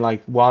 and then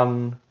like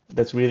 1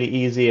 that's really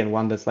easy and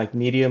 1 that's like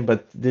medium.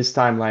 But this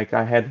time, like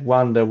I had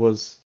 1 that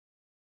was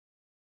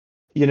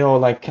you know,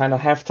 like kind of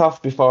half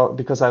tough before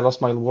because I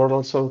lost my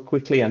warlord so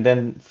quickly, and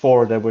then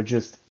 4 that were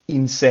just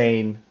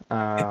insane.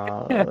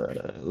 Yeah,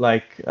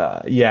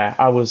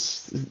 I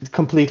was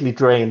completely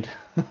drained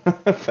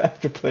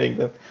after playing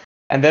them.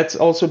 And that's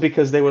also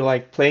because they were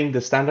like playing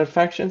the standard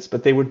factions,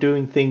 but they were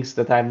doing things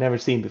that I've never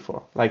seen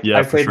before. Like Yeah,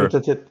 I for played sure.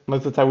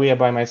 Mutatawiya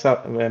by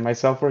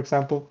myself, for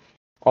example,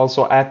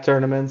 also at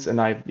tournaments,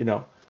 and I, you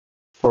know,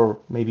 for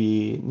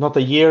maybe not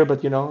a year,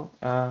 but you know,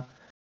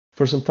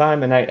 for some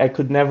time, and I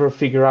could never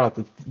figure out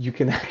that you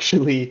can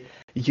actually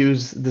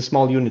use the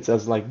small units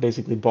as like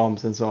basically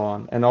bombs and so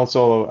on. And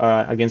also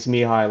against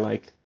Mihai,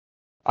 like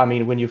I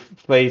mean, when you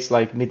place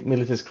like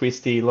Militis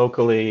Christi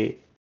locally,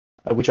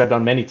 which I've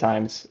done many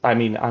times. I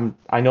mean,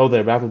 I know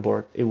their battle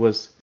board. It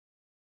was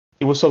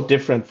so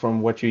different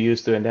from what you're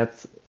used to, and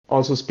that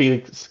also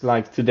speaks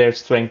like to their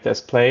strength as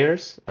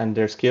players and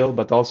their skill,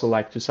 but also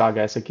like to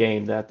Saga as a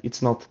game that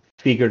it's not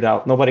figured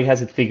out. Nobody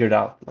has it figured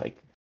out. Like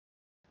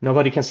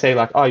nobody can say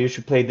like, oh, you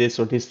should play this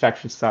or this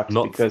faction sucks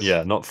because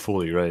Not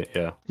fully, right?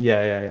 Yeah.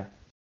 yeah.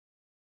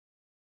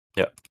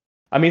 Yeah.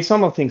 I mean,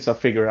 some of things are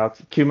figured out.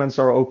 Humans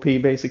are OP,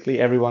 basically.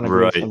 Everyone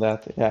agrees Right. on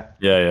that. Yeah.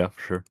 Yeah,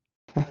 sure.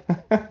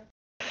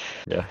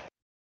 Yeah.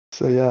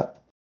 So yeah.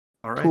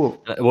 All right.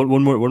 Cool.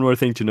 One more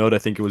thing to note. I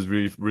think it was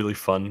really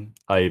fun.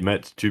 I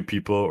met 2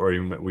 people, or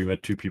we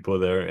met 2 people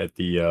there at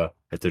the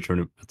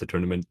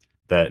tournament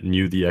that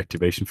knew the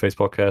Activation Phase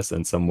podcast,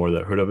 and some more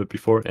that heard of it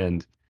before.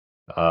 And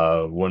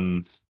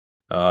one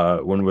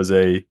was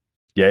it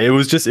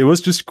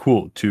was just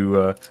cool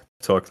to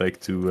talk like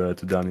to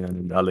Damian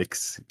and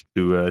Alex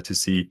to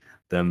see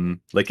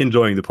them like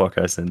enjoying the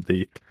podcast and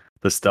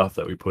the stuff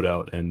that we put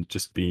out, and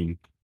just being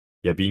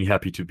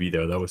happy to be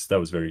there. That was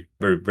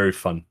very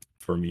fun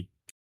for me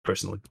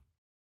personally.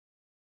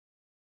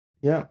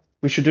 Yeah,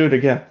 we should do it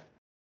again.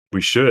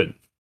 We should.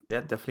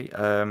 Yeah, definitely.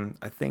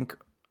 I think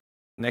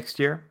next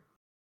year,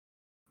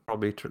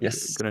 probably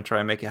Yes. gonna try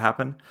and make it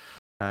happen.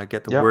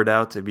 Get the Yeah. word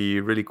out. It'd be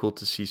really cool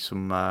to see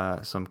some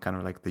kind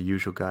of like the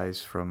usual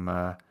guys from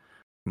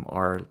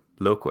our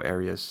local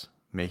areas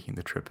making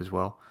the trip as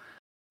well.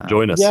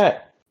 Join us.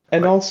 Yeah,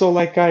 and Right. also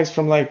like guys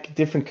from like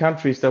different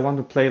countries that want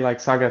to play like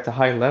Saga at a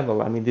high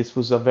level. I mean, this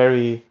was a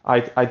very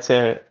I'd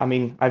say. I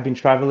mean, I've been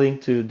traveling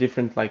to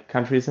different like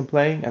countries and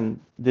playing, and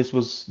this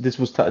was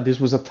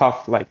a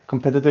tough like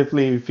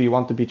competitively. If you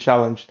want to be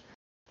challenged,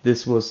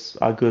 this was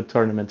a good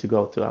tournament to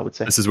go to, I would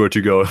say. This is where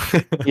to go.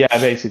 Yeah,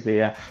 basically,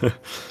 yeah.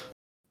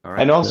 All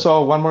right. And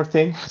also one more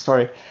thing,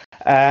 sorry.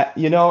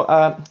 You know,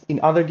 in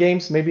other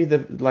games, maybe at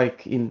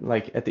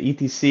the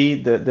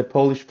ETC, the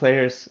Polish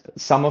players,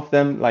 some of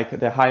them, like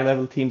the high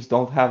level teams,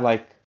 don't have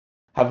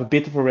a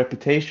bit of a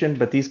reputation,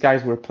 but these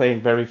guys were playing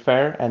very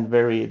fair and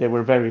they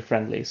were very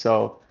friendly.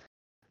 So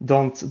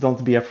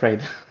don't be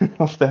afraid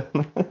of them.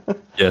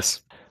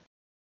 Yes.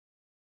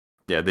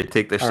 Yeah, they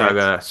take their All right.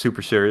 Saga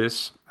super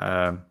serious,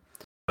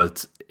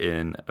 but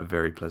in a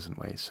very pleasant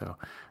way. So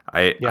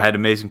I had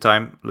amazing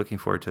time. Looking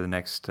forward to the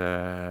next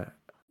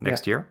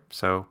year.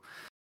 So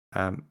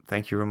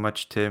thank you very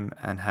much, Tim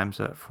and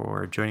Hamza,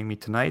 for joining me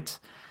tonight.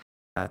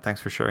 Thanks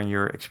for sharing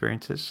your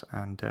experiences,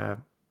 and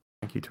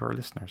thank you to our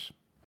listeners.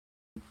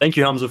 Thank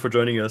you, Hamza, for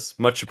joining us.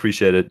 Much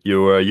appreciated.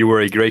 You were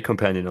a great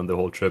companion on the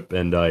whole trip,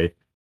 and I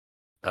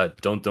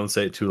don't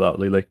say it too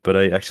loudly, but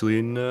I actually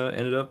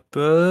ended up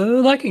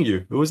liking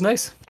you. It was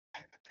nice.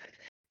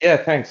 Yeah,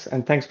 thanks,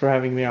 and thanks for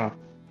having me on.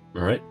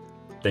 All right,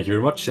 thank you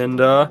very much, and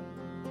Bye.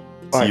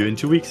 see you in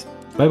 2 weeks.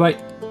 Bye.